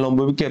এর লম্ব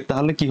বিক্ষেপ,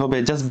 তাহলে কি হবে,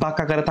 জাস্ট বাঁক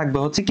আকারে থাকবে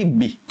হচ্ছে কি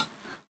বি।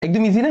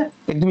 একদম ইজি না,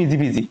 একদম ইজি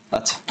বিজি।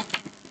 আচ্ছা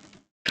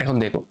এখন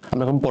দেখো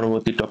আমরা এখন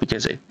পরবর্তী টপিকে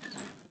যাই।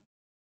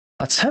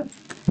 আচ্ছা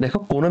দেখো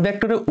কোন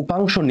ভেক্টরের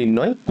উপাংশ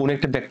নির্ণয় কোন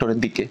একটা ভেক্টরের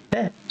দিকে,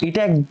 হ্যাঁ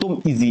এটা একদম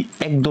ইজি,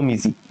 একদম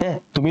ইজি। হ্যাঁ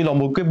তুমি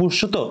লম্ব বিক্ষেপ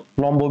বুঝছো তো,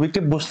 লম্ব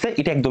বিক্ষেপ বুঝতে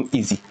এটা একদম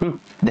ইজি।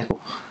 দেখো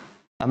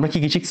আমরা কি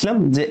কি শিখছিলাম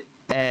যে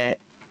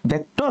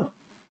ভেক্টর,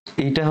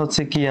 এটা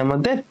হচ্ছে কি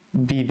আমাদের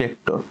বি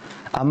ভেক্টর।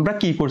 আমরা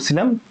কি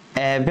করছিলাম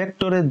এ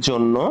ভেক্টরের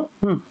জন্য,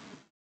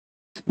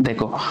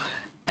 দেখো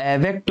এ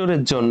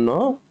ভেক্টরের জন্য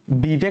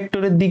বি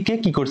ভেক্টরের দিকে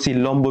কি করছি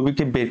লম্ব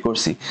বিক্ষেপ বের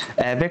করছি,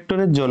 এ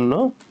ভেক্টরের জন্য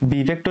বি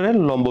ভেক্টরের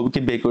লম্ব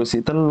বিক্ষেপ বের করছি।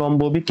 তাহলে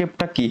লম্ব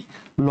বিক্ষেপটা কি,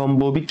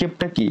 লম্ব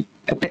বিক্ষেপটা কি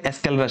একটা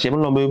স্কেলার রাশি এবং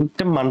লম্ব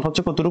বিক্ষেপের মান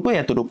হচ্ছে কতটুকু,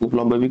 এতটুকু।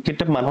 লম্ব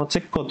বিক্ষেপের মান হচ্ছে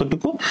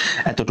কতটুকু,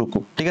 এতটুকু,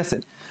 ঠিক আছে?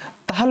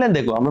 তাহলে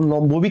দেখো আমরা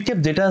লম্ব বিক্ষেপ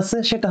যেটা আছে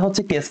সেটা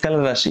হচ্ছে কি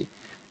স্কেলার রাশি।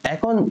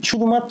 এখন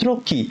শুধুমাত্র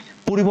কি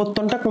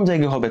পরিবর্তনটা কোন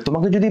জায়গায় হবে,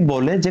 তোমাকে যদি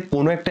বলে যে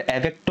কোনো একটা এ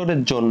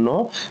ভেক্টরের জন্য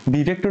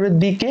বি ভেক্টরের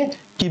দিকে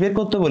কি বের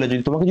করতে বলে,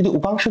 যদি তোমাকে যদি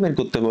উপাংশ বের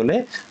করতে বলে,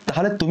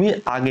 তাহলে তুমি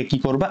আগে কি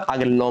করবা,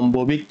 আগে লম্ব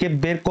বিক্ষেপ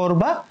বের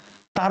করবা,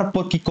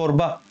 তারপর কি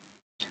করবা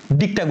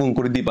দিকটা গুণ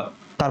করে দিবা,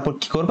 তারপর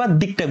কি করবা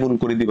দিকটা গুণ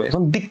করে দিবা।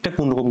 এখন দিকটা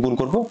কোন রকম গুণ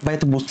করবো ভাই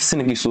তো বুঝতেছি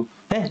না কিছু,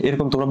 হ্যাঁ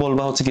এরকম তোমরা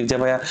বলবা হচ্ছে কি যে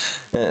ভাইয়া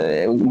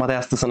মাথায়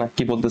আসতেছে না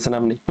কি বলতেছেন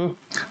আপনি।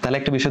 তাহলে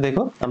একটা বিষয়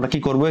দেখো আমরা কি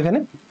করব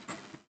এখানে,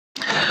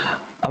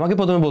 আমাকে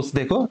প্রথমে বলছে,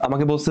 দেখো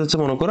আমাকে বলছে হচ্ছে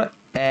মনে করো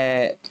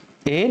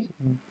এর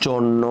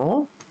জন্য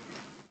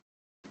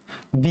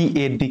বি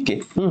এর দিকে,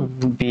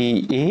 বি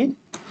এর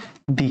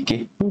দিকে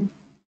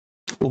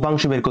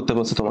উপাংশ বের করতে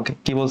বলছে। তোমাকে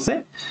কি বলছে,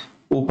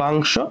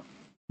 উপাংশ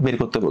বের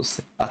করতে বলছে।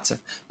 আচ্ছা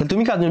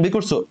তুমি কার জন্য বের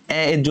করছো,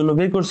 এর জন্য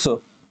বের করছো,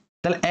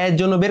 তাহলে এর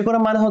জন্য বের করা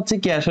মানে হচ্ছে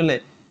কি আসলে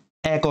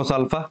a cos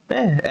আলফা,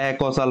 হ্যাঁ a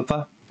cos আলফা,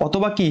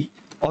 অথবা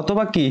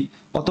কি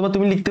অথবা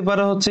তুমি লিখতে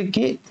পারো হচ্ছে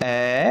কি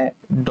a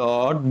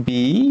ডট b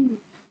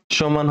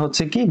সমান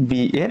হচ্ছে কি b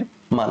এর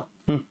মান।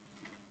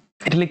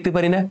 এটা লিখতে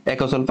পারি না a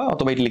cos আলফা,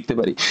 অথবা এটা লিখতে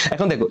পারি।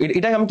 এখন দেখো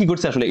এটা আমি কি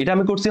করছি আসলে, এটা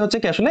আমি করছি হচ্ছে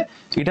কি আসলে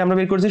এটা আমরা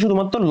বের করছি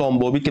শুধুমাত্র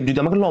লম্ব অভিক্ষেপ। যদি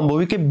আমাকে লম্ব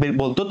অভিক্ষেপ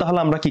বলতো তাহলে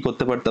আমরা কি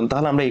করতে পারতাম,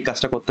 তাহলে আমরা এই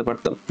কাজটা করতে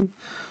পারতাম।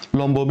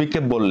 লম্ব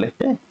অভিক্ষেপ বললে,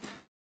 হ্যাঁ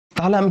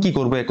তাহলে আমি কি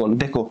করব এখন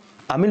দেখো,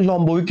 আমি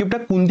লম্ব অভিক্ষেপটা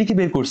কোন দিকে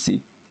বের করছি,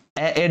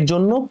 এর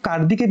জন্য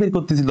কার দিকে বের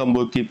করতেছি লম্ব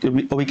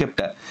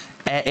অভিক্ষেপটা,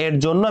 এর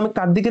জন্য আমি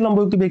কার দিকে লম্ব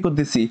অভিক্ষেপ বের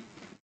করতেছি,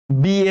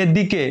 বি এর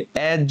দিকে,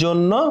 এর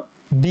জন্য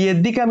বি এর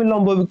দিকে আমি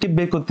লম্ব অভিক্ষেপ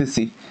বের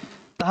করতেছি।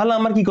 তাহলে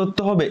আমার কি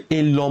করতে হবে,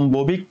 এই লম্ব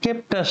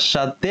অভিক্ষেপটার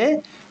সাথে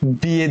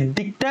বি এর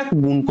দিকটা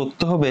গুণ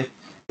করতে হবে।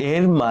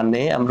 এর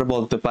মানে আমরা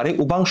বলতে পারি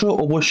উপাংশ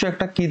অবশ্যই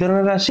একটা কি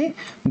ধরনের রাশি,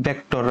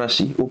 ভেক্টর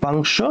রাশি।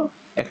 উপাংশ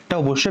একটা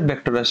অবশ্যই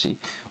ভেক্টর রাশি।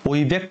 ওই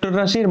ভেক্টর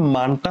রাশির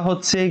মানটা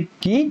হচ্ছে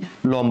কি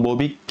লম্ব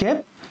অভিক্ষেপ,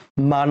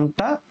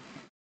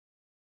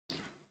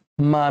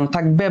 মান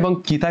থাকবে এবং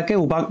কি থাকে,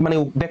 মানে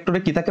ভেক্টরে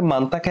কি থাকে,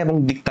 মান থাকে এবং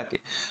দিক থাকে।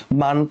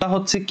 মানটা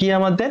হচ্ছে কি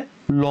আমাদের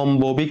লম্ব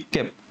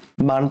অভিক্ষেপ,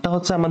 মানটা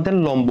হচ্ছে আমাদের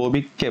লম্ব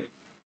অভিক্ষেপ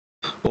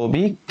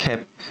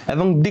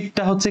এবং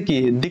দিকটা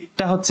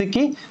হচ্ছে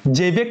কি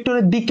যে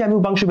ভেক্টরের দিকে আমি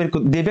উপাংশ বের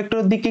করতে, যে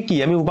ভেক্টরের দিকে কি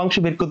আমি উপাংশ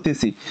বের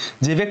করতেছি,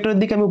 যে ভেক্টরের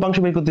দিকে আমি উপাংশ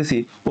বের করতেছি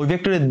ওই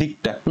ভেক্টরের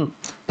দিকটা।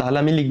 তাহলে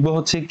আমি লিখবো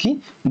হচ্ছে কি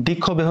দিক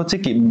হবে হচ্ছে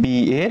কি বি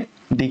এর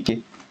দিকে।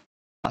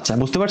 আচ্ছা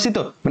বুঝতে পারছি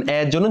তো, মানে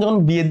এর জন্য যখন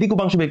বি এর দিক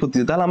উপাংশ বের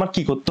করতেছি তাহলে আমার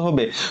কি করতে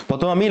হবে,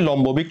 প্রথম আমি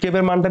লম্ব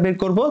অভিক্ষেপের মানটা বের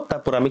করব,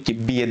 তারপর আমি কি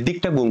বি এর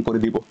দিকটা গুণ করে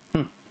দিব।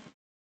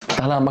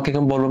 তাহলে আমাকে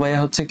কেমন বলবো ভাইয়া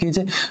হচ্ছে কি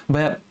যে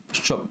ভাইয়া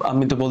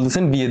আমি তো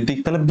বলতেছেন বি এর দিক,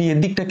 তাহলে বি এর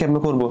দিকটা কেমন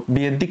করব,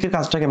 বি এর দিকের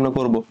কাজটা কেমন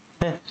করব।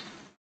 হ্যাঁ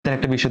তার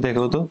একটা বিষয়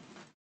দেখো তো,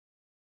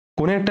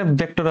 কোন একটা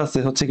ভেক্টর আছে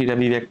হচ্ছে কি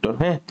বি ভেক্টর,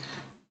 হ্যাঁ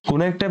কোন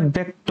একটা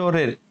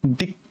ভেক্টরের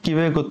দিক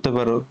কিভাবে করতে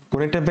পারো, কোন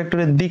একটা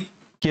ভেক্টরের দিক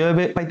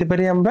কিভাবে পাইতে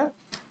পারি আমরা,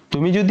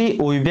 তুমি যদি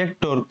ওই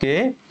ভেক্টরকে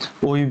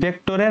ওই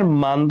ভেক্টরের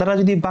মান দ্বারা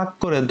যদি ভাগ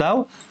করে দাও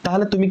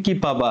তাহলে তুমি কি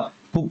পাবা,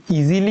 খুব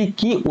ইজিলি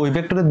কি ওই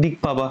ভেক্টরের দিক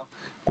পাবা।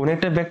 কোন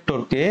একটা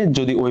ভেক্টরকে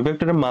যদি ওই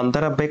ভেক্টরের মান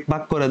দ্বারা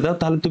ভাগ করে দাও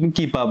তাহলে তুমি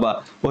কি পাবা,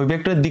 ওই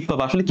ভেক্টরের দিক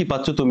পাবা। আসলে কি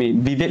পাচ্ছ তুমি,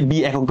 বি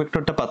একক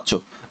ভেক্টরটা পাচ্ছ।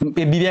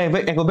 বি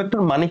একক ভেক্টর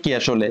মানে কি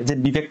আসলে, যে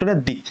বি ভেক্টরের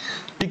দিক,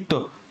 ঠিক তো।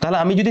 তাহলে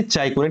আমি যদি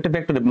চাই কোন একটা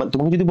ভেক্টরের,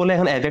 তোমাকে যদি বলে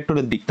এখন এ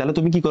ভেক্টরের দিক, তাহলে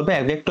তুমি কি করবে,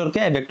 এ ভেক্টরকে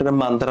এ ভেক্টরের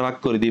মান দ্বারা ভাগ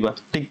করে দিবা,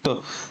 ঠিক তো।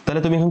 তাহলে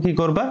তুমি এখন কি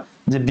করবা,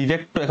 যে বি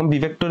ভেক্টর, এখন বি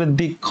ভেক্টরের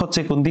দিক হচ্ছে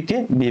কোন দিকে,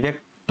 বি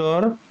ভেক্টর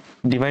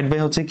ডিভাইড বাই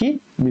হচ্ছে কি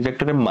বি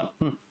ভেক্টরের মান।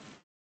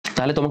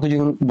 তাহলে তোমাকে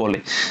যদি বলে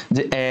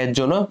যে এর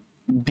জন্য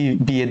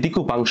বি এর দিক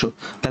উপাংশ,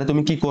 তাহলে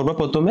তুমি কি করবে,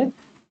 প্রথমে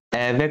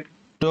এ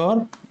ভেক্টর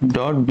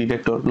ডট বি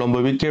ভেক্টর লম্ব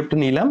অভিক্ষেপটা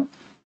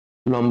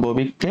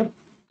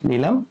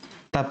নিলাম,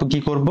 তারপর কি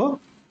করব,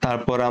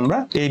 তারপর আমরা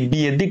এই বি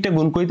এর দিকটা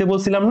গুণ করতে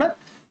বলছিলাম না,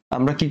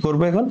 আমরা কি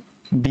করব এখন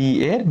বি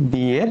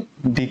এর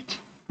দিক,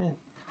 হ্যাঁ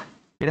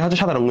এটা হচ্ছে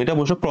সাধারণ, এটা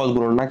অবশ্য ক্রস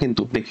গুণন না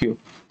কিন্তু দেখিও।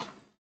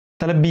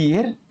 তাহলে বি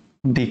এর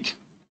দিক,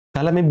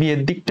 তাহলে আমি বি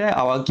এর দিকটা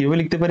আবার কিভাবে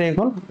লিখতে পারি,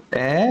 এখন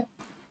এ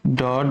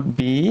ডট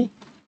বি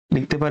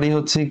লিখতে পারি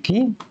হচ্ছে কি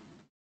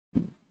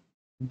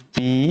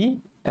বি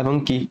এবং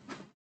কি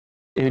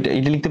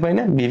এটা লিখতে পারি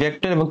না, বি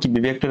ভেক্টর এবং কি বি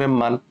ভেক্টরের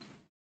মান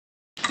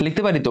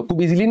লিখতে পারি তো খুব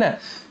ইজিলি না।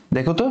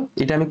 দেখো তো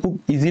এটা আমি খুব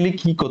ইজিলি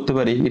কি করতে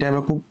পারি, এটা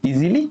আমরা খুব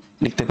ইজিলি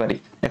লিখতে পারি।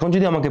 এখন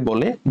যদি আমাকে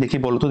বলে,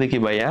 বলো তো দেখি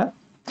ভাইয়া,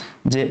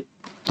 যে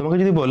তোমাকে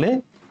যদি বলে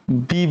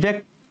বি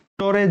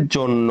ভেক্টরের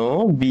জন্য,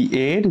 বি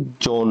এর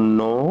জন্য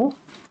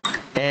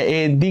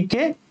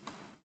এদিকে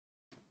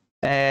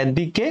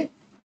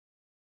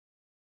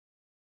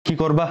কি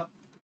করবা,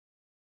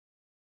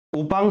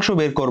 উপাংশ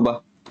বের করবা।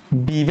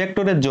 বি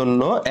ভেক্টরের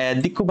জন্য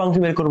দিক উপাংশ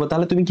বের করবা,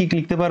 তাহলে তুমি কি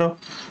লিখতে পারো,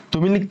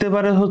 তুমি লিখতে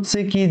পারো হচ্ছে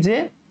কি যে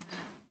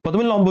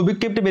প্রথমে লম্ব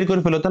অভিক্ষেপটা বের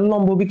করে ফেলো। তাহলে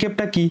লম্ব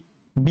অভিক্ষেপটা কি,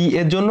 বি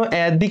এর জন্য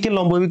এর দিকে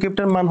লম্ব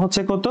অভিক্ষেপটার মান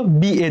হচ্ছে কত,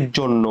 বি এর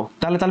জন্য,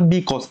 তাহলে বি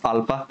cos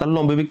আলফা, তাহলে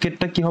লম্ব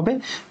অভিক্ষেপটা কি হবে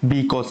বি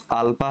cos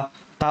আলফা,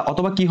 তা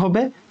অথবা কি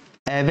হবে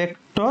এ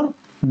ভেক্টর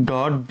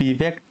ডট বি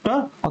ভেক্টর,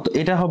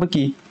 এটা হবে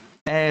কি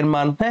এর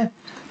মান। হ্যাঁ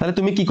তাহলে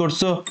তুমি কি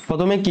করছো,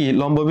 প্রথমে কি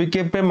লম্ব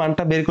অভিক্ষেপের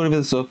মানটা বের করে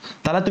ফেলছো,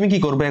 তাহলে তুমি কি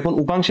করবে, এখন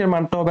উপাংশের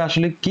মানটা হবে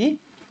আসলে কি,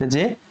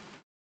 যে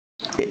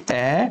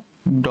A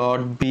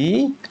dot B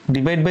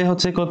divide by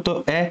হচ্ছে কত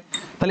এ,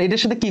 তাহলে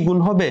এটার সাথে কি গুণ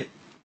হবে,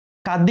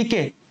 কার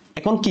দিকে,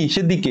 এখন কি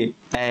সে দিকে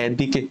এর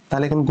দিকে,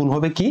 তাহলে এখন গুণ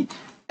হবে কি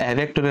এ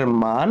ভেক্টরের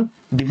মান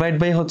ডিভাইড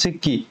বাই হচ্ছে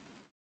কি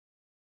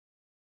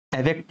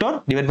এ ভেক্টর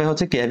ডিভাইড বাই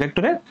হচ্ছে কি এ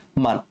ভেক্টরের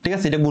মান, ঠিক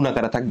আছে, এটা গুণ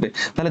আকারে থাকবে।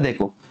 তাহলে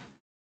দেখো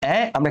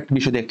আমরা একটা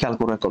বিষয় দিয়ে খেয়াল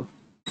করবো এখন।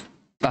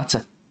 আচ্ছা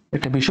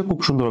একটা বিষয় খুব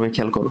সুন্দরভাবে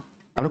খেয়াল করো,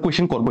 আমরা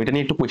কোয়েশ্চেন করবো, এটা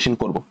নিয়ে একটু কোয়েশ্চেন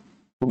করবো,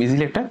 খুব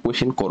ইজিলি একটা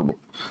কোয়েশ্চেন করবো।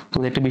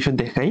 তোমাদের একটা বিষয়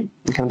দেখাই,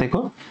 এখানে দেখো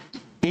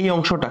এই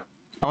অংশটা,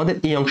 আমাদের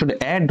এই অংশটা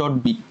এ ডট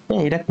বি,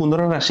 হ্যাঁ এটা কোন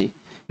ধরনের রাশি,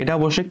 এটা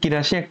অবশ্যই কি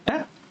রাশি, একটা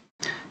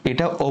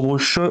এটা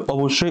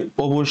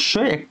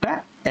অবশ্যই একটা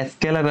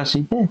স্কেলার রাশি,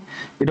 হ্যাঁ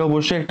এটা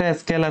অবশ্যই একটা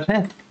স্কেলার,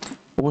 হ্যাঁ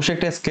অবশ্যই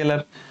একটা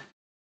স্কেলার।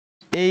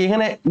 এই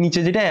এখানে নিচে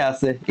যেটা a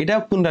আছে এটাও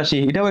কোন রাশি,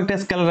 এটাও একটা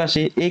স্কেলার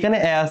রাশি, এখানে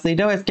a আছে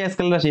এটাও একটা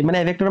স্কেলার রাশি, মানে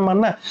ভেক্টরের মান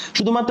না,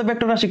 শুধুমাত্র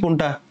ভেক্টর রাশি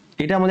কোনটা,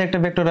 এটা আমাদের একটা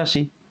ভেক্টর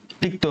রাশি,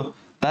 ঠিক তো?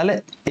 তাহলে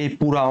এই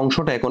পুরো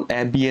অংশটা এখন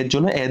a b এর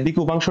জন্য a দিকে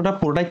উপাংশটা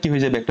পুরোটাই কি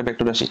হয়ে যাবে, একটা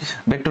ভেক্টর রাশি।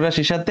 ভেক্টর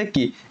রাশির সাথে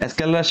কি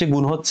স্কেলার রাশি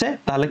গুণ হচ্ছে,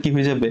 তাহলে কি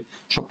হয়ে যাবে,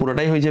 সব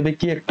পুরোটাই হয়ে যাবে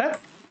কি একটা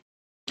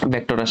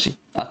ভেক্টর রাশি।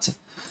 আচ্ছা,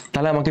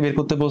 তাহলে আমাকে বের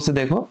করতে বলছে,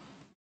 দেখো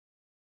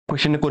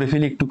কোশ্চেনটা করে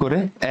ফেলি একটু করে।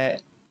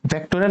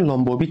 ভেক্টরের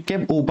লম্ব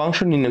অভিক্ষেপ ও উপাংশ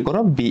নির্ণয় করো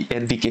b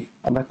এর দিকে।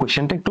 আমরা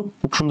কোশ্চেনটা একটু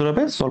খুব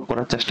সুন্দরভাবে সলভ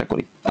করার চেষ্টা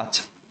করি।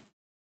 আচ্ছা,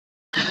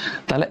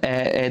 তাহলে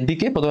এর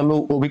দিকে প্রথমে আমরা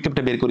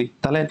অভিক্ষেপটা বের করি।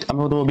 তাহলে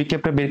আমরা প্রথমে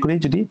অভিক্ষেপটা বের করি,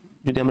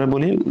 যদি আমরা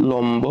বলি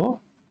লম্ব,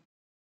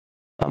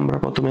 আমরা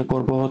প্রথমে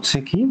করব হচ্ছে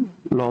কি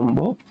লম্ব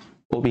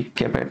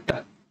অভিক্ষেপটা,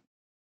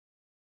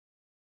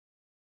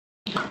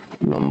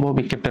 লম্ব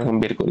অভিক্ষেপটা এখন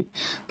বের করি।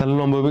 তাহলে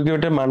লম্ব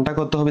অভিক্ষেপের মানটা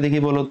কত হবে দেখি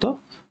বলো তো।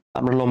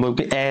 আমরা লম্ব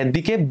অভিক্ষেপ এ এর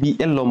দিকে বি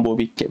এর লম্ব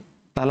অভিক্ষেপ,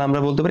 তাহলে আমরা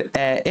বলতে পারি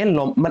এ এর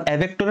লম্ব মানে এ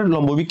ভেক্টরের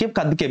লম্ব অভিক্ষেপ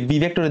কার দিকে, বি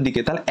ভেক্টরের দিকে।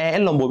 তাহলে এ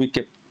এর লম্ব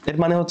অভিক্ষেপ এর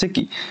মানে হচ্ছে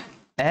কি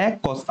এ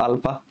cos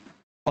আলফা,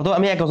 অথবা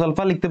আমি এ cos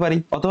আলফা লিখতে পারি,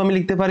 অথবা আমি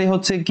লিখতে পারি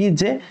হচ্ছে কি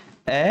যে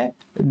এ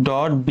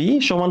ডট বি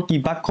সমান কি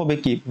ভাগ হবে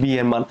কি বি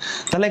এর মান।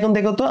 তাহলে এখন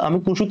দেখো তো আমি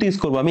কোন সূত্র ইউজ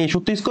করব, আমি এই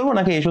সূত্র ইউজ করব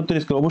নাকি এই সূত্র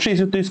ইউজ করব? অবশ্যই এই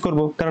সূত্র ইউজ করব,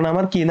 কারণ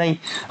আমার কি নাই,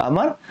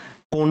 আমার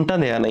কোনটা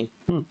দেয়া নাই।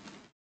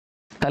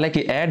 তাহলে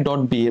কি a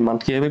ডট b এর মান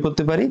কিভাবে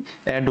করতে পারি,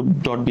 a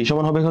ডট b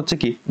সমান হবে হচ্ছে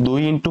কি 2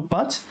 ইনটু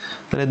 5,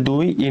 তাহলে 2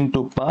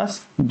 ইনটু 5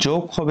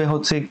 যোগ হবে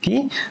হচ্ছে কি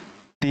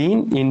 3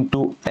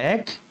 ইনটু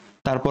 1,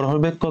 তারপর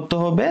হবে কত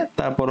হবে,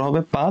 তারপর হবে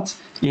 5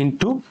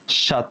 ইনটু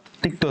 7,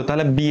 ঠিক তো?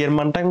 তাহলে b এর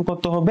মানটা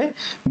কত হবে,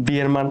 b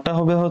এর মানটা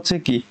হবে হচ্ছে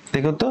কি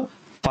দেখো তো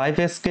 5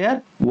 square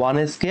 1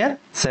 square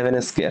 7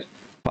 square,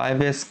 5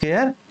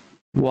 square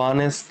 1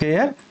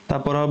 square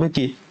তারপর হবে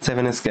কি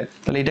 7 স্কয়ার।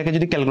 তাহলে এটাকে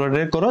যদি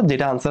ক্যালকুলেটরে করো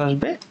যেটা आंसर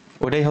আসবে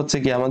ওটাই হচ্ছে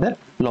কি আমাদের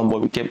লম্ব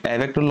অভিক্ষেপ, এ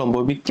ভেক্টর লম্ব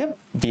অভিক্ষেপ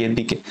বি এর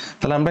দিকে।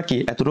 তাহলে আমরা কি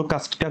এতটুকু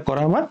কাজটা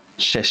করা আমার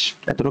শেষ,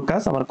 এতটুকু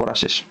কাজ আমার করা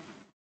শেষ।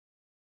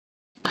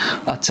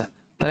 আচ্ছা,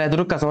 তাহলে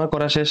এতটুকু কাজ আমার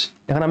করা শেষ।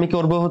 এখন আমি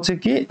করব হচ্ছে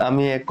কি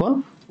আমি এখন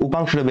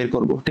উপাংশটা বের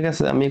করব, ঠিক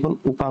আছে? আমি এখন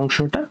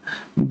উপাংশটা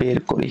বের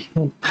করি।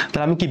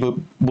 তাহলে আমি কি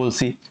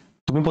বলছি,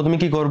 তুমি প্রথমে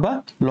কি করবা,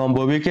 লম্ব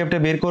অভিক্ষেপটা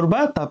বের করবা,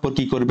 তারপর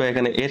কি করবে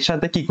এখানে এর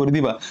সাথে কি করে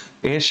দিবা,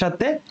 এর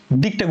সাথে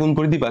দিকটা গুণ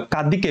করে দিবা,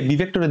 কার দিকে, বি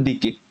ভেক্টরের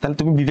দিকে। তাহলে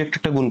তুমি বি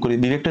ভেক্টরটা গুণ করে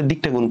বি ভেক্টরের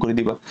দিকটা গুণ করে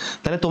দিবা,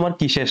 তাহলে তোমার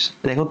কি শেষ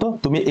দেখো তো।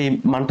 তুমি এই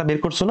মানটা বের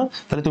করছো না,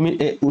 তাহলে তুমি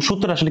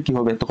সূত্রটা আসলে কি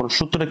হবে, তখন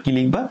সূত্রটা কি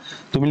লিখবা,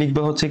 তুমি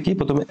লিখবা হচ্ছে কি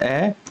প্রথমে a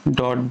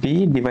dot B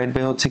divide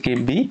by হচ্ছে কি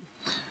বি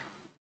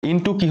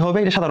ইনটু কি হবে,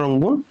 এটা সাধারণ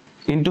গুণ,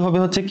 ইনটু হবে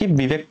হচ্ছে কি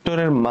বি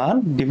ভেক্টরের মান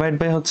ডিভাইড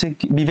বাই হচ্ছে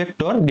কি বি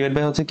ভেক্টর ডিভাইড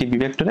বাই হচ্ছে কি বি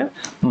ভেক্টরের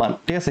মান,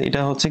 ঠিক আছে? এটা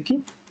হচ্ছে কি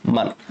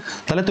মান।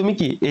 তাহলে তুমি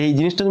কি এই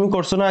জিনিসটা তুমি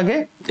করছো না আগে,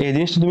 এই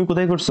জিনিসটা তুমি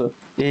কোথায় করছো,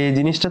 এই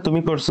জিনিসটা তুমি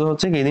করছো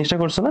হচ্ছে কি এই জিনিসটা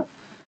করছো না,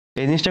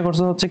 এই জিনিসটা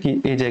করছো হচ্ছে কি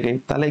এই জায়গায়।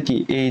 তাহলে কি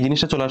এই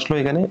জিনিসটা চলে আসলো,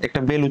 এখানে একটা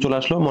ভ্যালু চলে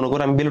আসলো, মনে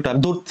করো আমি ভ্যালুটা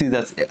ধরছি,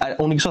 আর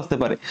অনেক কিছু আসতে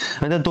পারে,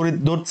 আমি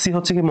ধরছি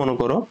হচ্ছে কি মনে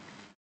করো,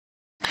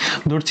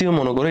 ধরছিও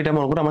মনে করো এটা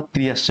মনে করো আমার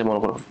 3 আসছে মনে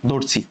করো,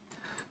 ধরছি।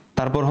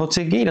 তারপর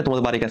হচ্ছে কি এটা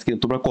তোমাদের বাড়ির কাজ, কিন্তু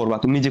তোমরা করবা,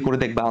 তুমি নিজে করে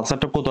দেখবা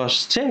আনসারটা কত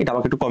আসছে, এটা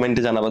আমাকে একটু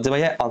কমেন্টে জানাবা যে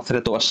ভাইয়া আনসার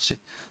এত আসছে।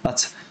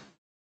 আচ্ছা,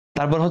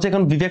 তারপর হচ্ছে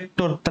এখন বি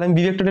ভেক্টর, তাহলে আমি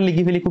বি ভেক্টরটা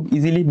লিখে ফেলি খুব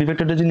ইজিলি। বি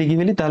ভেক্টরটা যদি লিখে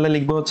ফেলি তাহলে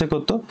লিখবো হচ্ছে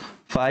কত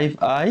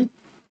 5i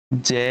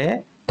j,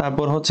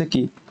 তারপর হচ্ছে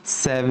কি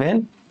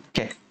 7k,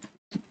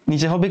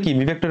 নিচে হবে কি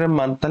বি ভেক্টরের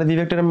মান। তাহলে বি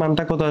ভেক্টরের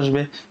মানটা কত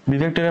আসবে, বি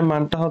ভেক্টরের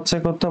মানটা হচ্ছে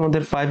কত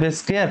আমাদের 5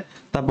 স্কয়ার,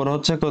 তারপর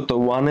হচ্ছে কত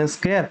 1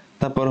 স্কয়ার,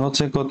 তারপর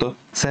হচ্ছে কত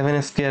 7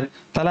 স্কয়ার।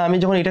 তাহলে আমি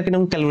যখন এটাকে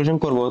ক্যালকুলেশন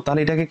করব, তাহলে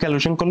এটাকে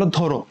ক্যালকুলেশন করলে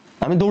ধরো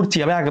আমি দৌড়ছি,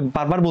 আমি আগে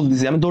বারবার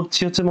বলতেছি আমি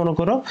দৌড়ছি হচ্ছে মনে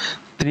করো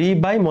 3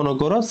 বাই মনে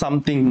করো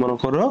সামথিং, মনে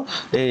করো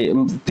এই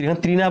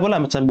 3 না বলে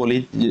আমি বলি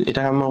এটা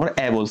আমি মনে করো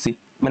a বলছি,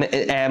 মানে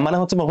a মানে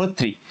হচ্ছে মনে করো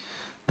 3।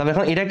 তবে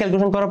এখন এটা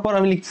ক্যালকুলেশন করার পর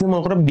আমি লিখছি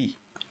মনে করো b,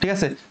 ঠিক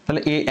আছে?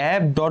 তাহলে a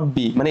ডট b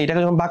মানে এটাকে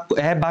যখন ভাগ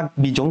a ভাগ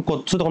b যখন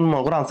করছো তখন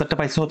মনে করো आंसरটা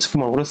পাইছো হচ্ছে কি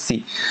মনে করো c।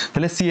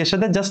 তাহলে c এর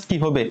সাথে জাস্ট কি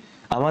হবে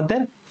আমাদের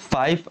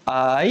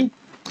 5i,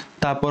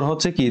 তারপর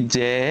হচ্ছে কি j,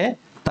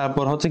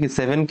 তারপর হচ্ছে কি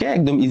 7k,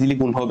 একদম ইজিলি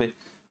গুণ হবে।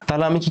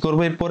 তাহলে আমি কি করব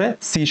এরপরে,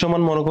 c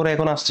সমান মনে করো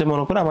এখন আসছে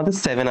মনে করো আমাদের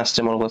 7 আসছে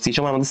মনে করো, c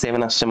সমান আমাদের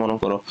 7 আসছে মনে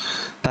করো।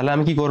 তাহলে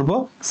আমি কি করব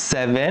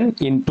 7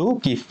 ইনটু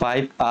কি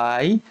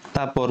 5i,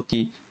 তারপর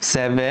কি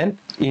 7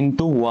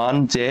 ইনটু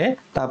 1j,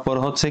 তারপর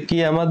হচ্ছে কি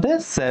আমাদের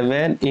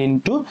 7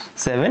 ইনটু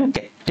 7k,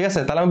 ঠিক আছে?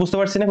 তাহলে আমি বুঝতে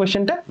পারছি না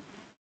কোশ্চেনটা।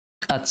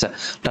 আচ্ছা,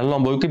 তাহলে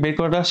লম্ব অভিক্ষেপ বের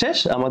করাটা শেষ,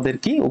 আমাদের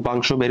কি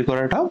উপাংশ বের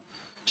করাটাও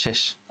শেষ।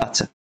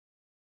 আচ্ছা,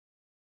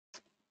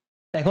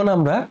 এখন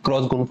আমরা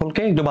ক্রস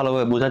গুণফলকে একটু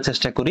ভালোভাবে বোঝার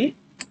চেষ্টা করি।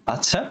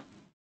 আচ্ছা,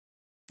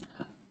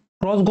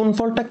 ক্রস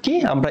গুণফলটা কি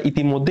আমরা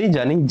ইতিমধ্যেই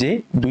জানি যে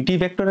দুইটি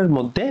ভেক্টরের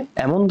মধ্যে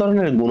এমন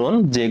ধরনের গুণন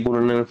যে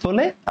গুণনের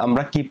ফলে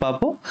আমরা কি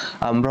পাবো,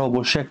 আমরা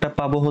অবশ্যই একটা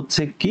পাবো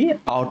হচ্ছে কি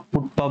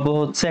আউটপুট পাবো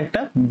হচ্ছে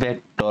একটা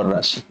ভেক্টর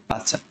রাশি।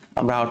 আচ্ছা,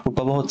 আমরা আউটপুট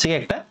পাবো হচ্ছে কি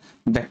একটা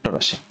ভেক্টর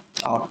রাশি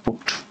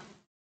আউটপুট।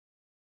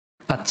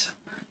 আচ্ছা,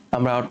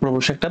 আমরা আউটপুট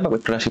অবশ্যই একটা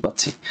ভেক্টর রাশি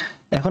পাচ্ছি।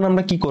 এখন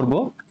আমরা কি করব,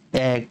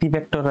 একটি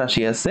ভেক্টর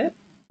রাশি আছে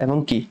এবং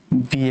কি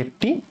বি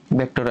একটি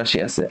ভেক্টর রাশি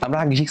আছে, আমরা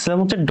আগে শিখছিলাম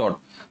হচ্ছে ডট,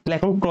 তাহলে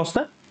এখন ক্রস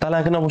না, তাহলে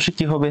এখানে অবশ্যই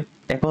কি হবে,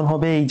 এখন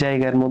হবে এই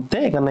জায়গার মধ্যে,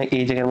 এখানে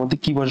এই জায়গার মধ্যে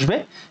কি বসবে,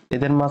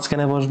 এদের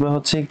মাঝখানে বসবে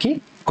হচ্ছে কি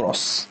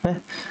ক্রস। হ্যাঁ,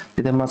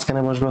 এদের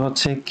মাঝখানে বসবে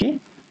হচ্ছে কি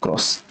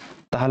ক্রস।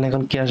 তাহলে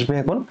এখন কি আসবে,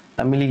 এখন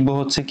আমি লিখবো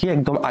হচ্ছে কি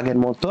একদম আগের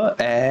মতো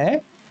এ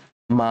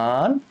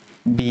মান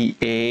বি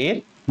এর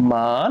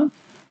মান,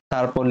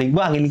 তারপর লিখবো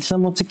আগে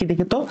লিখছিলাম হচ্ছে কি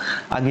দেখে তো,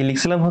 আগে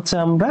লিখছিলাম হচ্ছে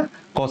আমরা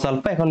কস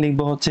আলফা, এখন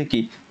লিখবো হচ্ছে কি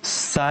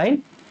সাইন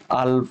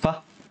আলফা।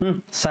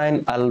 Sine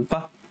alpha.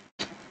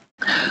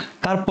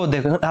 তারপর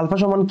দেখো আলফা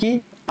সমান কি,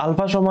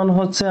 আলফা সমান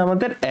হচ্ছে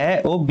আমাদের এ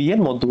ও বি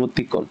এর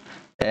মধ্যবর্তী কোণ,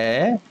 এ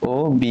ও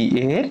বি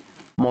এর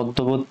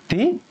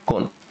মধ্যবর্তী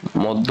কোণ,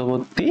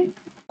 মধ্যবর্তী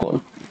কোণ।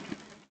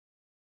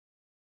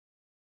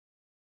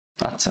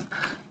 আচ্ছা,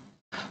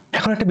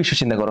 এখন একটা বিষয়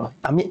চিন্তা করো,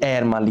 আমি এ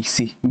এর মান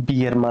লিখছি, বি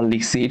এর মান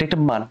লিখছি, এটা একটা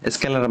মান,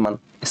 স্কেলার মান,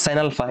 সাইন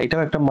আলফা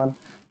এটাও একটা মান।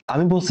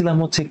 আমি বলছিলাম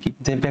হচ্ছে কি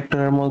যে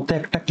ভেক্টরের মধ্যে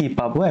একটা কি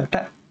পাবো, একটা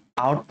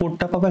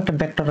আউটপুটটা পাবো, একটা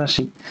ভেক্টর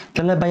রাশি।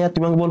 তাহলে ভাইয়া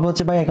তুমি বলবো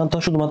হচ্ছে ভাই এখন তো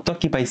শুধুমাত্র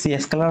কি পাইছি,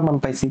 স্কেলার মান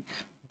পাইছি,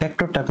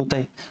 ভেক্টরটা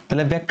কোথায়?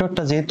 তাহলে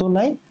ভেক্টরটা যেহেতু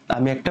নাই,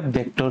 আমি একটা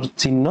ভেক্টর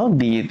চিহ্ন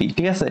দিয়ে দিই,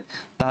 ঠিক আছে?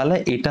 তাহলে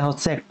এটা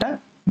হচ্ছে একটা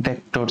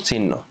ভেক্টর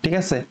চিহ্ন, ঠিক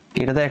আছে?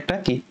 এটাতে একটা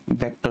কি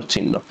ভেক্টর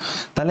চিহ্ন।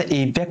 তাহলে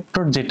এই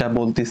ভেক্টর যেটা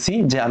বলতেছি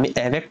যে আমি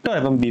এ ভেক্টর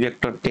এবং বি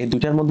ভেক্টর এই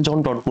দুইটার মধ্যে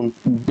যখন ডট গুণ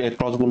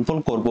ক্রস গুণফল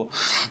করব,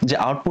 যে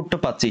আউটপুটটা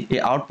পাচ্ছি,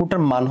 এই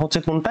আউটপুটের মান হচ্ছে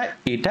কোনটা,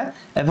 এটা,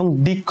 এবং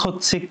দিক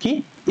হচ্ছে কি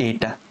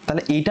এটা।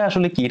 তাহলে এটা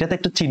আসলে কি, এটা তো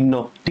একটা চিহ্ন,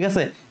 ঠিক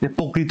আছে?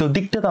 প্রকৃত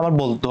দিকটা তো আবার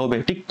বলতে হবে,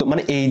 ঠিক তো?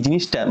 মানে এই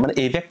জিনিসটা মানে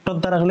এই ভেক্টর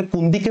দ্বারা আসলে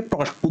কোন দিকে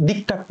প্রকাশ,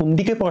 দিকটা কোন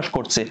দিকে প্রকাশ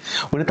করছে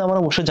ওটা তো আমার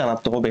অবশ্যই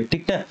জানাতে হবে,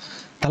 ঠিক না?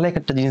 তাহলে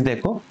একটা জিনিস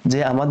দেখো যে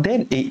আমাদের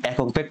এই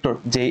একক ভেক্টর,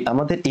 যে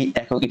আমাদের এই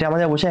একক, এটা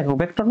আমাদের অবশ্যই একক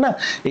ভেক্টর না,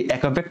 এই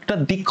একক ভেক্টর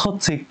দিক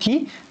হচ্ছে কি,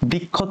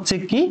 দিক হচ্ছে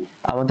কি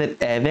আমাদের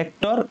এ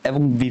ভেক্টর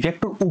এবং বি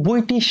ভেক্টর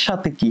উভয়টির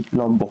সাথে কি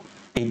লম্ব।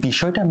 এই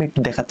বিষয়টা আমি একটু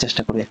দেখার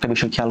চেষ্টা করি। একটা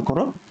বিষয় খেয়াল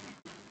করো,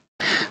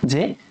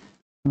 যে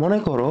মনে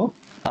করো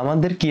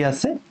আমাদের কি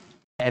আছে,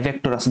 এ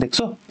ভেক্টর আছে,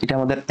 দেখছো? এটা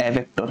আমাদের এ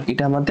ভেক্টর,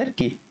 এটা আমাদের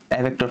কি এ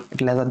ভেক্টর,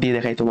 লেজার দিয়ে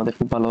দেখাই তোমাদের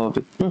খুব ভালো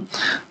হবে।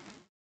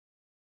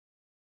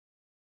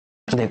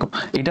 দেখো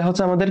এটা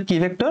হচ্ছে আমাদের কি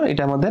ভেক্টর,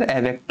 এটা আমাদের এ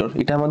ভেক্টর,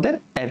 এটা আমাদের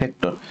এ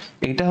ভেক্টর,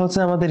 এটা হচ্ছে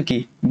আমাদের কি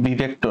বি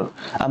ভেক্টর।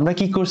 আমরা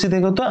কি করছি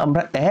দেখো তো,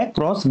 আমরা এ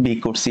ক্রস বি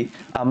করছি,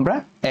 আমরা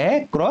এ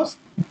ক্রস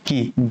কি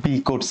বি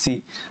করছি।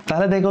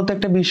 তাহলে দেখো তো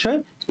একটা বিষয়,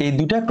 এই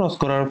দুটা ক্রস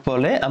করার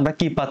ফলে আমরা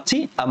কি পাচ্ছি,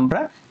 আমরা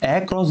এ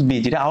ক্রস বি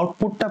যেটা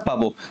আউটপুটটা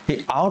পাবো, এই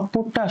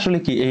আউটপুটটা আসলে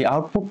কি, এই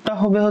আউটপুটটা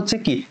হবে হচ্ছে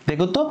কি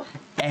দেখো তো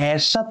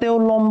এর সাথেও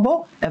লম্ব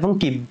এবং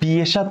কি বি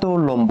এর সাথেও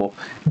লম্ব।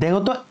 দেখো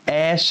তো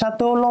এর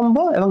সাথেও লম্ব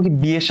এবং কি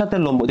বি এর সাথে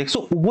লম্ব, দেখছো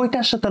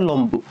উভয়টার সাথে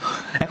লম্ব।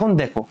 এখন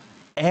দেখো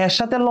এর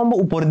সাথে লম্ব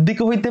উপরের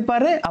দিকে হইতে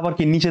পারে, আবার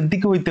কি নিচের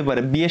দিকে হইতে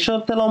পারে, বি এর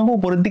সাথে লম্ব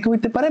উপরের দিকে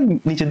হইতে পারে,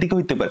 নিচের দিকে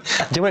হইতে পারে।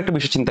 যেমন একটা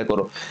বিষয় চিন্তা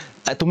করো,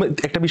 তুমি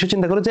একটা বিষয়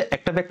চিন্তা করো যে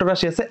একটা ভেক্টর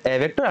রাশি আছে এ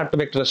ভেক্টর, আর একটা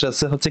ভেক্টর রাশি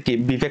আছে হচ্ছে কি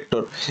বি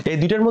ভেক্টর। এই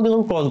দুইটার মধ্যে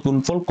যখন ক্রস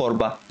গুণফল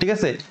করবা, ঠিক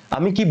আছে?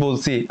 আমি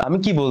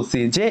কি বলছি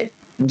যে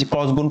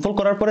ক্রস গুণফল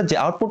করার পরে যে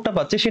আউটপুটটা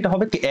পাচ্ছে সেটা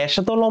হবে কি এর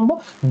সাথে লম্ব,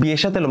 বি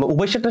এর সাথে লম্ব,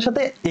 উভয় সাথে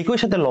সাথে একই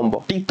সাথে লম্ব,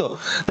 ঠিক তো?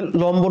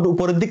 লম্বটা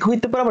উপরের দিকে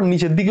হইতে পারে আবার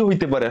নিচের দিকে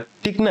হইতে পারে,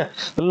 ঠিক না?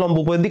 লম্ব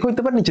উপরের দিকে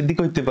হইতে পারে, নিচের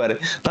দিকে হইতে পারে।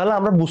 তাহলে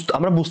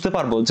আমরা বুঝতে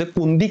পারবো যে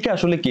কোন দিকে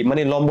আসলে কি,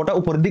 মানে লম্বটা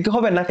উপরের দিকে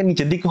হবে নাকি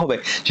নিচের দিকে হবে,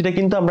 সেটা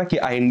কিন্তু আমরা কি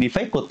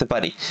আইডেন্টিফাই করতে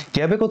পারি।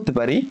 কিভাবে করতে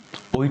পারি?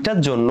 ওইটার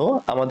জন্য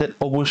আমাদের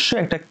অবশ্যই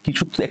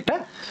একটা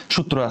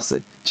সূত্র আছে।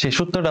 সেই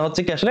সূত্রটা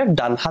হচ্ছে কি আসলে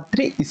ডান হাতের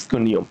স্ক্রু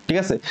নিয়ম, ঠিক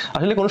আছে?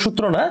 আসলে কোনো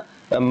সূত্র না,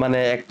 মানে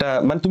একটা,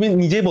 মানে তুমি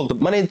নিজেই বলতে,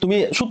 মানে তুমি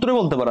সূত্রই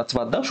বলতে পারো, আচ্ছা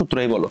বাদ দাও,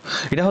 সূত্রই বলো।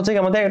 এটা হচ্ছে কি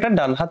আমাদের একটা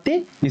ডান হাতি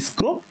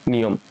স্ক্রু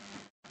নিয়ম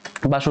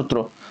বা সূত্র,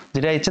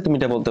 যেটা ইচ্ছে তুমি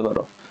এটা বলতে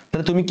পারো।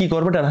 তাহলে তুমি কি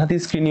করবে, ডান হাতি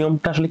স্ক্রু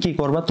নিয়মটা আসলে কি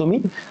করবা তুমি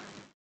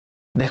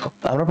দেখো।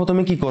 আমরা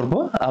প্রথমে কি করব,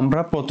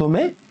 আমরা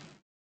প্রথমে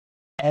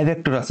এ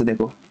ভেক্টর আছে,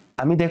 দেখো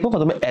আমি দেখো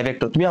প্রথমে এ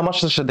ভেক্টর, তুমি আমার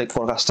সাথে দেখো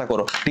কাজটা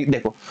করো, ঠিক?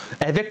 দেখো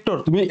এ ভেক্টর,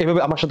 তুমি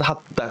এভাবে আমার সাথে হাত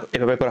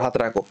এভাবে করে হাত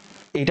রাখো,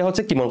 এটা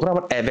হচ্ছে কি মনে করো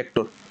আমার এ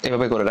ভেক্টর,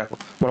 এভাবে করে রাখো।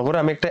 মনে করো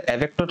আমি একটা এ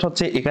ভেক্টর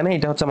হচ্ছে এখানে,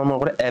 এটা হচ্ছে আমার মনে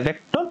করো এ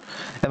ভেক্টর,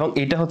 এবং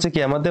এটা হচ্ছে কি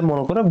আমাদের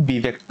মনে করো বি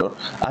ভেক্টর।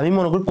 আমি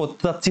মনে করি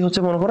করতে যাচ্ছি হচ্ছে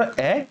মনে করো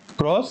এ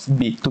ক্রস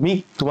বি। তুমি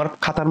তোমার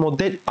খাতার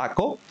মধ্যে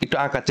আঁকো, একটু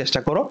আঁকার চেষ্টা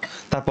করো,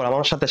 তারপর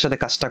আমার সাথে সাথে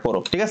কাজটা করো,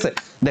 ঠিক আছে?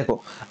 দেখো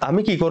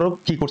আমি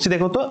কি করছি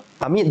দেখো তো,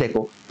 আমি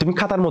দেখো তুমি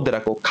খাতার মধ্যে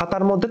রাখো,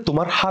 খাতার মধ্যে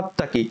তোমার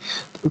হাতটা কি,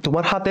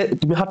 তোমার হাতে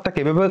তুমি হাতটাকে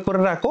এভাবে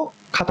করে রাখো,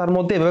 খাতার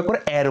মধ্যে এভাবে করে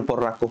এর উপর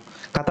রাখো,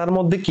 খাতার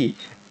মধ্যে কি,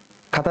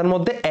 খাতার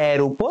মধ্যে এর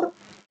উপর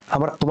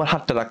আমার তোমার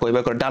হাতটা রাখো,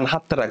 এভাবে করে ডান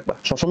হাতটা রাখবা,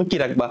 সবসময় কি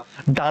রাখবা,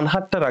 ডান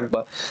হাতটা রাখবা।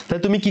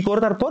 তাহলে তুমি কি করো,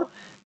 তারপর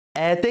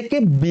এ থেকে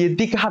বি এর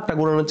দিকে হাতটা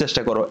ঘোরানোর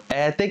চেষ্টা করো,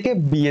 এ থেকে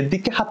বি এর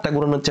দিকে হাতটা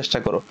ঘোরানোর চেষ্টা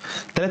করো।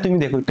 তাহলে তুমি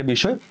দেখো একটা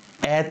বিষয়,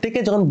 এ থেকে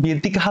যখন বি এর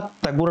দিকে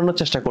হাতটা ঘোরানোর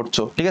চেষ্টা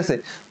করছো, ঠিক আছে,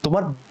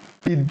 তোমার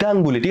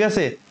বৃদ্ধাঙ্গুলি, ঠিক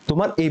আছে,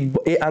 তোমার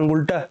এই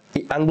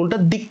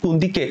আঙ্গুলটার দিক কোন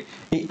দিকে,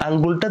 এই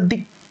আঙ্গুলটার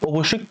দিক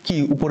অবশ্যই কি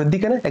উপরের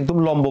দিকে না, একদম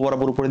লম্ব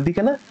বরাবর উপরের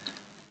দিকে না?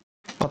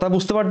 কথা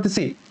বুঝতে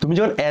পারতেছি? তুমি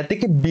যখন এ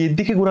থেকে বি এর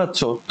দিকে ঘোরাচ্ছ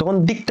তখন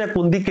দিকটা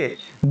কোন দিকে,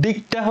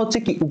 দিকটা হচ্ছে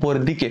কি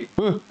উপরের দিকে,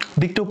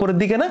 দিকটা উপরের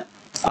দিকে না?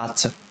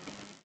 আচ্ছা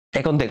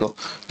এখন দেখো,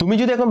 তুমি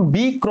যদি এখন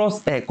বি ক্রস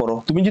এ করো,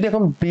 তুমি যদি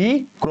এখন বি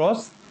ক্রস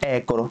এ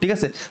করো, ঠিক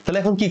আছে? তাহলে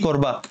এখন কি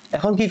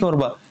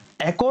করবা,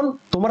 এখন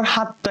তোমার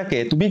হাতটাকে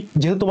তুমি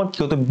যেহেতু তোমার কি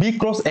হতো বি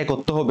ক্রস এ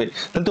করতে হবে,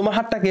 তাহলে তোমার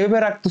হাতটাকে এভাবে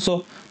রাখতেছো,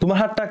 তোমার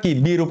হাতটা কি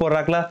বি এর উপর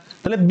রাখলা,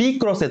 তাহলে বি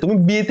ক্রসে তুমি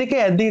বি থেকে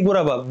এর দিকে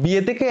ঘোরাবা, বি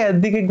থেকে এর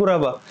দিকে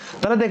ঘোরাবা।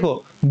 তাহলে দেখো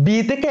বি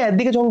থেকে এর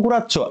দিকে যখন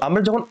ঘোরাচ্ছ,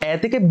 আমরা যখন এ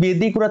থেকে বি এর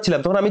দিকে ঘোরাচ্ছিলাম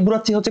তখন আমি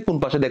ঘোরাচ্ছি হচ্ছে কোন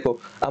পাশে, দেখো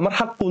আমার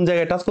হাত কোন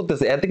জায়গায় টাচ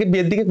করতেছে, এ থেকে বি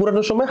এর দিকে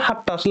ঘোরানোর সময়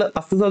হাতটা আসলে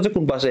আসতেছে হচ্ছে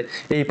কোন পাশে,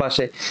 এই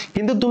পাশে।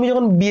 কিন্তু তুমি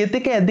যখন বি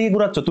থেকে এর দিকে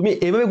ঘোরাচ্ছ তুমি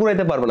এভাবে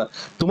ঘোরাইতে পারবে না,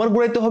 তোমার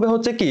ঘোরাইতে হবে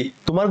হচ্ছে কি,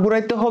 তোমার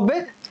ঘোরাইতে হবে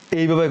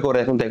এইভাবে করে।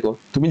 এখন দেখো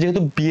তুমি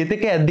যেহেতু বি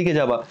থেকে এর দিকে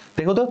যাবা,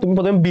 দেখো তো তুমি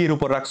প্রথমে বি এর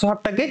উপর রাখছো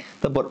হাতটাকে,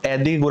 তারপর এর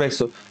দিকে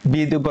ঘুরাইছো, বি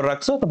এর উপর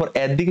রাখছো, তারপর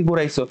এর দিকে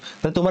ঘুরাইছো,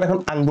 তাহলে তোমার এখন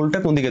আঙ্গুলটা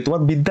কোন দিকে,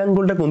 তোমার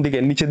বৃদ্ধাঙ্গুলটা কোন দিকে,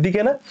 নিচের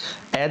দিকে না?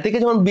 এ থেকে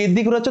যখন বি এর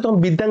দিকে ঘুরাচ্ছ তখন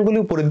বৃদ্ধাঙ্গুলি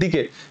উপরের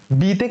দিকে,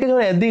 বি থেকে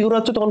যখন এর দিকে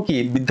ঘুরাচ্ছ তখন কি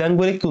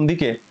বৃদ্ধাঙ্গুলি কোন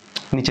দিকে,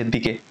 নিচের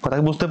দিকে। কথা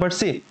বুঝতে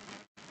পারছি?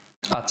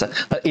 আচ্ছা,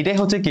 এটাই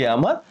হচ্ছে কি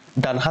আমার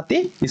ডান হাতি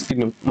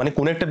স্ক্রিন, মানে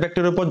কোন একটা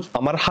ভেক্টরের উপর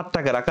আমার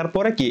হাতটাকে রাখার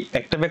পরে কি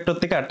একটা ভেক্টর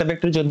থেকে আরেকটা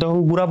ভেক্টর যখন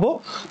ঘুরাবো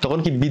তখন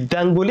কি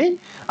বৃদ্ধাঙ্গুলি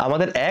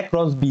আমাদের এ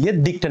ক্রস বি এর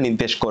দিকটা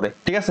নির্দেশ করে,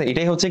 ঠিক আছে?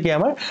 এটাই হচ্ছে কি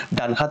আমার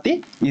ডান হাতি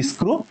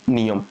স্ক্রু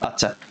নিয়ম।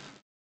 আচ্ছা,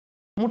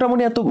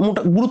 মোটামুটি এত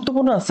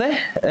গুরুত্বপূর্ণ আছে,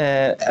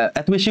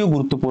 এত বেশিও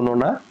গুরুত্বপূর্ণ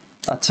না।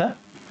 আচ্ছা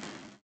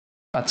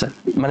আচ্ছা,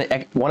 মানে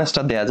 1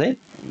 স্টার দেয়া যায়,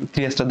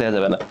 3 স্টার দেয়া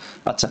যাবে না।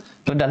 আচ্ছা,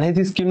 তো ডান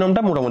হাতি স্ক্রিন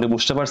নিয়মটা মোটামুটি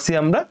বুঝতে পারছি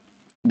আমরা।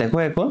 দেখো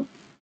এখন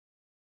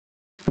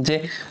যে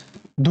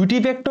দুটি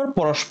ভেক্টর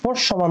পরস্পর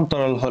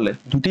সমান্তরাল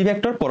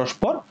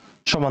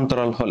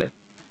হলে,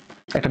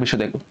 একটা বিষয়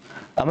দেখো,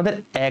 আমাদের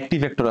একটি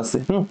ভেক্টর আছে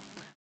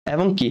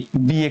এবং কি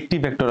বি একটি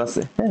ভেক্টর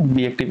আছে, হ্যাঁ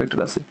বি একটি ভেক্টর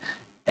আছে,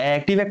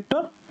 একটি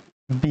ভেক্টর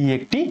বি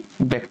একটি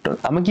ভেক্টর।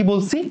 আমি কি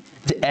বলছি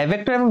যে এ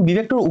ভেক্টর এবং বি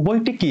ভেক্টর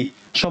উভয়টি কি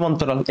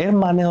সমান্তরাল, এর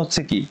মানে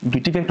হচ্ছে কি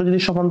দুটি ভেক্টর যদি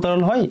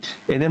সমান্তরাল হয়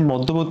এদের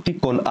মধ্যবর্তী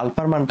কোণ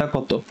আলফার মানটা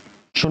কত,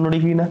 0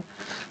 ডিগ্রি না?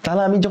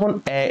 তাহলে আমি যখন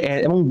এ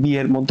এবং বি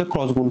এর মধ্যে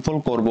ক্রস গুণফল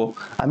করব,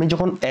 আমি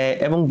যখন এ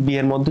এবং বি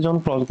এর মধ্যে যখন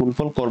ক্রস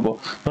গুণফল করব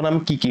তখন আমি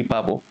কি কি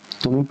পাবো,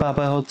 তুমি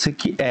পাবা হচ্ছে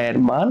কি এর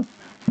মান,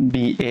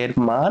 বি এর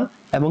মান,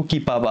 এবং কি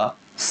পাবা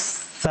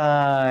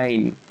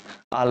সাইন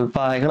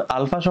আলফা। এখানে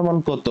আলফা সমান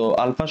কত,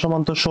 আলফা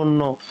সমান তো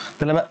 0,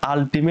 তাহলে আমি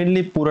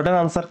আলটিমেটলি পুরোটার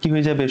আনসার কি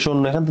হয়ে যাবে 0,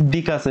 এখানে তো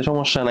দিক আছে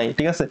সমস্যা নাই,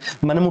 ঠিক আছে?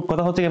 মানে মোট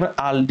কথা হচ্ছে এখানে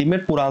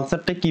আলটিমেট পুরো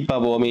আনসারটা কি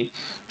পাবো, আমি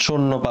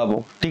 0 পাবো,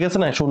 ঠিক আছে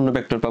না? 0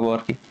 ভেক্টর পাবো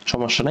আর কি,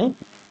 সমস্যা নাই।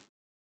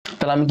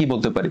 তাহলে আমি কি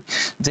বলতে পারি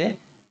যে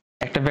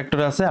একটা ভেক্টর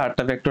আছে আর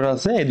একটা ভেক্টর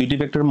আছে, এই দুইটি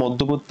ভেক্টরের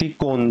মধ্যবর্তী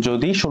কোণ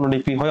যদি 0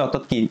 ডিগ্রি হয়,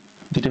 অর্থাৎ কি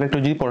দুটি ভেক্টর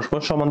যদি পরস্পর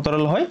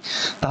সমান্তরাল হয়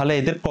তাহলে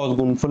এদের ক্রস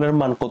গুণফলের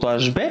মান কত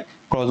আসবে,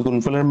 ক্রস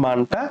গুণফলের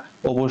মানটা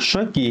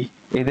অবশ্যই কি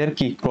এদের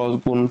কি ক্রস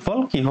গুণফল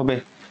কি হবে,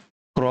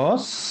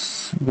 ক্রস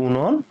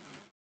গুণন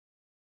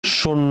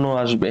 0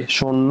 আসবে,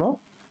 0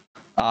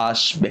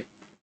 আসবে।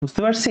 বুঝতে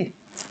পারছি?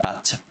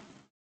 আচ্ছা,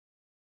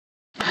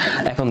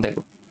 এখন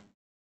দেখো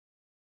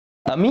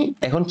আমি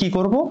এখন কি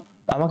করব,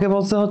 আমাকে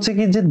বলতে হচ্ছে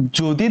কি যে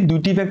যদি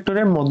দুটি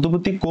ভেক্টরের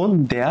মধ্যবর্তী কোণ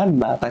দেয়া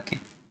না থাকে,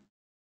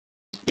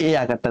 এই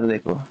আকারটা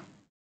দেখো,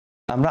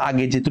 আমরা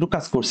আগে যেগুলো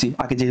কাজ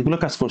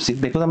করছি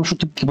দেখো আমরা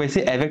সূত্র কি পাইছি,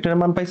 এ ভেক্টরের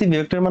মান পাইছি, বি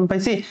ভেক্টরের মান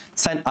পাইছি,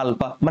 sin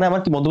আলফা, মানে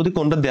আমার কি মধ্যবর্তী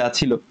কোণটা দেয়া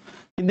ছিল।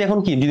 কিন্তু এখন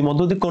কি যদি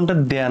মধ্যবর্তী কোণটা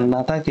দেয়া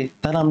না থাকে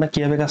তাহলে আমরা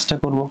কিভাবে কাজটা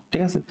করব,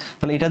 ঠিক আছে?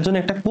 তাহলে এটার জন্য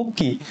একটা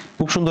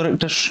খুব সুন্দর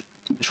একটা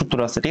সূত্র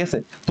আছে, ঠিক আছে?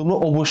 তোমরা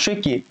অবশ্যই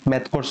কি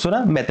ম্যাথ করছো না,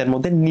 ম্যাথের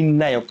মধ্যে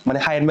নির্ণায়ক মানে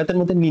হায়ার ম্যাথের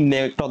মধ্যে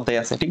নির্ণায়ক একটা অধ্যায়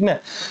আছে, ঠিক না?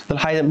 তাহলে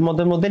হায়ার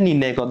ম্যাথের মধ্যে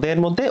নির্ণায়ক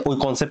অধ্যায়ের মধ্যে ওই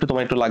কনসেপ্টটা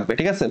তোমার একটু লাগবে,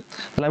 ঠিক আছে?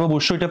 তাহলে আমি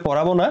অবশ্যই এটা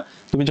পড়াবো না,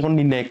 তুমি যখন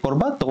নির্ণায়ক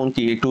করবা তখন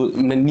কি একটু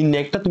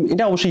নির্ণায়কটা তুমি,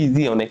 এটা অবশ্যই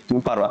ইজি অনেক,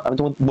 তুমি পারবা, আমি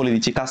তোমাকে বলে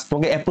দিচ্ছি কাজ,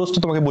 তোমাকে অ্যাপ্রোচটা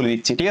তোমাকে বলে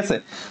দিচ্ছি, ঠিক আছে?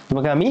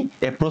 তোমাকে আমি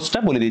অ্যাপ্রোচটা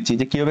বলে দিচ্ছি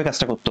যে কিভাবে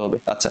কাজটা করতে হবে।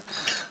 আচ্ছা,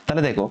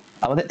 তাহলে দেখো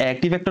আমাদের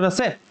একটি ভেক্টর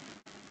আছে,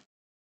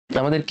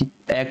 আমাদের কি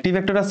একটি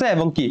ভেক্টর আছে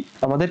এবং কি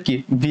আমাদের কি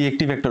ভি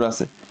একটি ভেক্টর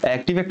আছে,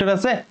 একটি ভেক্টর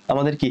আছে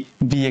আমাদের কি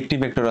ভি একটি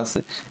ভেক্টর আছে।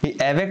 এই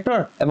এ ভেক্টর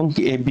এবং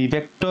কি এই বি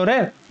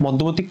ভেক্টরের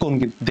মধ্যবর্তী কোণ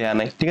কিন্তু দেয়া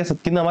নাই, ঠিক আছে?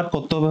 কিন্তু আমার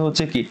করতে হবে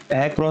হচ্ছে কি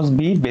এ ক্রস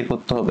বি বের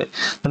করতে হবে।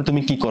 তাহলে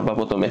তুমি কি করবা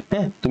প্রথমে,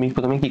 হ্যাঁ তুমি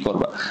প্রথমে কি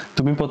করবা,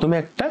 তুমি প্রথমে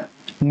একটা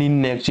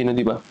নির্ণায়ক চিহ্ন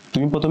দিবা,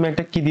 তুমি প্রথমে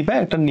একটা কি দিবা,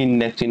 একটা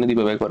নির্ণায়ক চিহ্ন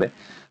দিবা বের করে।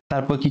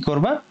 তারপর কি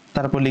করবা,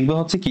 তারপর লিখবা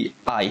হচ্ছে কি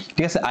আই,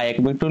 ঠিক আছে? আই এক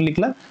ভেক্টর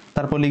লিখলা,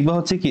 তারপর লিখবা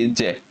হচ্ছে কি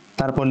জে,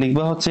 তারপর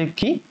লিখবা হচ্ছে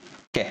কি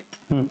কে,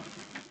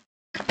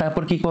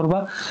 তারপর কি করবা,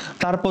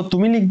 তারপর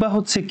তুমি লিখবা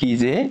হচ্ছে কি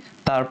যে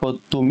তারপর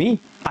তুমি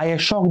আই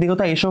এর সহগ দেখো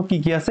তো, আই এর সহগ কি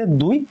কি আছে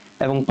 2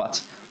 এবং 5,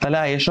 তাহলে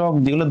আই এর সহগ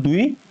যেগুলো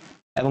 2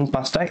 এবং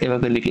 5টা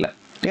এভাবে লিখলা,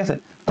 ঠিক আছে?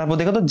 তারপর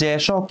দেখো তো জে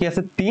এর সহগ কি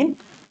আছে 3,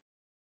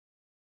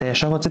 জে এর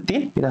সহগ হচ্ছে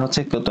 3, এটা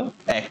হচ্ছে কত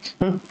 1,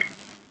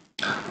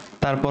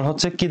 তারপর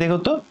হচ্ছে কি দেখো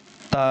তো,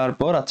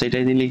 তারপর আচ্ছা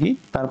এটাই দিয়ে লিখি,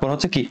 তারপর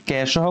হচ্ছে কি কে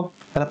এর সহগ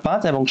তাহলে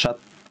 5 এবং 7,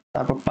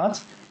 তারপর 5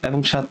 এবং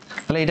 7,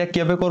 তাহলে এটা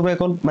কিভাবে করবে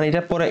এখন, মানে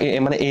এটা পরে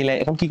মানে এই লাইন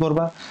এখন কি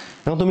করবা,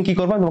 এখন তুমি কি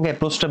করবা, তোমাকে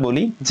অ্যাপ্রোচটা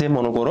বলি যে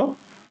মনে করো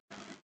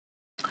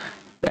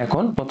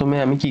এখন প্রথমে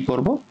আমি কি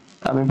করব,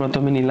 আমি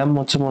প্রথমে নিলাম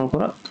হচ্ছে মনে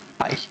করো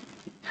আই,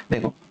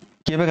 দেখো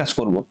কিভাবে কাজ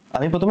করব,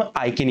 আমি প্রথমে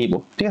আই কে নিব,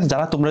 ঠিক আছে,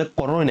 যারা তোমরা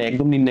করোই না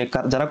একদম নির্ণয়,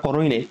 যারা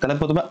করোই নাই তাহলে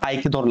প্রথমে আই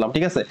কে ধরলাম,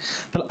 ঠিক আছে।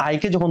 তাহলে আই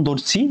কে যখন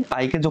ধরছি,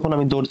 আই কে যখন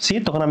আমি ধরছি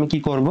তখন আমি কি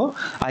করব,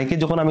 আই কে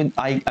যখন আমি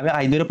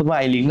আই ধরে প্রথমে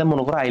আই লিখলাম,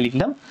 মনে করো আই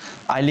লিখলাম,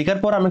 আই লেখার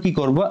পর আমি কি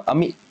করব,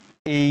 আমি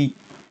এই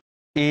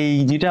এই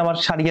যেটা আমার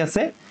সারি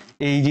আছে,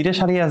 এই যেটা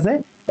সারি আছে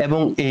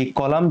এবং এই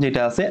কলাম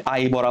যেটা আছে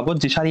আই বরাবর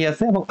যে সারি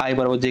আছে এবং আই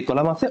বরাবর যে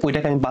কলাম আছে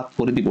ওইটাকে আমি বাদ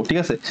করে দিব, ঠিক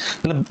আছে।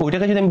 তাহলে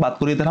ওইটাকে যদি আমি বাদ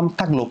করে দিই তাহলে আমার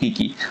থাকলো কি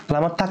কি, তাহলে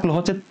আমার থাকলো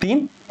হচ্ছে 3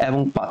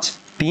 এবং 5,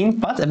 3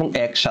 5 এবং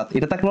 1 7,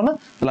 এটা থাকলো না।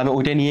 তাহলে আমি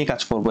ওইটা নিয়ে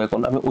কাজ করব, এখন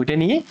আমি ওইটা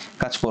নিয়ে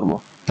কাজ করব।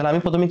 তাহলে আমি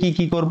প্রথমে কি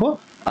কি করব,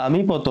 আমি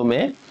প্রথমে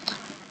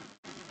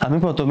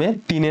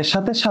 3 এর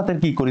সাথে 7 এর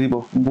কি করে দিব,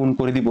 গুণ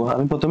করে দিব।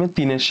 আমি প্রথমে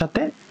 3 এর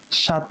সাথে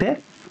 7 এর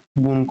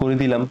গুণ করে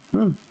দিলাম,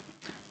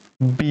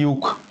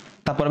 বিয়োগ,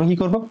 তারপর আমি কি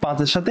করব 5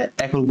 এর সাথে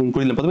 1 গুণ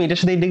করে দিলাম, প্রথমে এটার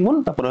সাথে এটা গুণ,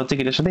 তারপর হচ্ছে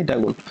এটার সাথে এটা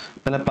গুণ,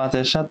 তাহলে 5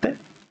 এর সাথে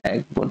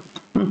 1 গুণ,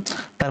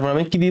 তারপর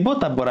আমি কি দিব,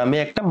 তারপর আমি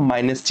একটা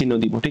মাইনাস চিহ্ন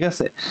দিব, ঠিক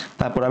আছে।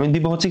 তারপর আমি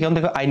দিব হচ্ছে, কেমন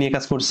দেখো আই নিয়ে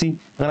কাজ করছি,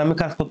 এখন আমি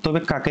কাজ করতে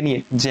হবে কাকে নিয়ে,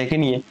 জ্যাকে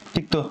নিয়ে,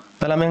 ঠিক তো।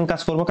 তাহলে আমি এখন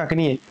কাজ করব কাকে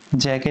নিয়ে,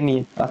 জ্যাকে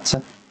নিয়ে, আচ্ছা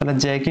তাহলে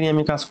জ্যাকে নিয়ে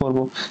আমি কাজ করব।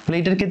 তাহলে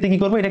এটার ক্ষেত্রে কি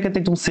করব, এটার ক্ষেত্রে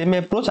একদম সেম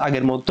অ্যাপ্রোচ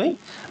আগের মতোই,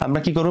 আমরা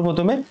কি করব,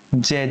 প্রথমে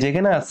যে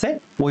যেখানে আছে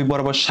ওই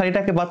বরাবর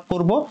সারিটাকে বাদ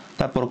করব,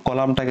 তারপর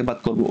কলামটাকে বাদ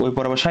করব, ওই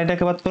বরাবর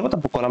সারিটাকে বাদ করব,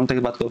 তারপর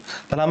কলামটাকে বাদ করব।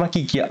 তাহলে আমরা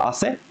কি কি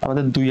আছে,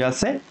 আমাদের 2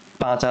 আছে,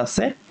 5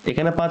 আছে,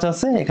 এখানে 5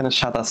 আছে, এখানে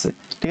 7 আছে,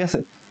 ঠিক আছে।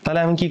 তাহলে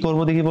আমি কি করব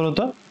দেখি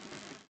বলতো,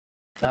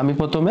 আমি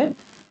প্রথমে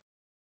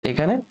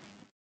এখানে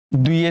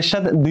 2 এর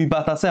সাথে 2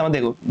 5 আছে, আমার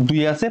দেখো 2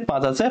 আছে,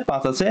 5 আছে,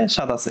 5 আছে,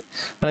 7 আছে।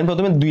 তাহলে আমি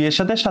প্রথমে 2 এর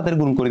সাথে 7 এর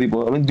গুণ করে দিব,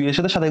 আমি 2 এর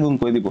সাথে 7 এর গুণ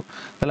করে দিব।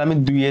 তাহলে আমি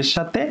 2 এর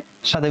সাথে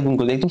 7 এর গুণ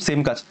করে দিই, একদম সেম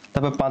কাজ।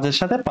 তারপর 5 এর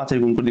সাথে 5 এর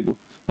গুণ করে দিব,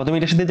 প্রথমে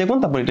এটার সাথে এটা গুণ,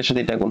 তারপর এটার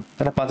সাথে এটা গুণ,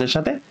 তাহলে 5 এর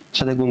সাথে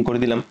 7 গুণ করে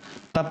দিলাম।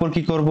 তারপর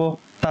কি করব,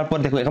 তারপর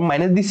দেখো এখন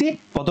মাইনাস দিছি,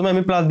 প্রথমে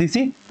আমি প্লাস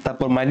দিছি,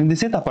 তারপর মাইনাস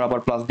দিছি, তারপর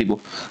আবার প্লাস দিব।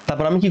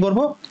 তারপর আমি কি করব,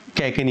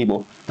 কে কে নিব।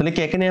 তাহলে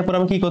কে কে নেওয়ার পর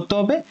আমি কি করতে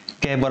হবে,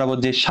 কে বরাবর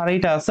যে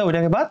সারিটা আছে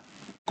ওইটাকে বাদ,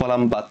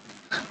 কলাম বাদ।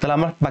 তাহলে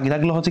আমার বাকি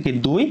থাকলো হচ্ছে কি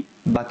 2,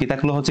 বাকি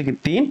থাকলো হচ্ছে কি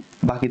 3,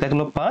 বাকি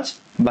থাকলো 5,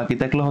 বাকি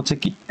থাকলো হচ্ছে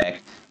কি 1।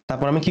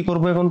 তারপর আমি কি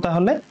করব এখন,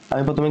 তাহলে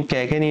আমি প্রথমে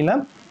কে কে নিলাম,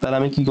 তাহলে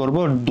আমি কি করব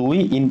 2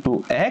 ইনটু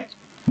 1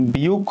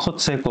 বিয়োগ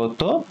হচ্ছে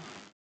কত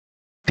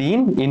 3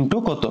 ইনটু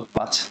কত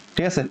 5,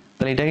 ঠিক আছে।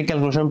 তাহলে এটাকে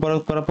ক্যালকুলেশন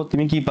করার পর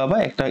তুমি কি পাবা,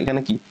 একটা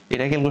এখানে কি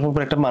এটা ক্যালকুলেশন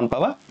করে একটা মান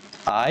পাবা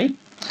i,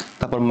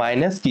 তারপর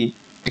মাইনাস কি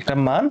একটা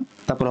মান,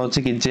 তারপর হচ্ছে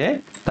কি জে,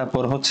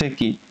 তারপর হচ্ছে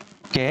কি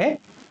কে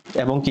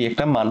এবং কি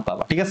একটা মান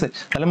পাবা, ঠিক আছে।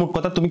 তাহলে মোট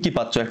কথা তুমি কি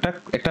পাচ্ছ,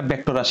 একটা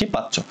ভেক্টর রাশি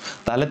পাচ্ছ।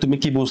 তাহলে তুমি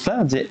কি বুঝলা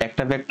যে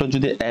একটা ভেক্টর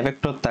যদি a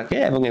ভেক্টর থাকে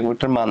এবং a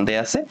ভেক্টর মান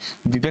দেয়া আছে,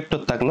 b ভেক্টর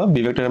থাকলো b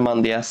ভেক্টরের মান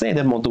দেয়া আছে,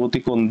 এদের মধ্যবর্তী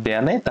কোণ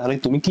দেয়া নাই, তাহলে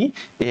তুমি কি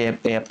এই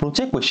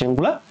অ্যাপ্রোচে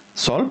কোশ্চেনগুলো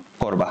সলভ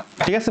করবা,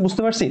 ঠিক আছে,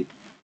 বুঝতে পারছি।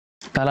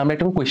 তাহলে আমরা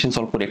একটা কোশ্চেন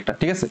সলভ করি, একটা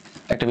ঠিক আছে,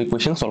 একটা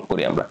কোশ্চেন সলভ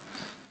করি আমরা।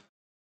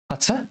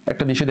 আচ্ছা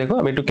একটা বিষয় দেখো,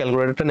 আমি একটু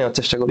ক্যালকুলেটরটা নেওয়ার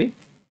চেষ্টা করি।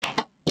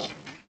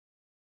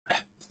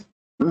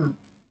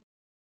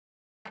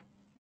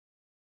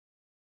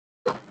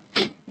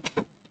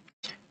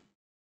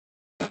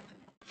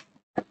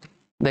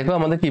 দেখো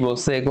আমাদের কি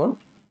বলছে, এখন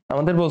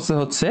আমাদের বলছে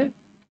হচ্ছে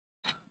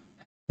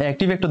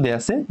একটি ভেক্টর দেয়া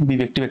আছে, বি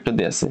একটি ভেক্টর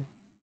দেয়া আছে,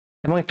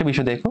 এবং একটা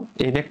বিষয় দেখো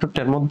এই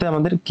ভেক্টরটার মধ্যে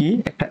আমাদের কি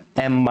একটা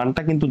m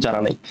মানটা কিন্তু জানা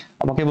নাই।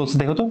 আমাকে বলছে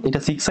দেখো তো এটা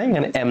 6i,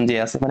 এখানে m যে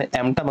আছে মানে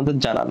m টা আমাদের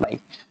জানা নাই,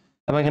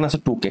 এবং এখানে আছে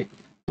 2k।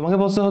 তোমাকে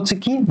বলছে হচ্ছে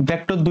কি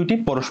ভেক্টর দুইটি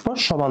পরস্পর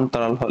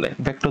সমান্তরাল হলে,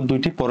 ভেক্টর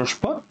দুইটি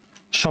পরস্পর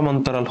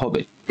সমান্তরাল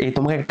হবে। এই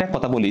তোমাকে একটা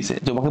কথা বলিছে,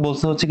 তোমাকে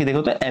বলছে হচ্ছে কি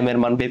দেখো তো m এর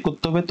মান বের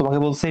করতে হবে, তোমাকে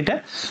বলছে এটা।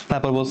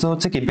 তারপর বলছে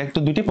হচ্ছে কি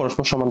ভেক্টর দুইটি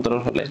পরস্পর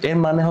সমান্তরাল হলে, এর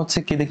মানে হচ্ছে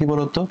কি দেখি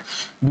বলো তো,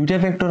 দুইটা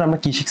ভেক্টর আমরা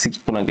কি শিখছি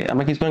কিছুক্ষণ আগে,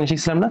 আমরা কিছুক্ষণ আগে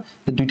শিখছিলাম না,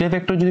 দুইটা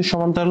ভেক্টর যদি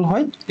সমান্তরাল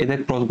হয় এদের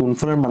ক্রস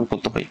গুণফলের মান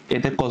কত হয়,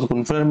 এদের ক্রস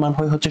গুণফলের মান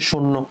হয় হচ্ছে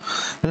 0।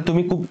 তাহলে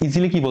তুমি খুব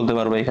ইজিলি কি বলতে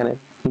পারবে, এখানে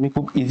তুমি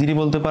খুব ইজিলি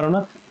বলতে পারো না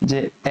যে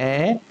a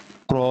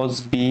ক্রস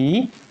বি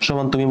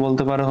সমান, তুমি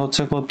বলতে পারো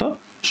হচ্ছে কত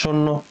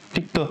 0,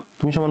 ঠিক তো,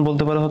 তুমি সমান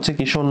বলতে পারো হচ্ছে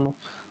কি 0।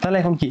 তাহলে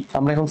এখন কি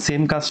আমরা এখন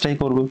সেম কাজটাই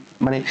করব,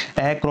 মানে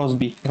a ক্রস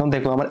বি, এখন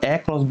দেখো আমার a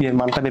ক্রস বি এর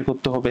মানটা বের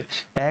করতে হবে,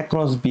 a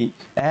cross B,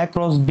 a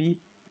cross B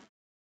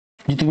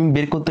যদি তুমি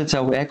বের করতে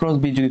চাও, a ক্রস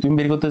বি যদি তুমি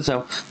বের করতে চাও,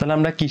 তাহলে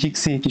আমরা কি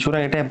শিখছি কিছুটা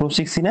এটা অ্যাপ্রোচ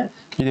শিখছি না,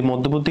 যদি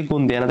মধ্যবর্তী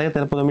কোণ দেয়া না থাকে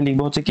তারপর আমি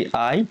লিখবো হচ্ছে কি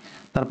i,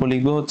 তারপর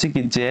লিখবো হচ্ছে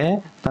কি j,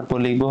 তারপর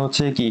লিখবো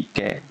হচ্ছে কি k,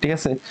 ঠিক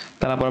আছে।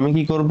 তারপর আমি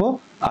কি করব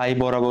i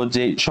বরাবর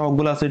যে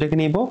সবগুলো আছে এটাকে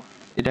নিব,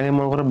 এটাকে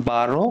মনে করো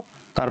 12,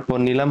 তারপর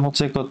নিলাম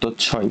হচ্ছে কত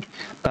 6,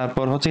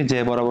 তারপর হচ্ছে j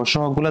বরাবর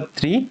সবগুলো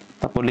 3,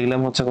 তারপর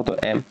লিখলাম হচ্ছে কত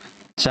m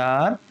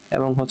 4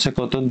 এবং হচ্ছে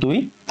কত 2,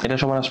 এটা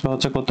সমান আসবে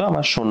হচ্ছে কত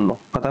আমার 0।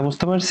 কথা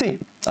বুঝতে পারছি?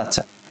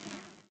 আচ্ছা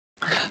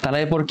তাহলে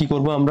এরপর কি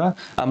করব,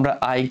 আমরা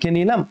i কে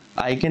নিলাম,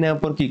 i কে নেওয়ার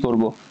পর কি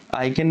করব,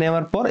 i কে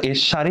নেওয়ার পর এর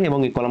সারি এবং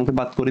এই কলামকে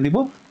বাদ করে দিব।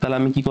 তাহলে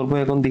আমি কি করব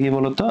এখন দেখি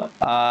বলো তো,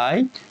 i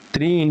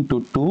 3 into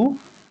 2,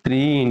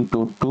 3 into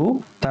 2,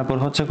 তারপর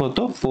হচ্ছে কত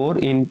 4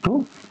 into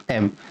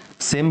m,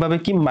 সেম ভাবে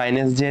কি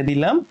মাইনাস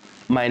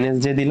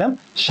জে দিলাম,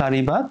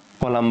 সারি বাদ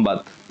কলাম বাদ,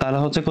 তাহলে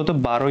হচ্ছে কত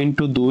 12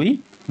 into 2,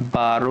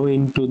 12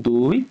 into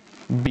 2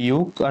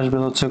 বিয়োগ আসবে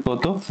হচ্ছে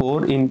কত 4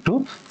 into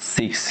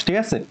 6, ঠিক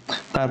আছে।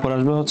 তারপর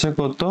আসবে হচ্ছে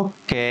কত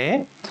k,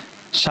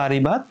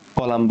 সারিবাদ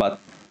কলামবাদ,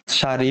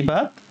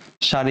 সারিবাদ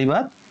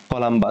সারিবাদ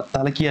কলামবাদ,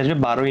 তাহলে কি আসবে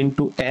 12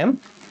 ইন্টু এম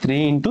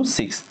 3 ইন্টু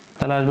 6,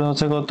 তাহলে আসবে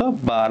হচ্ছে কত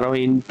 12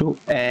 ইন্টু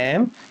এম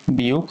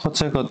বিয়োগ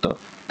হচ্ছে কত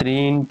 3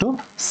 ইন্টু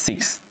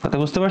 6, কথা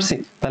বুঝতে পারছি?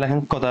 তাহলে এখন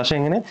কত আসে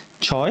এখানে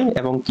 6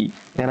 এবং কি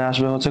এখানে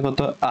আসবে হচ্ছে কত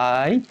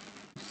আই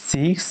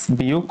 6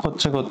 বিয়োগ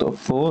হচ্ছে কত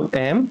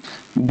 4m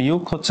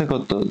বিয়োগ হচ্ছে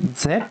কত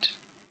z,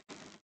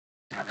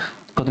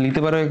 কত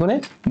লিখতে পারো এখানে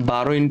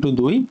 12 ইন্টু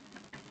 2,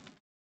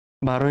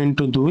 12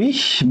 ইন্টু 2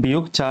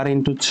 বিয়োগ 4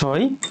 ইন্টু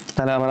 6,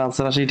 তাহলে আমার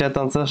আনসার আসে এটা,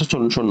 আনসার আসে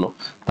 0।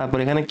 তারপর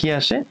এখানে কি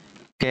আসে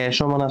কে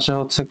সমান আসে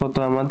হচ্ছে কত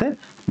আমাদের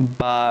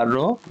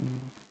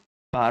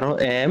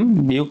 12m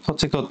বিয়োগ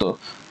হচ্ছে কত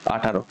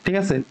 18, ঠিক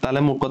আছে? তাহলে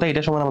মোট কথা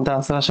এটা সমান আমাদের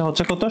আনসার আসে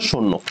হচ্ছে কত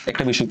 0।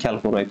 একটা বিষয় খেয়াল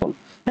করো এখন,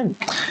 হ্যাঁ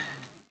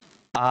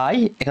আই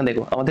এখানে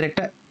দেখো আমাদের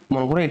একটা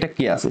মনে করো এটা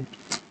কি আছে,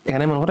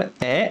 এখানে মনে করো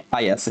এ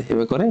আই আছে,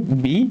 এভাবে করে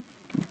বি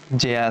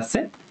জে আছে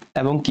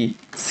এবং কি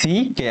সি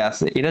কে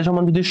আছে, এটা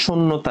সমান যদি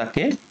 0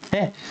 থাকে,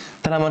 হ্যাঁ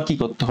তাহলে আমার কি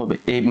করতে হবে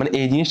এই মানে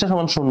এই জিনিসটা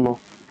সমান 0,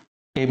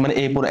 এই মানে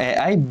এই পুরো এ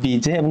আই বি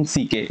জে এবং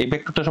সি কে এই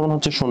ভেক্টরটা সমান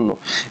হচ্ছে 0,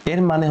 এর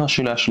মানে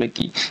আসলে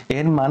কি,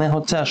 এর মানে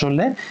হচ্ছে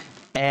আসলে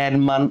এর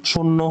মান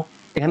 0,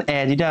 এখানে এ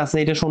যেটা আছে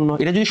এটা 0,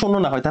 এটা যদি 0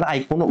 না হয় তাহলে আই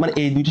কোনো মানে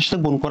এই দুইটার সাথে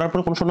গুণ করার পর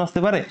কোনো 0 আসতে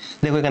পারে?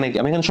 দেখো এখানে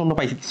আমি এখানে 0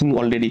 পাইছি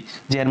অলরেডি,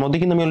 যে এর মধ্যে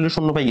কিন্তু আমি অলরেডি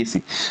 0 পাই গেছি,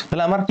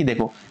 তাহলে আমার কি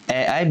দেখো এ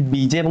আই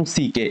বি জে এবং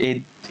সি কে এই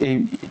এই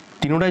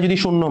তিনটাই যদি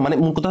 0 মানে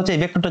মূল কথা হচ্ছে এই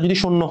ভেক্টরটা যদি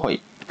 0 হয়,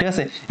 ঠিক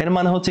আছে, এর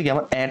মানে হচ্ছে কি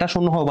আমার এটা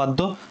 0 হওয়া বাধ্য,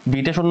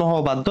 বিটা 0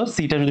 হওয়া বাধ্য,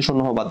 সিটা যদি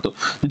 0 হওয়া বাধ্য,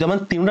 যদি আমার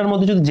তিনটার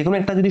মধ্যে যদি যে কোনো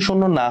একটা যদি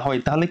 0 না হয়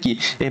তাহলে কি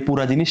এই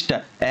পুরো জিনিসটা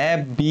A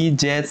B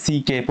J C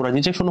K পুরো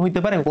জিনিসটা 0 হইতে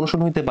পারে? কোনো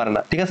 0 হইতে পারে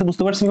না, ঠিক আছে?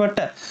 বুঝতে পারছিস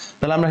ব্যাপারটা?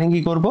 তাহলে আমরা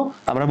কি করব,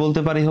 আমরা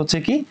বলতে পারি হচ্ছে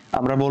কি,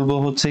 আমরা বলবো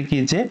হচ্ছে কি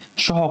যে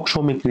সহগ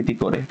সমীকৃতি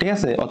করে, ঠিক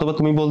আছে? অথবা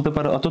তুমি বলতে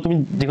পারো, অথবা তুমি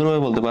যে কোনো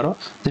ভাবে বলতে পারো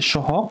যে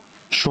সহগ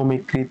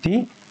সমীকৃতি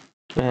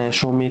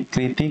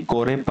সমীকৃতি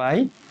করে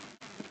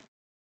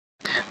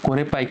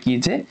পাই কি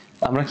যে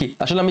আমরা কি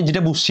আসলে আমি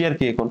যেটা বুঝছি আর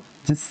কি এখন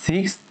যে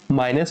 6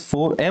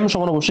 4m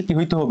সমান অবশ্যই কি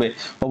হইতে হবে,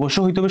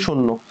 অবশ্যই হইতে হবে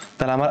 0,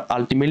 তাহলে আমার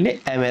আলটিমেটলি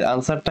m এর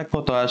आंसरটা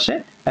কত আসে,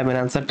 m এর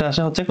आंसरটা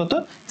আসে হচ্ছে কত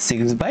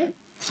 6/4,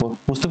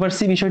 বুঝতে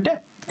পারছি বিষয়টা?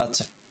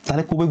 আচ্ছা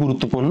তাহলে খুবই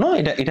গুরুত্বপূর্ণ,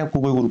 এটা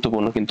খুবই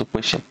গুরুত্বপূর্ণ কিন্তু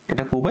কোশ্চেন,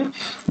 এটা খুবই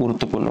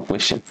গুরুত্বপূর্ণ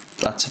কোশ্চেন।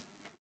 আচ্ছা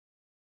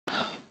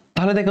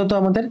তাহলে দেখো তো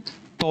আমাদের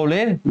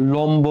তলের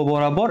লম্ব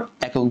বরাবর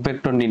একক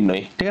ভেক্টর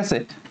নির্ণয়, ঠিক আছে?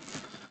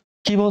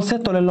 কি বলছে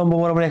তলের লম্ব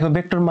বরাবর একক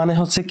ভেক্টর মানে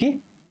হচ্ছে কি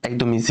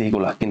একদম ইজি,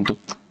 এগুলা কিন্তু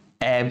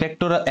এ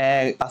ভেক্টর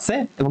আছে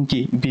এবং কি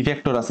বি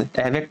ভেক্টর আছে,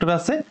 এ ভেক্টর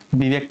আছে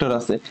বি ভেক্টর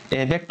আছে,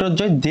 এ ভেক্টর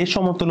যে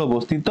সমতলে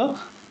অবস্থিত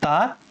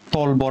তার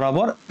তল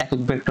বরাবর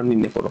একক ভেক্টর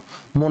নির্ণয় করো।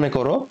 মনে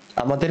করো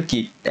আমাদের কি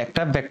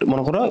একটা ভেক্টর,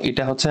 মনে করো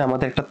এটা হচ্ছে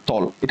আমাদের একটা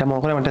তল, এটা মনে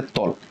করো আমাদের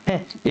তল,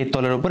 হ্যাঁ এই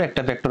তলের উপর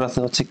একটা ভেক্টর আছে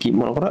হচ্ছে কি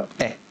মনে করো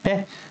এ,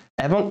 হ্যাঁ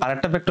এবং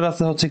আরেকটা ভেক্টর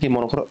আছে হচ্ছে কি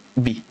মনে করো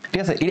বি, ঠিক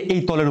আছে? এই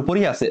তলের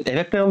উপরই আছে, এ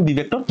ভেক্টর এবং বি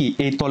ভেক্টর কি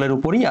এই তলের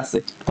উপরই আছে,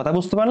 কথা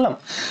বুঝতে পারলাম?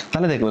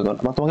 তাহলে দেখো এখন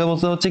আমার তোমাকে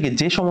বলতে হচ্ছে কি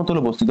যে সমতলে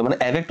অবস্থিত মানে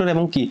এ ভেক্টর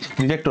এবং কি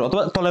বি ভেক্টর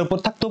অথবা তলের উপর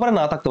থাকতে পারে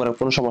না থাকতে পারে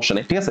কোনো সমস্যা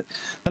নেই, ঠিক আছে?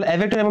 তাহলে এ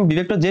ভেক্টর এবং বি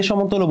ভেক্টর যে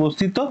সমতলে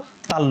অবস্থিত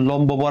তার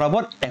লম্ব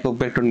বরাবর একক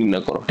ভেক্টর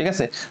নির্ণয় করো, ঠিক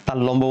আছে? তার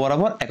লম্ব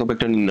বরাবর একক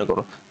ভেক্টর নির্ণয়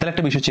করো। তাহলে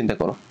একটা বিষয় চিন্তা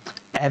করো,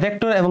 এ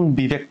ভেক্টর এবং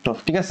বি ভেক্টর,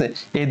 ঠিক আছে,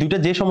 এই দুইটা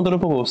যে সমতলের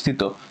উপর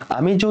অবস্থিত,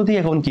 আমি যদি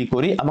এখন কি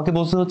করি আমাকে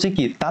বলতে হচ্ছে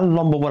কি তার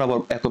লম্ব বরাবর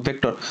একক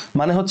ভেক্টর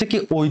মানে হচ্ছে কি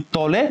ওই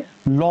তলে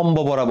লম্ব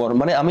বরাবর,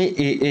 মানে আমি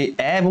এই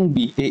এ এবং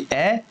বি, এই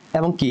এ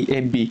এবং কি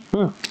এই বি,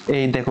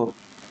 এই দেখো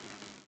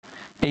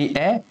এই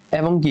এ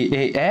এবং কি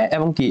এই এ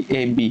এবং কি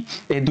এই বি,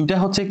 এই দুইটা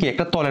হচ্ছে কি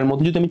একটা তলের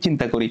মধ্যে যদি আমি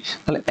চিন্তা করি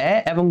তাহলে এ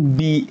এবং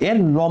বি এর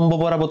লম্ব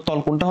বরাবর তল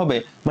কোনটা হবে,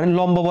 মানে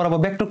লম্ব বরাবর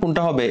ভেক্টর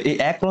কোনটা হবে, এই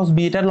এ ক্রস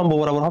বি এটার লম্ব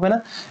বরাবর হবে না,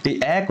 এই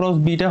এ ক্রস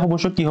বি টা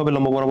অবশ্য কি হবে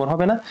লম্ব বরাবর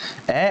হবে না,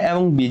 এ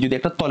এবং বি যদি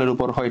একটা তলের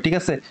উপর হয়, ঠিক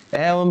আছে,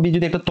 এ এবং বি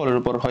যদি একটা তলের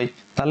উপর হয়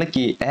তাহলে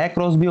কি এ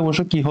ক্রস বি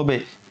অবশ্য কি হবে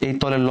এই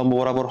তলের লম্ব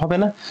বরাবর হবে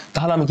না।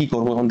 তাহলে আমি কি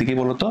করব এখন থেকে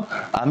বলো তো,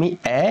 আমি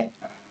এ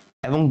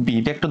এবং বি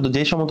ভেক্টর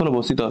যে সমতলে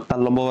অবস্থিত তার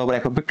লম্ব বরাবর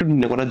একক ভেক্টর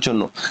নির্ণয় করার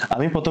জন্য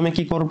আমি প্রথমে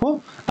কি করব,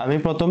 আমি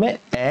প্রথমে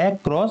এ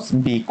ক্রস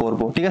বি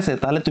করব, ঠিক আছে?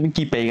 তাহলে তুমি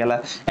কি পেয়ে গেলা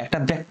একটা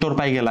ভেক্টর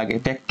পাই গেলা, আগে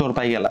ভেক্টর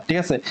পাই গেলা, ঠিক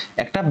আছে?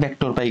 একটা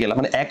ভেক্টর পাই গেলা,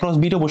 মানে এ ক্রস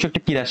বি টা অবশ্যই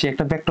একটা কি রাশি,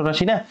 একটা ভেক্টর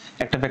রাশি না,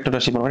 একটা ভেক্টর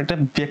রাশি, মানে একটা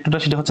ভেক্টর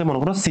রাশিটা হচ্ছে মনে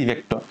করো সি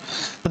ভেক্টর।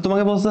 তো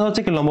তোমাকে বলতে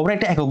হচ্ছে কি লম্ব বরাবর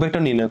একটা একক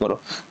ভেক্টর নির্ণয় করো।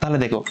 তাহলে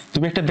দেখো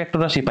তুমি একটা ভেক্টর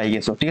রাশি পাই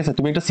গেছো, ঠিক আছে,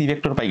 তুমি একটা সি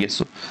ভেক্টর পাই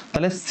গেছো,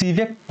 তাহলে সি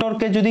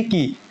ভেক্টরকে যদি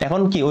কি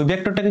এখন কি ওই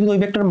ভেক্টরটাকে যদি ওই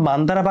ভেক্টর মান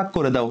দ্বারা ভাগ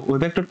করে দাও, ওই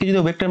ভেক্টরকে যদি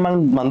ওই ভেক্টর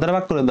মান দ্বারা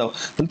ভাগ করে দাও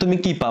তাহলে তুমি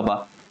কি পাবা,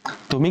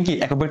 তুমি কি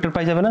একক ভেক্টর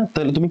পাই যাবে না?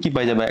 তাহলে তুমি কি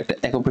পাই যাবে একটা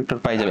একক ভেক্টর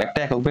পাই যাবে, একটা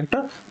একক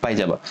ভেক্টর পাই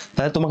যাবে।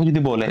 তাহলে তোমাকে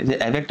যদি বলে যে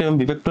এ ভেক্টর এবং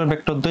বি ভেক্টর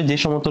ভেক্টরদ্বয় যে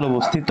সমতলে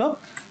অবস্থিত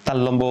তার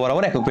লম্ব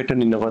বরাবর একক ভেক্টর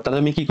নির্ণয় করো, তাহলে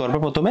তুমি কি করবে,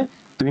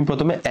 তুমি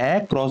প্রথমে এ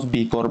ক্রস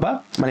বি করবা,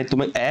 মানে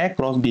তুমি এ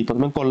ক্রস বি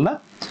প্রথমে করলা,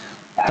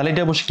 তাহলে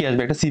এটা অবশ্যই কি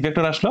আসবে, একটা সি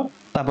ভেক্টর আসলো,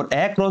 তারপর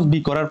এ ক্রস বি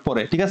করার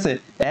পরে, ঠিক আছে,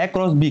 এ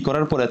ক্রস বি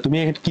করার পরে তুমি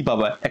কি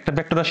পাবা, একটা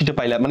ভেক্টর রাশিটা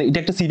পাইলা, মানে এটা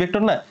একটা সি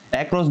ভেক্টর না,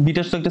 এ ক্রস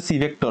বিটা তো একটা সি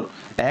ভেক্টর,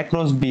 এ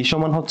ক্রস বি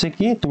সমান হচ্ছে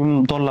কি, তুমি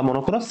ধরলা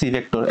মনে করো সি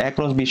ভেক্টর, এ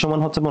ক্রস বি সমান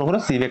হচ্ছে মনে করো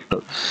সি ভেক্টর।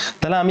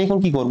 তাহলে আমি এখন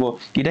কি করব,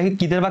 এটাকে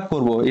কি দিয়ে ভাগ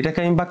করব, এটাকে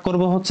আমি ভাগ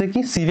করব হচ্ছে কি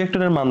সি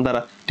ভেক্টরের মান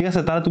দ্বারা, ঠিক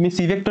আছে। তাহলে তুমি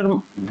সি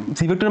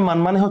ভেক্টরের মান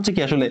মানে হচ্ছে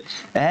কি আসলে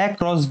এ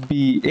ক্রস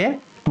বি এর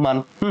মান।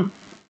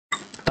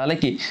 তাহলে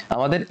কি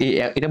আমাদের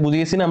এটা বুঝে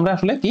গেছি না আমরা,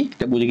 আসলে কি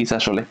এটা বুঝে গেছি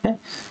আসলে, হ্যাঁ।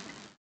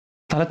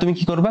 তাহলে তুমি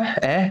কি করবা,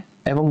 এ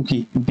এবং কি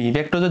বি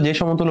ভেক্টর যে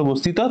সমতল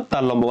অবস্থিত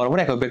তার লম্ব বরাবর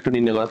একক ভেক্টর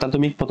নির্ণয় করা। তাহলে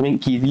তুমি প্রথমে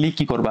কি দিলে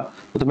কি করবা,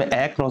 প্রথমে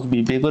এ ক্রস বি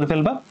বের করে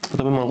ফেলবা।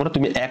 তুমি মনে করো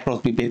তুমি এ ক্রস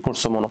বি বের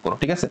করছো মনে করো,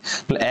 ঠিক আছে।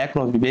 তাহলে এ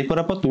ক্রস বি বের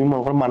করার পর তুমি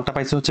মনে করো মানটা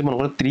পাইছো হচ্ছে মনে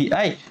করো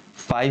 3i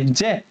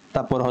 5j,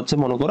 তারপর হচ্ছে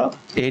মনে করো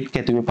 8k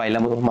তুমি পাইলা,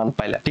 মান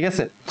পাইলা, ঠিক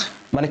আছে,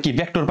 মানে কি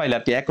ভেক্টর পাইলা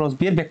আর কি, এ ক্রস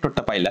বি এর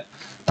ভেক্টরটা পাইলা।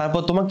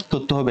 তারপর তোমাকে কি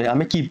করতে হবে,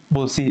 আমি কি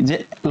বলছি যে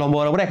লম্ব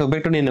বরাবর একক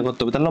ভেক্টর নির্ণয় করতে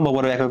হবে। তাহলে লম্ব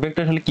বরাবর একক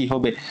ভেক্টর আসলে কি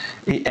হবে,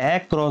 এই এ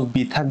ক্রস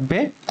বি থাকবে,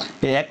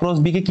 এই এ ক্রস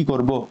বি কে কি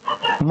করব,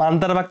 মান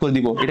দ্বারা ভাগ করে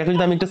দিব। এটাকে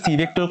যদি আমি একটা সি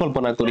ভেক্টর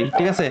কল্পনা করি,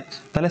 ঠিক আছে,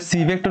 তাহলে সি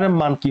ভেক্টরের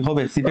মান কি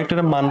হবে, সি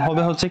ভেক্টরের মান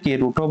হবে হচ্ছে কি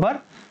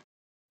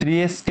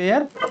 √3a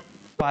square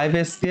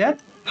 5a square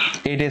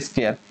 8a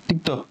square, ঠিক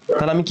তো।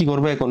 তাহলে আমি কি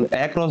করব, এখন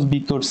এ ক্রস বি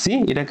করছি,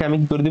 এটাকে আমি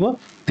কি করে দিব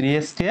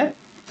 3a square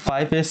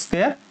 5a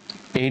square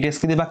 8s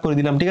কে দিয়ে ভাগ করে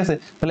দিলাম, ঠিক আছে।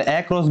 তাহলে এ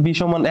ক্রস বি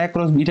সমান, এ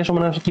ক্রস বিটা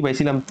সমান কি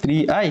পাইছিলাম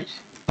 3i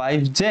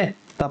 5j,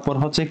 তারপর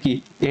হচ্ছে কি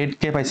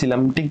 8k পাইছিলাম,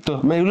 ঠিক তো।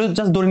 মানে এগুলো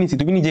জাস্ট ধরে নিছি,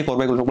 তুমি নিজে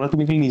করবে এগুলো,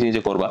 তুমি নিজে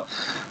নিজে করবা।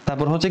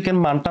 তারপর হচ্ছে কেন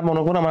মানটা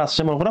মনে করো আমার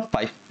আসছে মনে করো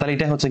 5, তাহলে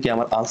এটা হচ্ছে কি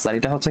আমার আনসার,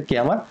 এটা হচ্ছে কি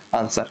আমার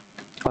আনসার।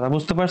 কথা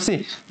বুঝতে পারছি,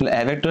 তাহলে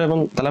এ ভেক্টর এবং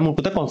তাহলে মূল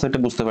কথা কনসেপ্টটা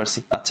বুঝতে পারছি।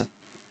 আচ্ছা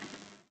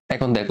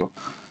এখন দেখো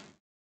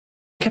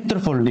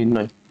ক্ষেত্রফল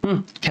নির্ণয়,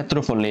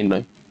 ক্ষেত্রফল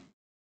নির্ণয়,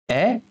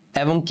 এ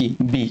এবং কি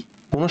বি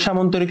কোন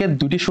সামান্তরিকের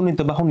দুটি সুনিত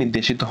বাহু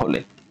নির্দেশিত হলে,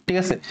 ঠিক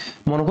আছে,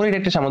 মনে করো এটা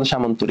একটা আমাদের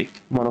সামান্তরিক,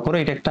 মনে করো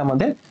এটা একটা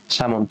আমাদের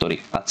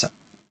সামান্তরিক। আচ্ছা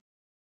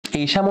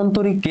এই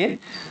সামান্তরিকের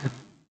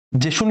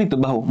যে সুনিত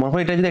বাহু, মনে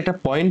করো এটা যদি একটা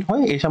পয়েন্ট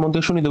হয়, এই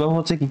সামান্তরিক সুনিত বাহু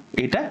হচ্ছে কি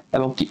এটা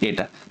এবং কি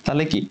এটা,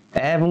 তাহলে কি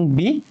এ এবং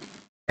বি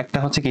একটা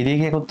হচ্ছে কি এদিকে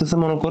কি করতেছে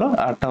মনে করো,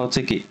 আরটা হচ্ছে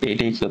কি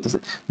এইটাই কি করতেছে,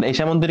 এই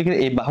সামান্তরিকের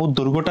এই বাহুর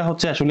দৈর্ঘ্যটা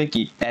হচ্ছে আসলে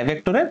কি এ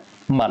ভেক্টরের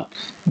মান,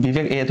 বি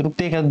ভেক্টর এতটুকু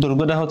থেকে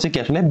দৈর্ঘ্যটা হচ্ছে কি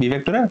আসলে বি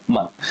ভেক্টরের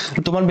মান।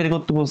 তোমার বের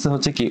করতে বলছে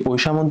হচ্ছে কি ওই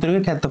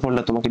সামান্তরিকের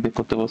ক্ষেত্রফলটা তোমাকে বের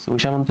করতে বলছে, ওই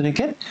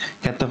সামান্তরিকের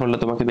ক্ষেত্রফলটা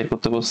তোমাকে বের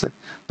করতে বলছে।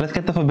 তাহলে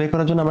ক্ষেত্রফল বের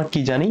করার জন্য আমরা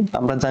কি জানি,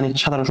 আমরা জানি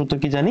সাধারণ সূত্র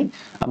কি জানি,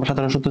 আমরা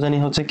সাধারণ সূত্র জানি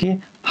হচ্ছে কি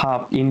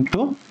হাফ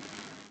ইনটু,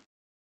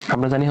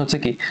 আমরা জানি হচ্ছে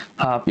কি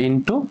হাফ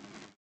ইনটু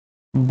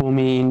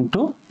ভূমি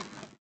ইনটু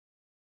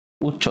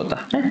উচ্চতা,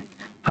 হ্যাঁ,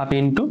 হাফ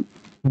ইনটু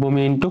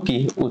ভূমি ইনটু কি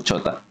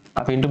উচ্চতা,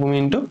 হাফ ইনটু ভূমি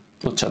ইনটু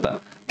উচ্চতা।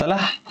 তাহলে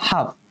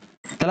হাফ,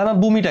 তাহলে আমার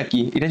ভূমিটা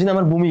কি, এটা যদি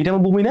আমার ভূমি, এটা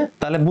আমার ভূমি না,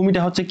 তাহলে ভূমিটা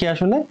হচ্ছে কি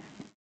আসলে,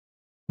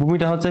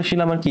 ভূমিটা হচ্ছে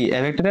আসলে আমার কি এ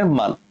ভেক্টরের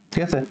মান,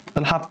 ঠিক আছে।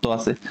 তাহলে হাফ তো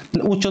আছে,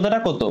 তাহলে উচ্চতাটা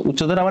কত,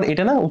 উচ্চতা আমার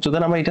এটা না, উচ্চতা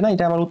আমার এটা না,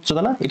 এটা আমার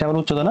উচ্চতা না, এটা আমার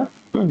উচ্চতা না,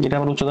 এটা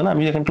আমার উচ্চতা না,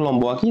 আমি যদি একটা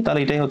লম্ব আঁকি তাহলে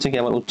এটাই হচ্ছে কি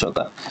আমার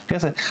উচ্চতা, ঠিক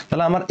আছে।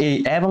 তাহলে আমার এই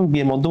এ এবং বি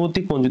এর মধ্যবর্তী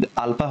কোণ যদি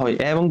আলফা হয়,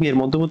 এ এবং বি এর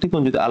মধ্যবর্তী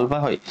কোণ যদি আলফা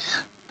হয়,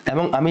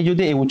 এবং আমি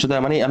যদি এই উচ্চতা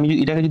মানে আমি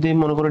এটাকে যদি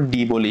মনে করো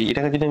ডি বলি,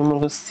 এটাকে যদি আমি মনে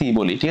করো সি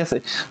বলি, ঠিক আছে,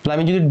 তাহলে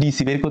আমি যদি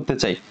ডিসি বের করতে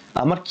চাই,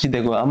 আমার কি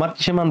দেখো আমার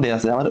কিসের মান দেয়া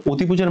আছে, আমার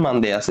অতিভুজের মান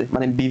দেয়া আছে,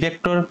 মানে বি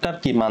ভেক্টরটার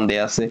কি মান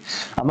দেয়া আছে,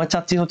 আমার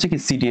চাচ্ছি হচ্ছে কি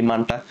সিডি এর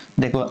মানটা,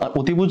 দেখো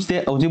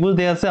অতিভুজ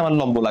দেয়া আছে, আমার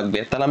লম্ব লাগবে,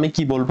 তাহলে আমি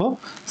কি বলবো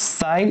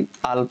সাইন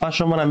আলফা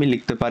সমান আমি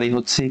লিখতে পারি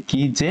হচ্ছে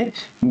কি যে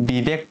বি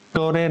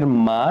ভেক্টরের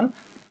মান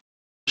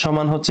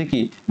সমান হচ্ছে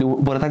কি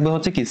উপরে থাকবে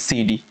হচ্ছে কি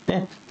সিডি,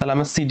 হ্যাঁ। তাহলে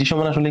আমার সিডি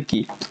সমান আসলে কি,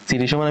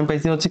 সিডি সমান আমি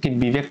পাইছি হচ্ছে কি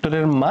বি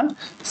ভেক্টরের মান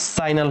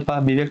সাইন আলফা,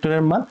 বি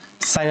ভেক্টরের মান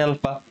সাইন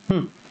আলফা।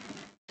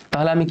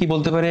 তাহলে আমি কি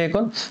বলতে পারি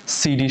এখন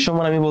সিডি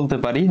সমান আমি বলতে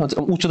পারি হচ্ছে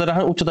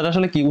উচ্চতাটা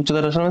আসলে কি,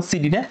 উচ্চতাটা সমান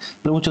সিডি না,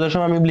 তাহলে উচ্চতার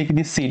সমান আমি লিখে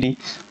দিই সিডি।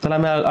 তাহলে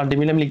আমি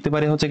আলটিমেটলি আমি লিখতে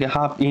পারি হচ্ছে কি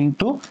হাফ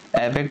ইনটু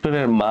এ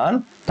ভেক্টরের মান,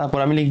 তারপর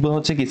আমি লিখবো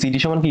হচ্ছে কি সিডি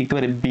সমান কি লিখতে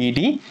পারি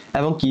বিডি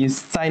এবং কি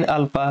সাইন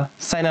আলফা,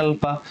 সাইন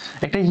আলফা।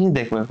 একটা জিনিস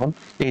দেখো এখন,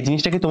 এই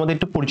জিনিসটা কি তোমাদের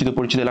একটু পরিচিত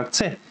পরিচিত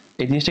লাগছে,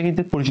 এই জিনিসটা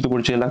কিন্তু পরিচিত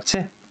পরিচিত লাগছে,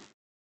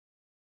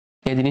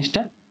 এই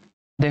জিনিসটা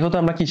দেখো তো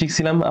আমরা কি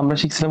শিখছিলাম, আমরা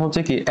শিখছিলাম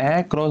হচ্ছে কি এ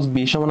ক্রস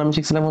বি সমান আমি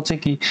শিখছিলাম হচ্ছে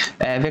কি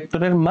এ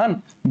ভেক্টরের মান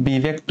বি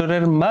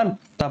ভেক্টরের মান,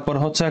 তারপর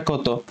হচ্ছে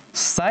কত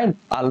সাইন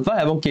আলফা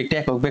এবং কি একটা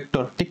একক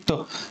ভেক্টর, ঠিক তো।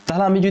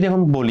 তাহলে আমি যদি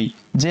এখন বলি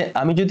যে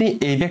আমি যদি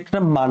এই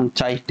ভেক্টরের মান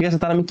চাই, ঠিক আছে,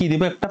 তাহলে আমি কি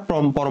দিব একটা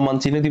পরমান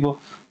চিহ্ন দিব,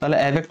 তাহলে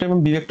এ ভেক্টর এবং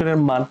বি ভেক্টরের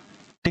মান,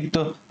 ঠিক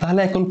তো। তাহলে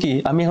এখন কি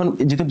আমি এখন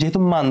যেহেতু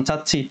মান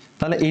চাচ্ছি,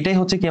 তাহলে এটাই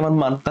হচ্ছে কি আমার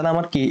মান, তাহলে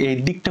আমার কি এই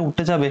দিকটা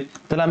উঠে যাবে,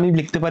 তাহলে আমি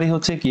লিখতে পারি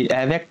হচ্ছে কি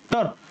এ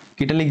ভেক্টর,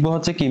 এটা লিখবো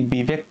হচ্ছে কি বি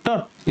ভেক্টর,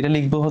 এটা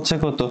লিখবো হচ্ছে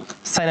কত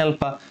সাইন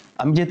আলফা।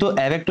 আমি যেহেতু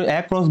এ ভেক্টর এ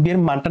ক্রস বি এর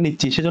মানটা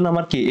নিচ্ছি, সেজন্য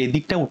আমার কি এই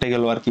দিকটা উঠে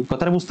গেল আর কি,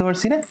 কথাটা বুঝতে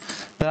পারছি না।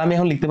 তাহলে আমি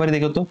এখন লিখতে পারি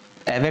দেখো তো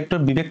এ vector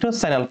B vector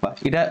sine alpha,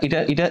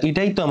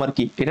 এটাই তো আমার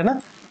কি এটা না।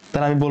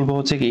 তাহলে আমি বলবো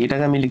হচ্ছে কি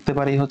এটাকে আমি লিখতে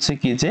পারি হচ্ছে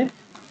কি যে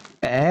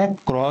এ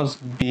ক্রস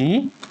বি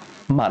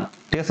মান,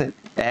 ঠিক আছে,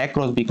 এ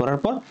ক্রস বি করার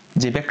পর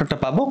যে ভেক্টরটা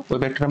পাবো ওই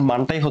ভেক্টরের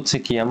মানটাই হচ্ছে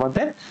কি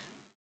আমাদের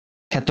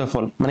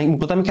ক্ষেত্রফল, মানে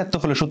প্রথমে আমি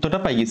ক্ষেত্রফলের সূত্রটা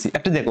পাই গেছি।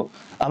 একটা দেখো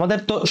আমাদের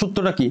তো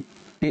সূত্রটা কি,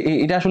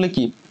 এটা আসলে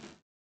কি,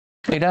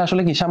 এটা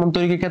আসলে কি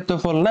সামান্তরিকের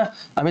ক্ষেত্রফল না,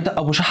 আমি তো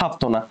অবশ্য হাফ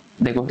তো না,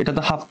 দেখো এটা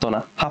তো হাফ তো না,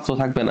 হাফ তো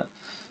থাকবে না,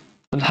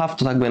 হাফ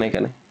তো থাকবে না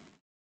এখানে,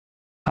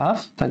 হাফ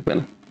থাকবে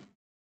না,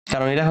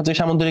 কারণ এটা হচ্ছে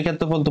সামান্তরিক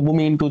ক্ষেত্রফল তো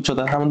ভূমি ইনটু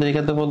উচ্চতা, সামান্তরিক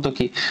ক্ষেত্রফল তো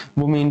কি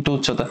ভূমি ইনটু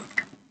উচ্চতা,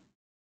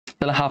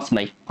 তাহলে হাফ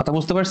নাই, কথা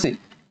বুঝতে পারছি।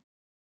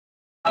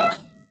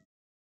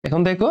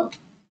 এখন দেখো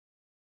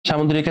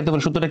সামুদ্রিক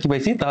ক্ষেত্রফল সূত্রটা কি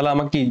পাইছি, তাহলে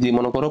আমাকে কি যে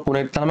মনে করো কোন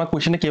তাহলে আমার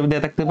কোশ্চেনে কি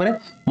দেয়া থাকতে পারে,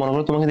 মনে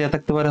করো তোমাকে দেয়া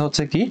থাকতে পারে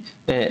হচ্ছে কি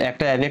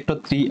একটা a vector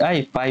 3i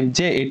 5j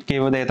 8k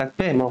দেয়া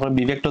থাকবে, মনে করো b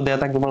ভেক্টর দেয়া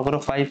থাকবে মনে করো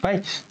 5i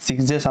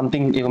 6j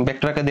সামথিং এবং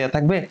ভেক্টর আকারে দেয়া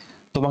থাকবে।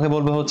 তোমাকে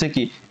বলবে হচ্ছে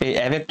কি এই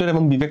a ভেক্টর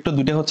এবং b ভেক্টর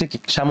দুটো হচ্ছে কি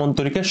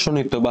সামান্তরিকের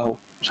সন্নিহিত বাহু,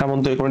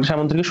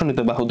 সামান্তরিকের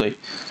সন্নিহিত বাহু দ্বয়।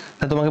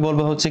 তাহলে তোমাকে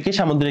বলবে হচ্ছে কি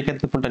সামুদ্রিক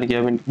ক্ষেত্রফলটা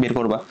কিভাবে বের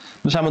করবা।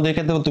 তো সামুদ্রিক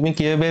ক্ষেত্রফল তুমি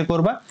কিভাবে বের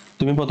করবা,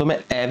 তুমি প্রথমে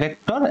a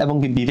ভেক্টর এবং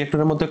b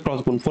ভেক্টরের মধ্যে ক্রস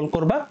গুণফল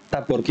করবা,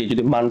 তারপর কি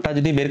যদি মানটা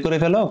যদি বের করে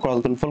ফেলো, ক্রস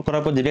গুণফল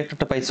করার পর যে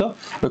ভেক্টরটা পাইছো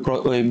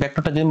ওই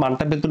ভেক্টরটা যদি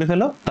মানটা বের করে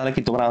ফেলো, তাহলে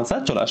কি তোমার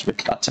আনসার চলে আসবে।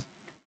 আচ্ছা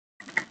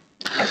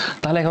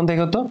তাহলে এখন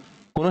দেখো তো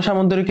কোন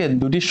সামুদ্রিকের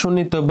দুটি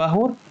সন্নিহিত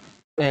বাহুর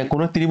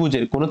কোন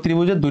ত্রিভুজের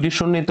দুটি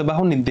সন্নিহিত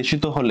বাহু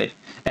নির্দেশিত হলে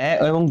a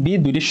এবং b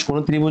কোন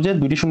ত্রিভুজের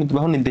দুটি সন্নিহিত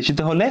বাহু নির্দেশিত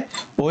হলে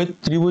ওই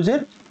ত্রিভুজের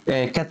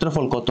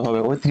ক্ষেত্রফল কত হবে,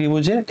 ওই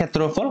ত্রিভুজের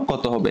ক্ষেত্রফল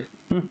কত হবে।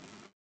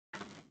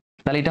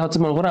 তাহলে এটা হচ্ছে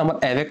মনে করো আমার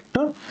a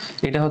ভেক্টর,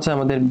 এটা হচ্ছে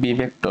আমাদের b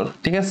ভেক্টর,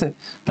 ঠিক আছে।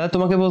 তাহলে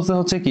তোমাকে বলতে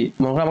হচ্ছে কি,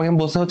 মনে করো আমাকে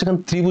বলতে হচ্ছে এখন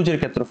ত্রিভুজের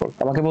ক্ষেত্রফল,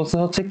 আমাকে বলতে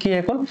হচ্ছে কি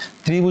এখন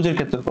ত্রিভুজের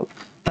ক্ষেত্রফল।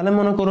 তাহলে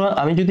মনে করো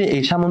আমি যদি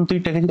এই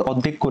সামান্তরিকটাকে যদি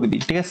অর্ধেক করে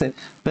দিই, ঠিক আছে,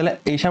 তাহলে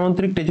এই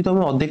সামান্তরিকটা যদি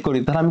আমি অর্ধেক করি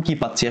তাহলে আমি কি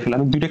পাচ্ছি, আসলে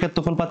আমি দুইটা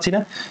ক্ষেত্রফল পাচ্ছি না,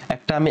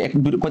 একটা আমি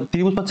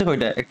ত্রিভুজ পাচ্ছি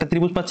কয়টা, একটা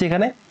ত্রিভুজ পাচ্ছি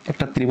এখানে,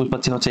 একটা ত্রিভুজ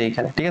পাচ্ছি হচ্ছে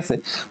এইখানে, ঠিক আছে।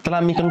 তাহলে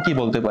আমি এখন কি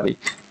বলতে পারি,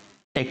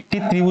 একটি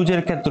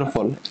ত্রিভুজের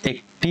ক্ষেত্রফল,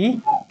 একটি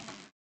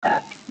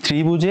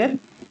ত্রিভুজের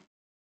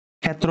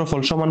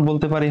ক্ষেত্রফল সমান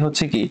বলতে পারি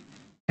হচ্ছে কি,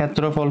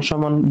 ক্ষেত্রফল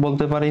সমান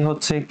বলতে পারি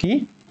হচ্ছে কি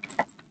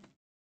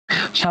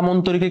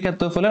সামান্তরিকের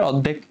ক্ষেত্রফলের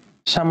অর্ধেক,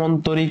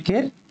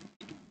 সামান্তরিকের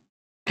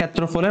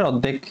ক্ষেত্রফলের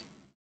অর্ধেক,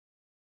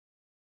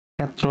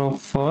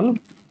 ক্ষেত্রফল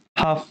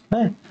হাফ,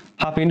 হ্যাঁ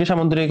হাফ ইন্টু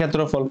সামান্তরিক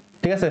ক্ষেত্রফল,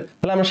 ঠিক আছে।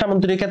 তাহলে আমরা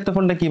সামান্তরিক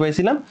ক্ষেত্রফলটা কি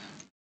পাইছিলাম,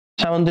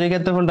 সামান্তরিক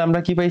ক্ষেত্রফলটা আমরা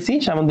কি পাইছি,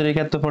 সামান্তরিক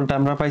ক্ষেত্রফলটা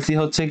আমরা পাইছি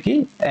হচ্ছে কি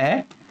a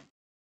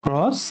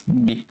ক্রস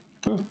b,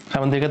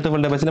 সামান্তরিক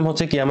ক্ষেত্রফলটা পাইছিলাম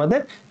হচ্ছে কি আমাদের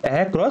a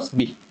ক্রস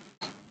b।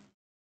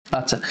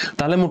 আচ্ছা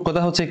তাহলে মোট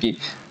কথা হচ্ছে কি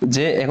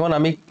যে এখন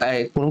আমি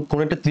কোন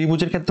একটা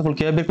ত্রিভুজের ক্ষেত্রফল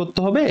কিভাবে বের করতে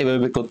হবে, এভাবে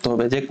বের করতে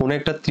হবে যে কোন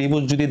একটা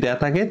ত্রিভুজ যদি দেয়া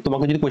থাকে,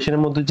 তোমাকে যদি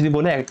কোশ্চেনের মধ্যে যদি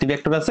বলে একটি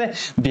ভেক্টর আছে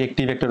b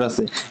একটি ভেক্টর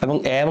আছে এবং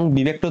a এবং b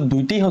ভেক্টর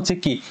দুইটাই হচ্ছে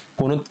কি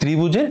কোন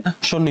ত্রিভুজের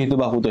সন্নিহিত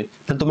বাহুদ্বয়,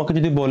 তাহলে তোমাকে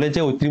যদি বলে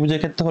যে ওই ত্রিভুজের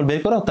ক্ষেত্রফল বের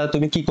করো, তাহলে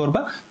তুমি কি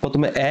করবা,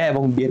 প্রথমে a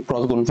এবং b এর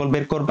ক্রস গুণফল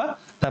বের করবা,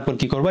 তারপর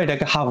কি করবা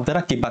এটাকে হাফ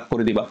দ্বারা কি ভাগ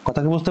করে দিবা, কথা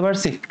কি বুঝতে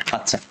পারছি।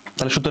 আচ্ছা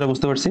তাহলে সূত্রটা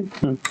বুঝতে পারছি।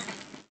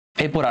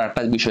 এরপর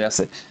আরেকটা বিষয়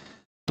আছে,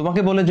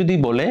 তোমাকে বলে যদি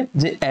বলে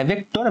যে a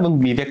ভেক্টর এবং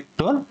b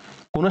ভেক্টর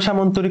কোন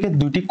সামান্তরিকের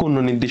দুইটি কর্ণ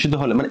নির্দেশিত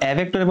হলে, মানে a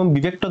ভেক্টর এবং b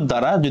ভেক্টর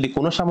দ্বারা যদি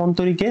কোন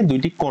সামান্তরিকে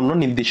দুইটি কর্ণ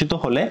নির্দেশিত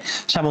হলে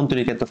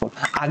সামান্তরিক ক্ষেত্রফল।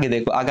 আগে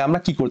দেখো আগে আমরা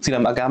কি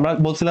করছিলাম, আগে আমরা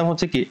বলছিলাম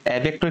হচ্ছে কি a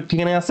ভেক্টর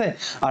ঠিকানা আছে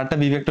আর একটা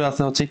b ভেক্টর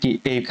আছে হচ্ছে কি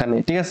এইখানে,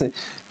 ঠিক আছে।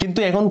 কিন্তু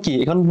এখন কি,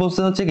 এখন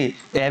বলতে হচ্ছে কি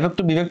a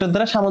ভেক্টর b ভেক্টর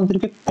দ্বারা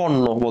সামান্তরিকের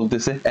কর্ণ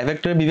বলতেছে, a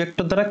ভেক্টর b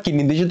ভেক্টর দ্বারা কি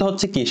নির্দেশিত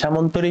হচ্ছে কি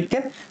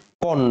সামান্তরিকের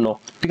কর্ণ,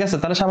 ঠিক আছে।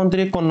 তাহলে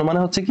সামান্তরিক কর্ণ মানে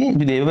হচ্ছে কি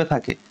যদি এইভাবে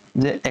থাকে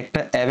যে একটা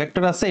a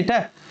ভেক্টর আছে এটা,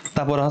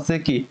 তারপর হচ্ছে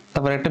কি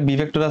তারপর একটা b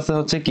ভেক্টর আছে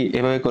হচ্ছে কি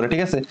এভাবে করে,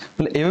 ঠিক আছে।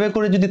 তাহলে এভাবে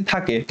করে যদি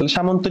থাকে তাহলে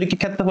সামান্তরিক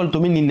ক্ষেত্রফল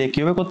তুমি নির্ণয়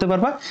কিভাবে করতে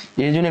পারবা,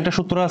 এর জন্য একটা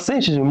সূত্র আছে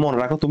সেটা মনে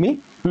রাখো তুমি।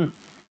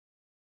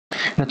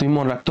 এটা তুমি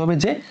মনে রাখতে হবে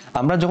যে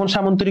আমরা যখন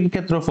সামান্তরিক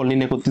ক্ষেত্রফল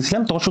নির্ণয়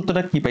করতেছিলাম তখন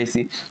সূত্রটা কি পাইছি,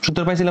 সূত্র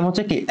পাইছিলাম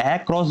হচ্ছে কি a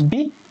ক্রস b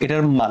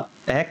এটার মান,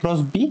 a ক্রস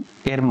b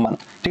এর মান,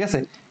 ঠিক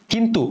আছে।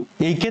 কিন্তু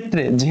এই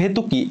ক্ষেত্রে যেহেতু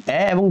কি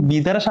a এবং b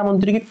দ্বারা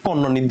সামান্তরিক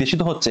কর্ণ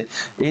নির্দেশিত হচ্ছে,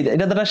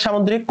 এটা দ্বারা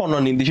সামান্তরিক কর্ণ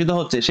নির্দেশিত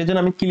হচ্ছে, সেজন্য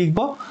আমি কি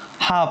লিখবো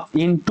half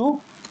into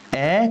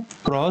a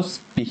cross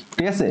b,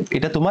 ঠিক আছে।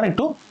 এটা তোমার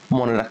একটু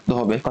মনে রাখতে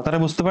হবে, কথাটা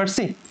বুঝতে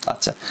পারছি।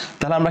 আচ্ছা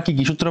তাহলে আমরা কি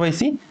সূত্র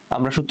পাইছি,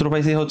 আমরা সূত্র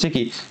পাইছি হচ্ছে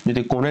কি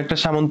যদি কোন একটা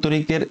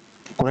সামান্তরিকের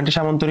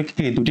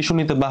দুটি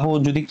সন্নিহিত বাহু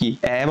যদি কি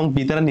a এবং b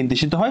দ্বারা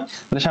নির্দেশিত হয়,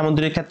 তাহলে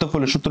সামান্তরিক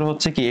ক্ষেত্রফলের সূত্র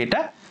হচ্ছে কি এটা,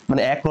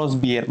 মানে a ক্রস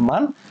b এর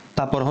মান,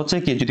 তারপর হচ্ছে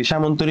কি যদি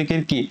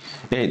সামান্তরিকের কি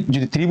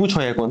যদি ত্রিভুজ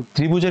হয়, এখন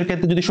ত্রিভুজের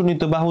ক্ষেত্রে যদি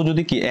সন্নিহিত বাহু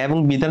যদি কি a এবং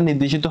b দ্বারা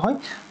নির্দেশিত হয়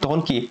তখন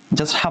কি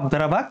জাস্ট হাফ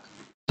দ্বারা ভাগ,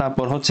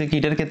 তারপর হচ্ছে কি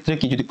এটার ক্ষেত্রে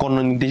কি যদি কর্ণ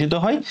নির্দেশিত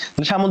হয়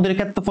তাহলে সামান্তরিক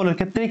ক্ষেত্রফলের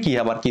ক্ষেত্রে কি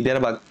আবার কি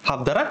দ্বারা ভাগ, হাফ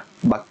দ্বারা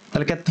ভাগ,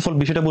 তাহলে ক্ষেত্রফল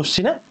বিষয়টা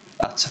বুঝছি না।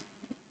 আচ্ছা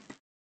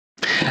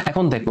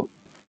এখন দেখো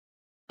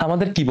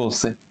আমাদের কি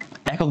বলছে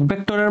একক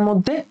ভেক্টরের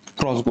মধ্যে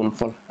ক্রস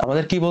গুণফল,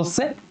 আমাদের কি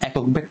বলছে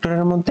একক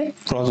ভেক্টরের মধ্যে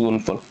ক্রস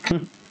গুণফল।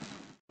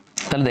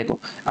 তাহলে দেখো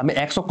আমি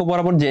x অক্ষ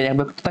বরাবর যে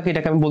ভেক্টর থাকে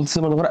এটাকে আমি বলতেছি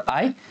মনে করো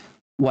i,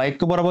 y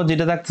অক্ষ বরাবর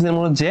যেটা থাকতেছে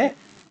মনে করো j,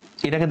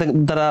 এটাকে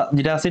দ্বারা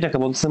যেটা আছে এটাকে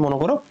বলতেছে মনে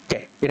করো k,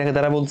 এটাকে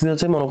দ্বারা বলতেছে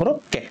হচ্ছে মনে করো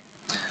k।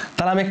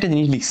 তাহলে আমি একটা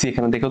জিনিস লিখছি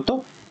এখানে দেখো তো,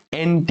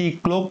 অ্যান্টি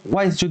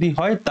ক্লকওয়াইজ যদি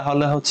হয়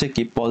তাহলে হচ্ছে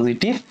কি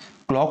পজিটিভ,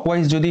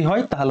 ক্লকওয়াইজ যদি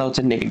হয় তাহলে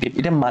হচ্ছে নেগেটিভ,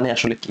 এটা মানে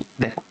আসলে কি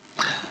দেখো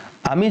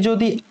আমি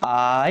যদি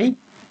আই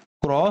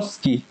ক্রস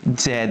কি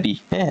জে দিই,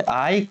 হ্যাঁ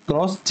আই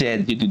ক্রস জে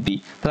যদি দিই,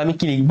 তাহলে আমি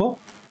কি লিখবো,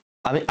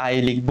 আমি আই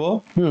লিখবো,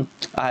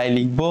 আই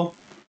লিখবো,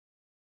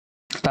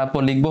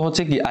 তারপর লিখবো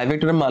হচ্ছে কি আই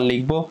ভেক্টরের মান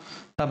লিখবো,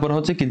 তারপর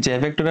হচ্ছে কি জে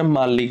ভেক্টরের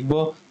মান লিখবো,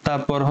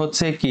 তারপর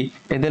হচ্ছে কি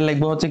এদের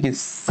লিখবো হচ্ছে কি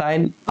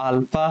সাইন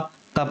আলফা,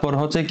 তারপর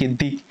হচ্ছে কি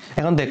দিক।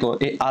 এখন দেখো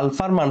এই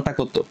আলফার মানটা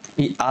কত,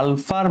 এই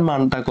আলফার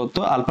মানটা কত,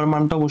 আলফার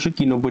মানটা অবশ্যই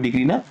কি 90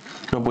 ডিগ্রি না,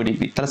 90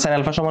 ডিগ্রি। তাহলে সাইন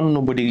আলফা সমান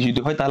 90 ডিগ্রি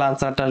যদি হয় তাহলে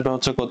আনসারটা আসবে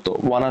হচ্ছে কত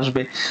 1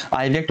 আসবে।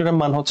 আই ভেক্টরের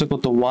মান হচ্ছে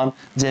কত 1,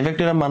 জে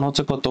ভেক্টরের মান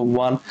হচ্ছে কত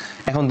 1।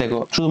 এখন দেখো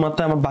শুধুমাত্র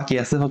আমার বাকি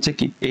আছে হচ্ছে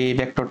কি এই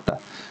ভেক্টরটা।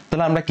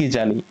 তাহলে আমরা কি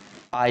জানি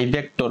আই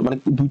ভেক্টর মানে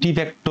দুটি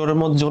ভেক্টরের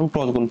মধ্যে যখন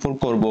ক্রস গুণফল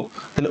করব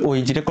তাহলে ওই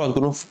যেটা ক্রস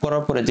গুণফল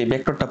করার পরে যে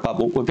ভেক্টরটা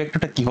পাবো ওই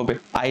ভেক্টরটা কি হবে,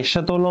 আই এর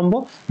সাথে লম্ব,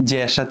 জে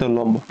এর সাথে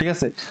লম্ব, ঠিক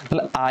আছে।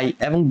 তাহলে আই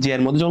এবং জে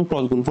এর মধ্যে যখন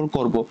ক্রস গুণফল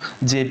করব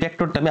যে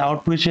ভেক্টরটা আমি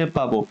আউটপুট হিসেবে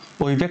পাবো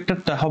ওই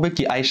ভেক্টরটা হবে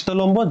কি আই এর সাথে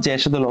লম্ব, জে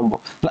এর সাথে লম্ব।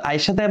 তাহলে আই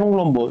এর সাথে এবং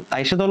লম্ব,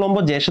 আই এর সাথে লম্ব,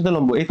 জে এর সাথে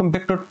লম্ব, এরকম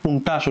ভেক্টর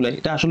কোনটা আসলে,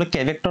 এটা আসলে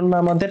কে ভেক্টর না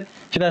আমাদের,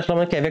 সেটা আসলে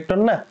আমাদের কে ভেক্টর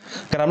না।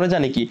 কারণ আমরা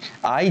জানি কি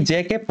আই জে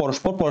কে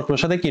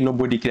পরস্পরের সাথে কি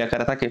 90 ডিগ্রি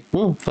আকারে থাকে।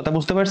 কথা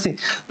বুঝতে পারছি।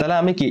 তাহলে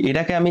আমি কি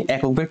এটাকে আমি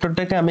একক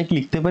ভেক্টরটাকে আমি কি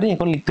লিখতে পারি,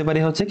 এখন লিখতে পারি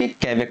হচ্ছে কি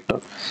কে ভেক্টর।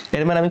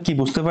 এর মানে আমি কি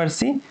বুঝতে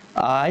পারছি,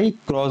 আই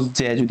ক্রস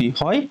জে যদি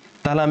হয়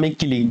তাহলে আমি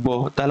কি লিখবো,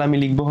 তাহলে আমি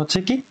লিখবো হচ্ছে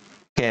কি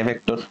কে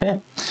ভেক্টর। হ্যাঁ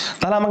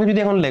তাহলে আমাকে যদি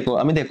এখন লেখো,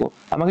 আমি দেখো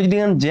আমাকে যদি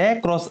এখন জে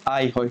ক্রস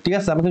আই হয়, ঠিক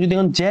আছে, আমাকে যদি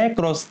এখন জে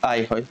ক্রস আই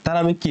হয় তাহলে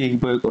আমি কি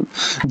লিখবো, এখন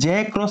জে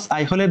ক্রস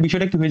আই হলে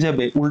বিষয়টা কি হয়ে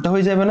যাবে, উল্টা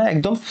হয়ে যাবে না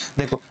একদম।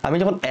 দেখো আমি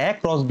যখন এ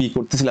ক্রস বি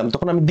করতেছিলাম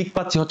তখন আমি দিক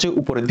পাচ্ছি হচ্ছে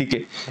উপরের দিকে,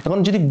 এখন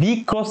যদি বি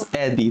ক্রস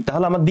এ দিই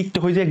তাহলে আমার দিকটা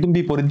হয়ে যায় একদম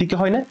বিপরীত দিকে,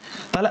 হয় না।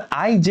 তাহলে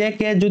আই জে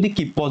কে যদি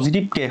কি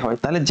পজিটিভ কে হয়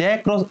তাহলে জে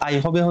ক্রস আই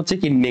হবে হচ্ছে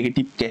কি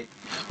নেগেটিভ কে।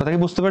 কথা কি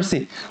বুঝতে পারছি।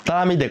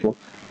 তাহলে আমি দেখো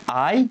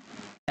আই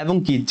এবং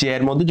কি জে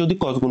এর মধ্যে যদি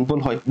ক্রস গুণফল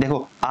হয়, দেখো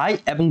আই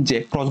এবং জে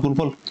ক্রস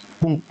গুণফল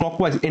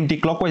ক্লকওয়াইজ এন্টি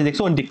ক্লকওয়াইজ,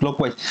 দেখছো এন্টি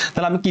ক্লকওয়াইজ,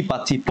 তাহলে আমি কি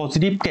পাচ্ছি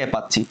পজিটিভ কে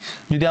পাচ্ছি।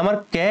 যদি আমার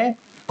কে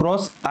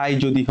ক্রস আই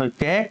যদি হয়,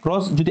 কে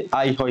ক্রস যদি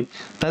আই হয়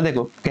তাহলে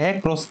দেখো কে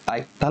ক্রস আই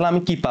তাহলে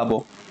আমি কি পাবো,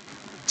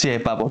 জে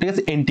পাবো, ঠিক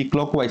আছে এন্টি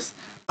ক্লকওয়াইজ।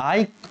 আই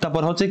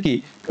তারপর হচ্ছে কি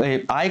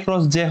আই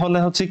ক্রস জে হলে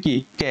হচ্ছে কি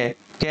কে,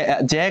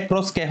 জে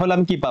ক্রস কে হলে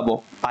আমি কি পাবো,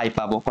 আই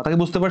পাবো। কথা কি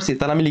বুঝতে পারছি।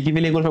 তাহলে আমি লিখে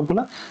ফেলি এগুলো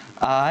সবগুলা,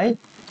 আই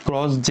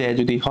ক্রস জে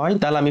যদি হয়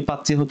তাহলে আমি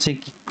পাচ্ছি হচ্ছে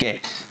কি কে,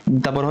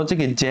 তারপর হচ্ছে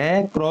কি জে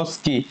ক্রস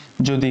কি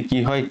যদি কি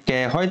হয় কে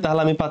হয় তাহলে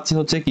আমি পাচ্ছি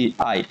হচ্ছে কি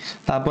আই,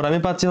 তারপর আমি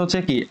পাচ্ছি হচ্ছে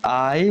কি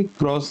আই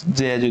ক্রস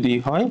জে যদি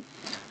হয়,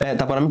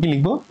 তারপর আমি কি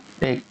লিখবো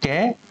কে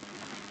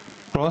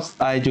ক্রস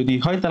আই যদি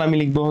হয় তাহলে আমি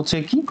লিখবো হচ্ছে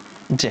কি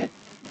জে।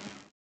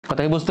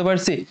 কথা কি বুঝতে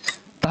পারছি।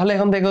 তাহলে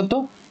এখন দেখো তো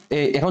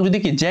এখন যদি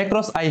কি জে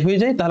ক্রস আই হয়ে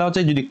যায় তাহলে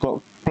হচ্ছে যদি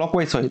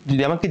ক্লকওয়াইজ হয়,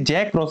 যদি আমাকে জে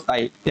ক্রস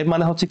আই এর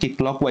মানে হচ্ছে কি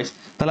ক্লকওয়াইজ,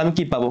 তাহলে আমি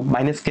কি পাবো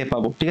মাইনাস কে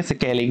পাবো, ঠিক আছে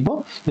কে লিখবো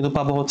কিন্তু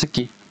পাবো হচ্ছে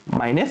কি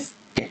মাইনাস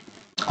কে।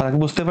 কথা কি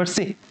বুঝতে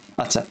পারছি।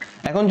 আচ্ছা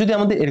এখন যদি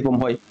আমাদের এরকম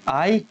হয়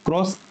আই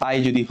ক্রস আই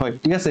যদি হয়,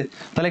 ঠিক আছে,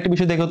 তাহলে একটা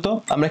বিষয় দেখো তো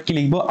আমরা কি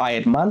লিখবো, আই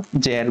এর মান,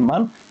 জে এর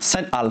মান,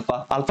 সাইন আলফা,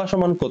 আলফা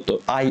সমান কত,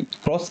 আই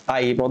ক্রস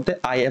আই এর মধ্যে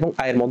আই এবং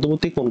আই এর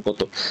মধ্যবর্তী কোণ কত,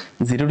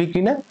 0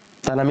 ডিগ্রি না।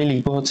 তাহলে আমি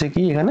লিখবো হচ্ছে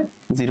কি এখানে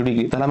 0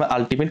 ডিগ্রি, তাহলে আমার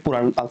আলটিমেট পুরো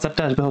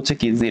আনসারটা আসবে হচ্ছে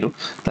কি 0।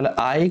 তাহলে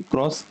আই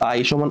ক্রস আই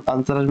সমান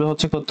আনসার আসবে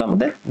হচ্ছে কত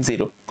আমাদের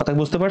 0। কথা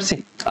বুঝতে পারছি।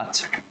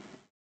 আচ্ছা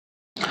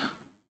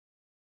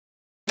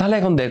তাহলে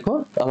এখন দেখো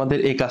আমাদের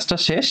এই কাজটা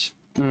শেষ।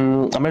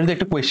 আমরা যদি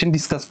একটা কোয়েশ্চেন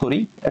ডিসকাস করি,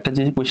 একটা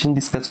যে কোয়েশ্চেন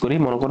ডিসকাস করি,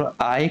 মনে করো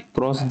আই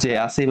ক্রস জে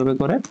আছে এইভাবে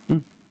করে,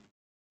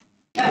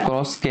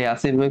 ক্রস কে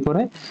আছে এইভাবে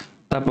করে,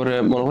 তারপরে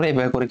মনে করো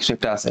এইভাবে করে কিছু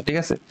একটা আছে, ঠিক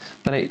আছে।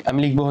 তাহলে আমি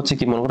লিখবো হচ্ছে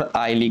কি মনে করো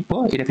আই লিখবো,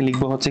 এটাকে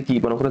লিখবো হচ্ছে কি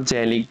মনে করো জে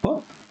লিখবো,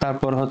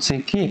 তারপর হচ্ছে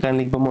কি এখানে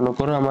লিখবো মনে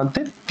করো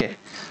আমাদের কে।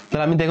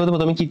 তাহলে আমি দেখো তো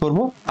প্রথমে কি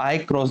করবো, আই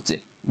ক্রস জে,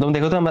 তুমি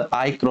দেখো তো আমরা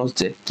আই ক্রস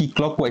জে কি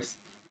ক্লকওয়াইজ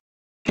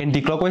এন্টি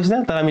ক্লকওয়াইজ না,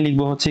 তাহলে আমি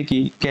লিখবো হচ্ছে কি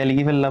কে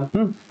লিখে ফেললাম,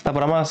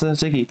 তারপর আমার আছে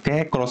হচ্ছে কি কে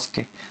ক্রস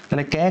কে,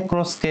 তাহলে কে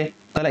ক্রস কে,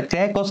 তাহলে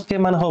কে ক্রস কে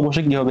মানে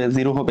অবশ্যই কি হবে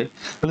 0 হবে।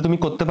 তাহলে তুমি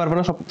করতে পারবে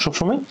না সব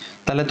সময়,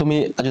 তাহলে তুমি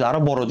যদি আরো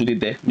বড় যদি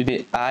দেয়, যদি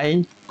আই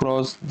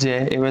ক্রস জে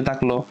এভাবে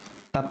থাকলো,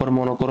 তারপর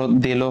মনে করো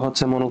দিল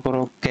হচ্ছে মনে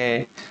করো কে,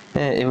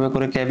 এভাবে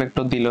করে কে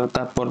ভেক্টর দিল,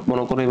 তারপর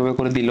মনে করো এভাবে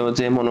করে দিল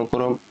যে মনে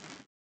করো,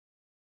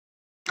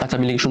 আচ্ছা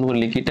আমি লিখি সুন্দর করে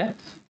লিখি এটা,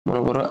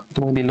 মনে করো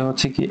তুমি দিল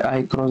হচ্ছে কি আই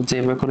ক্রস জে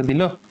এভাবে করে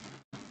দিল,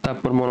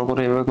 তারপর মনে করো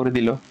এভাবে করে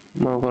দিল,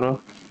 মনে করো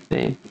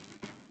এই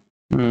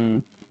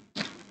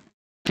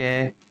কে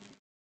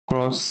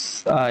ক্রস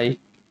আই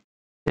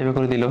এভাবে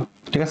করে দিল,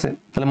 ঠিক আছে।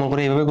 তাহলে মনে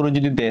করো এইভাবে করে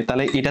যদি দেয়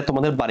তাহলে এটা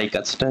তোমাদের বাড়ির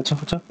কাজ, এটা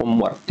হচ্ছে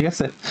হোমওয়ার্ক, ঠিক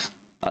আছে।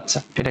 আচ্ছা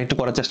এটা একটু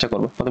করার চেষ্টা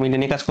করবো, প্রথমে এটা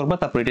নিয়ে কাজ করবা,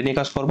 তারপর এটা নিয়ে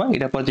কাজ করবা,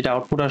 এটার পরে যেটা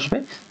আউটপুট আসবে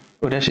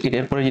ওটা,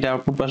 এটার পরে যেটা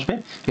আউটপুট আসবে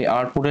এই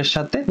আউটপুটের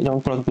সাথে যখন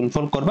ক্রস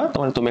গুণফল করবা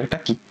তখন তুমি একটা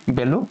কি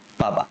ভ্যালু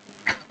পাবা।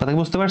 কথা কি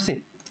বুঝতে পারছি।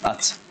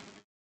 আচ্ছা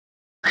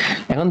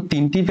এখন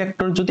তিনটি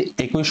ভেক্টর যদি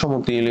একই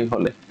সমতুল্য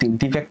হলে,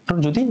 তিনটি ভেক্টর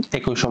যদি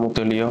একই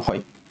সমতুল্য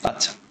হয়,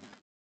 আচ্ছা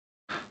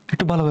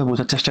একটু ভালোভাবে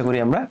বোঝার চেষ্টা করি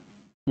আমরা।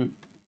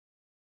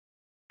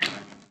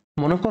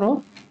 মনে করো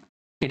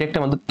এটা একটা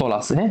আমাদের তল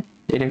আছে, হ্যাঁ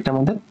এটা একটা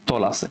আমাদের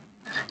তল আছে,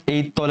 এই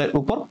তলের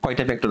উপর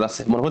কয়টা ভেক্টর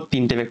আছে, মনে করো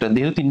তিনটে ভেক্টর,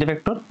 যেহেতু তিনটে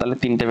ভেক্টর তাহলে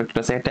তিনটে ভেক্টর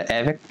আছে, একটা এ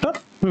ভেক্টর,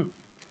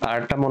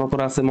 আরেকটা মনে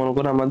করো আছে মনে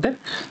করো আমাদের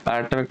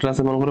আরেকটা ভেক্টর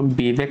আছে মনে করো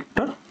বি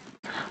ভেক্টর,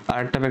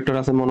 আরেকটা ভেক্টর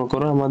আছে মনে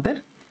করো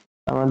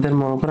আমাদের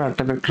মনে করো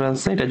আরেকটা ভেক্টর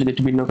আছে, এটা যদি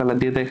একটু ভিন্ন কালার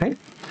দিয়ে দেখাই,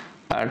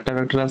 আরেকটা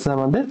ভেক্টর আছে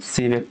আমাদের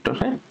সি ভেক্টর।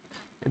 হ্যাঁ,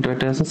 এটা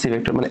ভেক্টর আছে সি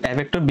ভেক্টর, মানে এ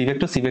vector B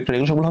vector C vector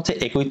এগুলো সবগুলো হচ্ছে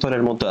একই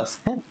তলের মধ্যে আছে।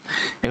 হ্যাঁ,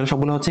 এগুলো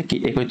সবগুলো হচ্ছে কি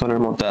একই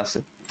তলের মধ্যে আছে।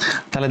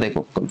 তাহলে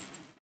দেখো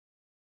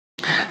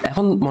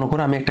এখন মনে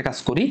করো আমি একটা কাজ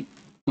করি,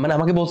 মানে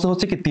আমাকে বলতে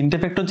হচ্ছে কি তিনটে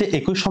ভেক্টর যে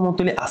একই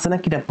সমতলে আছে না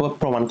কিটা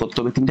প্রমাণ করতে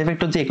হবে, তিনটে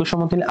ভেক্টর যে একই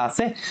সমতলে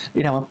আছে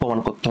এটা আমার প্রমাণ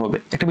করতে হবে।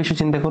 একটা বিষয়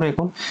চিন্তা করো,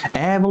 এখন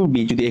এ এবং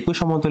বি যদি একই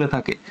সমতলে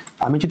থাকে,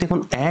 আমি যদি এখন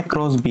এ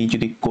ক্রস বি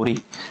যদি করি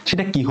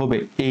সেটা কি হবে,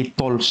 এই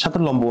তল সাথে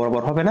লম্ব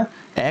বরাবর হবে না?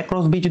 এ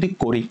ক্রস বি যদি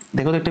করি,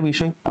 দেখো তো একটা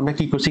বিষয় আমরা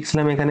কি করে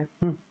শিখছিলাম এখানে,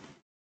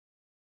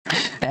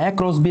 এ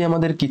ক্রস বি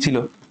আমাদের কি ছিল,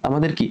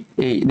 আমাদের কি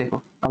এই দেখো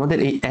আমাদের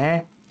এই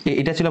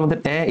এটা ছিল আমাদের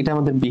এ, এটা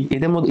আমাদের বি,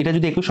 এদের মধ্যে এটা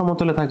যদি একই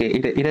সমতলে থাকে,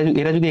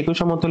 এরা যদি একই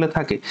সমতলে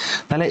থাকে,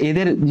 তাহলে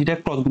এদের যেটা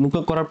ক্রস গুণিত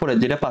করার পরে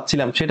যেটা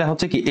পাচ্ছিলাম সেটা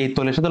হচ্ছে কি এই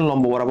তলের সাথে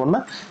লম্ব বরাবর না,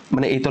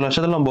 মানে এই তলের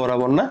সাথে লম্ব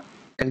বরাবর না,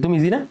 একদম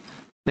ইজি না?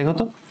 দেখো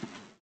তো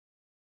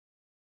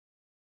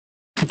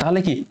তাহলে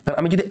কি,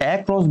 আমি যদি এ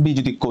ক্রস বি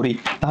যদি করি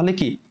তাহলে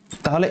কি,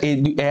 তাহলে এই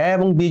এ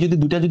এবং বি যদি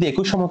দুটা যদি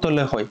একই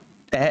সমতলে হয়,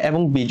 এ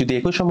এবং বি যদি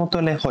একই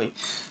সমতলে হয়,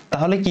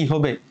 তাহলে কি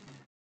হবে,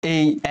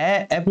 এই এ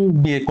এবং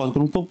বি এর ক্রস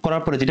গুণ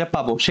করার পরে যেটা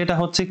পাবো সেটা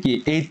হচ্ছে কি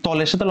এই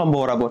তলের সাথে লম্ব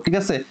বরাবর। ঠিক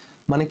আছে,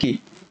 মানে কি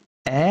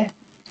এ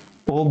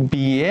ও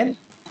বি এর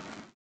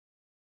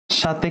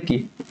সাথে কি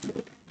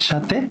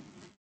সাথে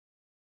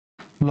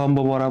লম্ব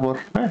বরাবর।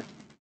 হ্যাঁ,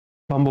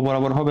 লম্ব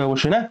বরাবর হবে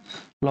অবশ্যই না,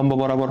 লম্ব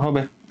বরাবর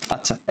হবে।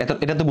 আচ্ছা,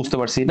 এটা তো বুঝতে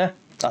পারছি না?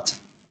 আচ্ছা,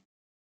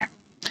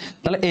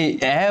 তাহলে এই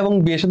এ এবং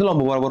বি এর সাথে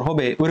লম্ব বরাবর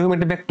হবে ওইরকম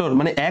একটা ভেক্টর,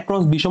 মানে এ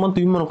ক্রস বি সমান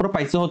তুমি মনে করো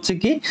পাইছো হচ্ছে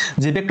কি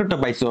যে ভেক্টরটা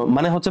পাইছো,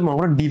 মানে হচ্ছে মনে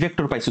করো ডি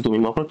ভেক্টর পাইছো, তুমি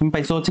মনে করো তুমি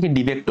পাইছো হচ্ছে কি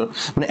ডি ভেক্টর,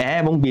 মানে এ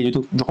এবং বি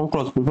যখন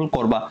ক্রস গুণফল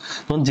করবা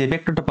তখন যে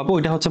ভেক্টরটা পাবো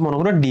ওইটা হচ্ছে মনে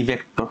করো ডি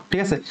ভেক্টর।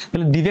 ঠিক আছে,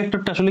 তাহলে ডি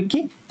ভেক্টরটা আসলে কি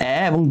এ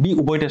এবং বি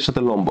উভয়টার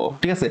সাথে লম্ব।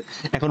 ঠিক আছে,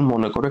 এখন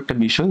মনে করো একটা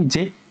বিষয়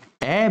যে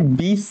এ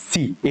বি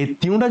সি এই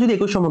তিনটা যদি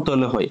একই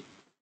সমতলে হয়,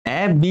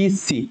 এ বি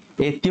সি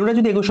এই তিনটা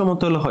যদি একই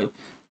সমতলে হয়,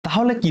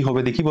 তাহলে কি হবে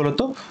দেখি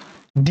বলতো,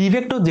 ডি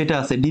ভেক্টর যেটা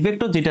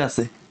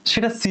আছে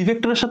সেটা সি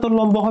ভেক্টরের সাথে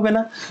লম্ব হবে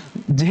না,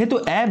 যেহেতু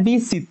এ বি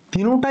সি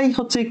তিনটাই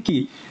হচ্ছে কি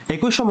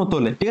একই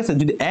সমতলে। ঠিক আছে,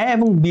 যদি এ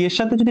এবং বি এর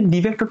সাথে যদি ডি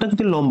ভেক্টরটা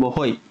যদি লম্ব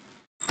হয়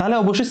তাহলে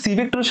অবশ্যই সি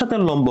ভেক্টরের সাথে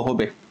লম্ব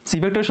হবে, সি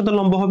ভেক্টরের সাথে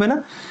লম্ব হবে না?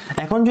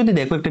 এখন যদি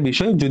দেখো একটা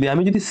বিষয়, যদি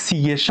আমি যদি সি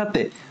এর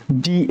সাথে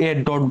ডি এর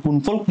ডট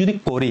গুণফল যদি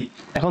করি,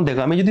 এখন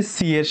দেখো আমি যদি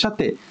সি এর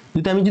সাথে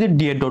আমি যদি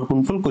ডি এর ডট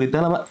গুণফল করি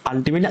তাহলে আমার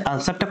আলটিমেটলি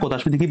আনসারটা কত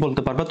আসবে দেখি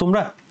বলতে পারবা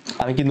তোমরা?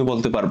 আমি কিন্তু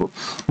বলতে পারবো।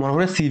 মনে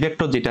করে সি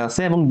ভেক্টর যেটা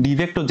আছে এবং ডি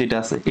ভেক্টর যেটা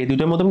আছে এই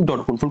দুইটার মধ্যে আমি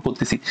ডট গুণফল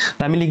করতেছি,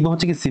 তাই আমি লিখবো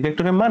হচ্ছে কি সি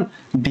ভেক্টরের মান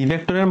ডি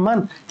ভেক্টরের মান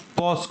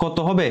cos কত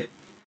হবে,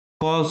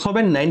 cos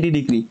হবে 90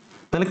 ডিগ্রি,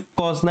 তাহলে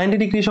cos 90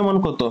 ডিগ্রি সমান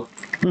কত,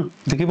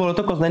 দেখি বলো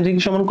তো cos 90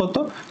 ডিগ্রি সমান কত,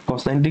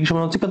 cos 90 ডিগ্রি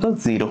সমান হচ্ছে কত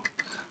 0।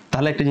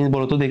 তাহলে একটা জিনিস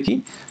বলো তো দেখি,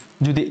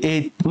 যদি এই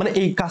মানে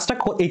এই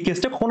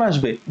কেসটা কখন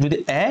আসবে, যদি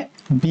এ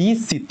বি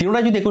সি তিনটা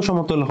যদি একই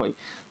সমতল হয়,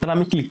 তাহলে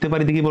আমি কি লিখতে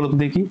পারি দেখি বলো তো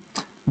দেখি,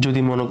 যদি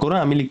মনে করো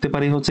আমি লিখতে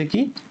পারি হচ্ছে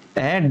কি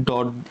এ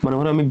ডট, মনে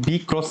করো আমি বি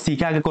ক্রস সি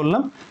কে আগে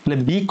করলাম, তাহলে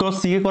বি ক্রস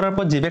সি কে করার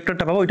পর যে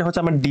ভেক্টরটা পাবো এটা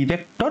হচ্ছে আমার ডি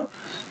ভেক্টর,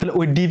 তাহলে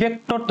ওই ডি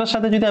ভেক্টরটার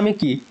সাথে যদি আমি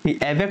কি এই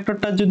এ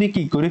ভেক্টরটা যদি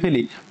কি করে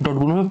ফেলি ডট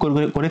গুণ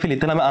করে ফেলি,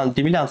 তাহলে আমার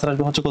আলটিমেটলি আনসার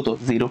আসবে হচ্ছে কত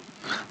 0।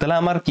 তাহলে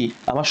আমার কি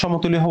আমার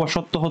সমতুল্য হওয়া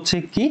সত্য হচ্ছে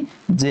কি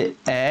যে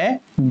A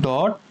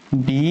dot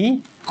B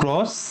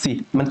cross C,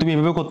 মানে তুমি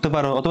এভাবে করতে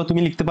পারো, অথবা তুমি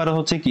লিখতে পারো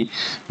হচ্ছে কি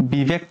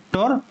B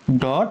vector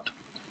dot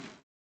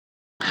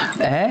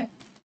A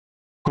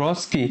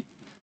cross কি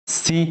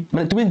সি,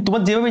 মানে তুমি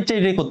তোমার যেভাবে ইচ্ছা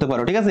এটাই করতে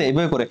পারো। ঠিক আছে,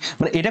 এইভাবে করে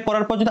মানে এটা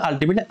করার পর যদি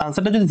আলটিমেটলি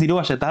আনসারটা যদি 0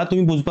 আসে তাহলে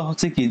তুমি বুঝবা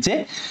হচ্ছে কি যে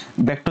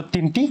ভেক্টর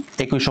তিনটি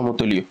একই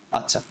সমতুল্য।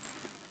 আচ্ছা,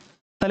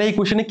 তাহলে এই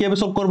কোশ্চেনে কিভাবে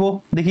সলভ করব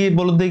দেখি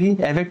বলো দেখি,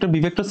 এ vector B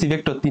vector C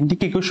vector তিনটি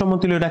কি একই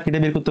সমতুল্য এটা কেটে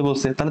বের করতে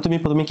বলছে, তাহলে তুমি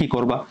প্রথমে কি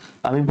করবা,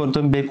 আমি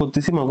প্রথমে বের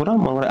করতেছি, মনে করো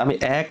আমি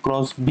এ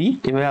ক্রস বি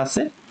এভাবে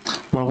আছে,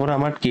 মনে করো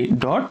আমার কি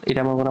ডট,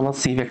 এটা মনে করো আমার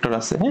সি ভেক্টর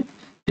আছে। হ্যাঁ,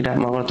 এটা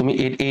মনে করো তুমি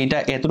এইটা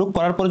এতটুকু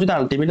করার পরে যদি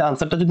আলটিমেটলি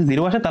আনসারটা যদি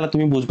 0 আসে তাহলে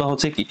তুমি বুঝবা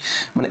হচ্ছে কি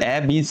মানে এ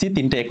বি সি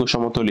তিনটা একই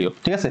সমতুল্য।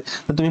 ঠিক আছে,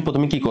 তো তুমি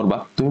প্রথমে কি করবা,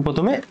 তুমি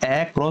প্রথমে এ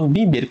ক্রস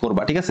বি বের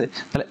করবা। ঠিক আছে,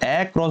 তাহলে এ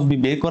ক্রস বি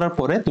বের করার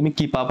পরে তুমি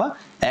কি পাবা,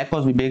 এ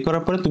ক্রস বি বের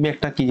করার পরে তুমি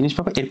একটা কি জিনিস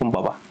পাবা, এরকম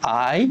পাবা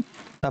আই,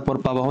 তারপর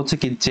পাবা হচ্ছে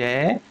কি জে,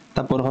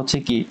 তারপর হচ্ছে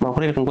কি মনে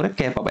করো এরকম করে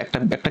কে পাবা,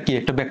 একটা কি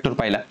একটা ভেক্টর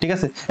পাইলা। ঠিক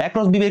আছে, এ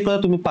ক্রস বি বের করতে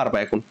তুমি পারবা,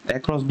 এখন এ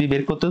ক্রস বি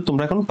বের করতে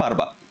তোমরা এখন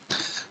পারবা,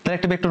 তাহলে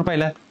একটা ভেক্টর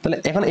পাইলা। তাহলে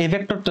এখন এই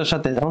ভেক্টরটার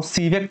সাথে এখন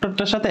সি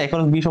ভেক্টরটার সাথে এখন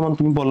বি সমান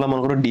তুমি বললাম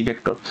মনে করো ডি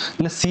ভেক্টর,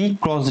 তাহলে সি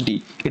ক্রস ডি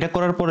এটা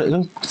করার পরে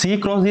এখন সি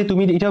ক্রস দিয়ে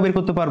তুমি এটাও বের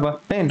করতে পারবা।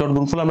 হ্যাঁ, ডট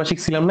গুণফল আমরা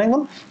শিখছিলাম না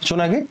এখন শোন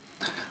আগে,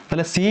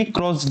 তাহলে সি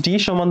ক্রস ডি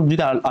সমান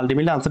যদি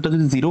আলটিমেটলি আনসারটা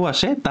যদি 0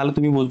 আসে তাহলে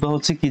তুমি বুঝবা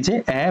হচ্ছে কি যে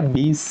এ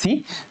বি সি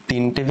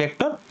তিনটে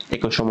ভেক্টর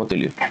একই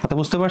সমতুল্য। কথা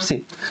বুঝতে পারছি?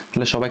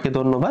 তাহলে সবাইকে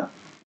ধন্যবাদ,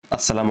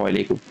 আসসালামু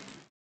আলাইকুম।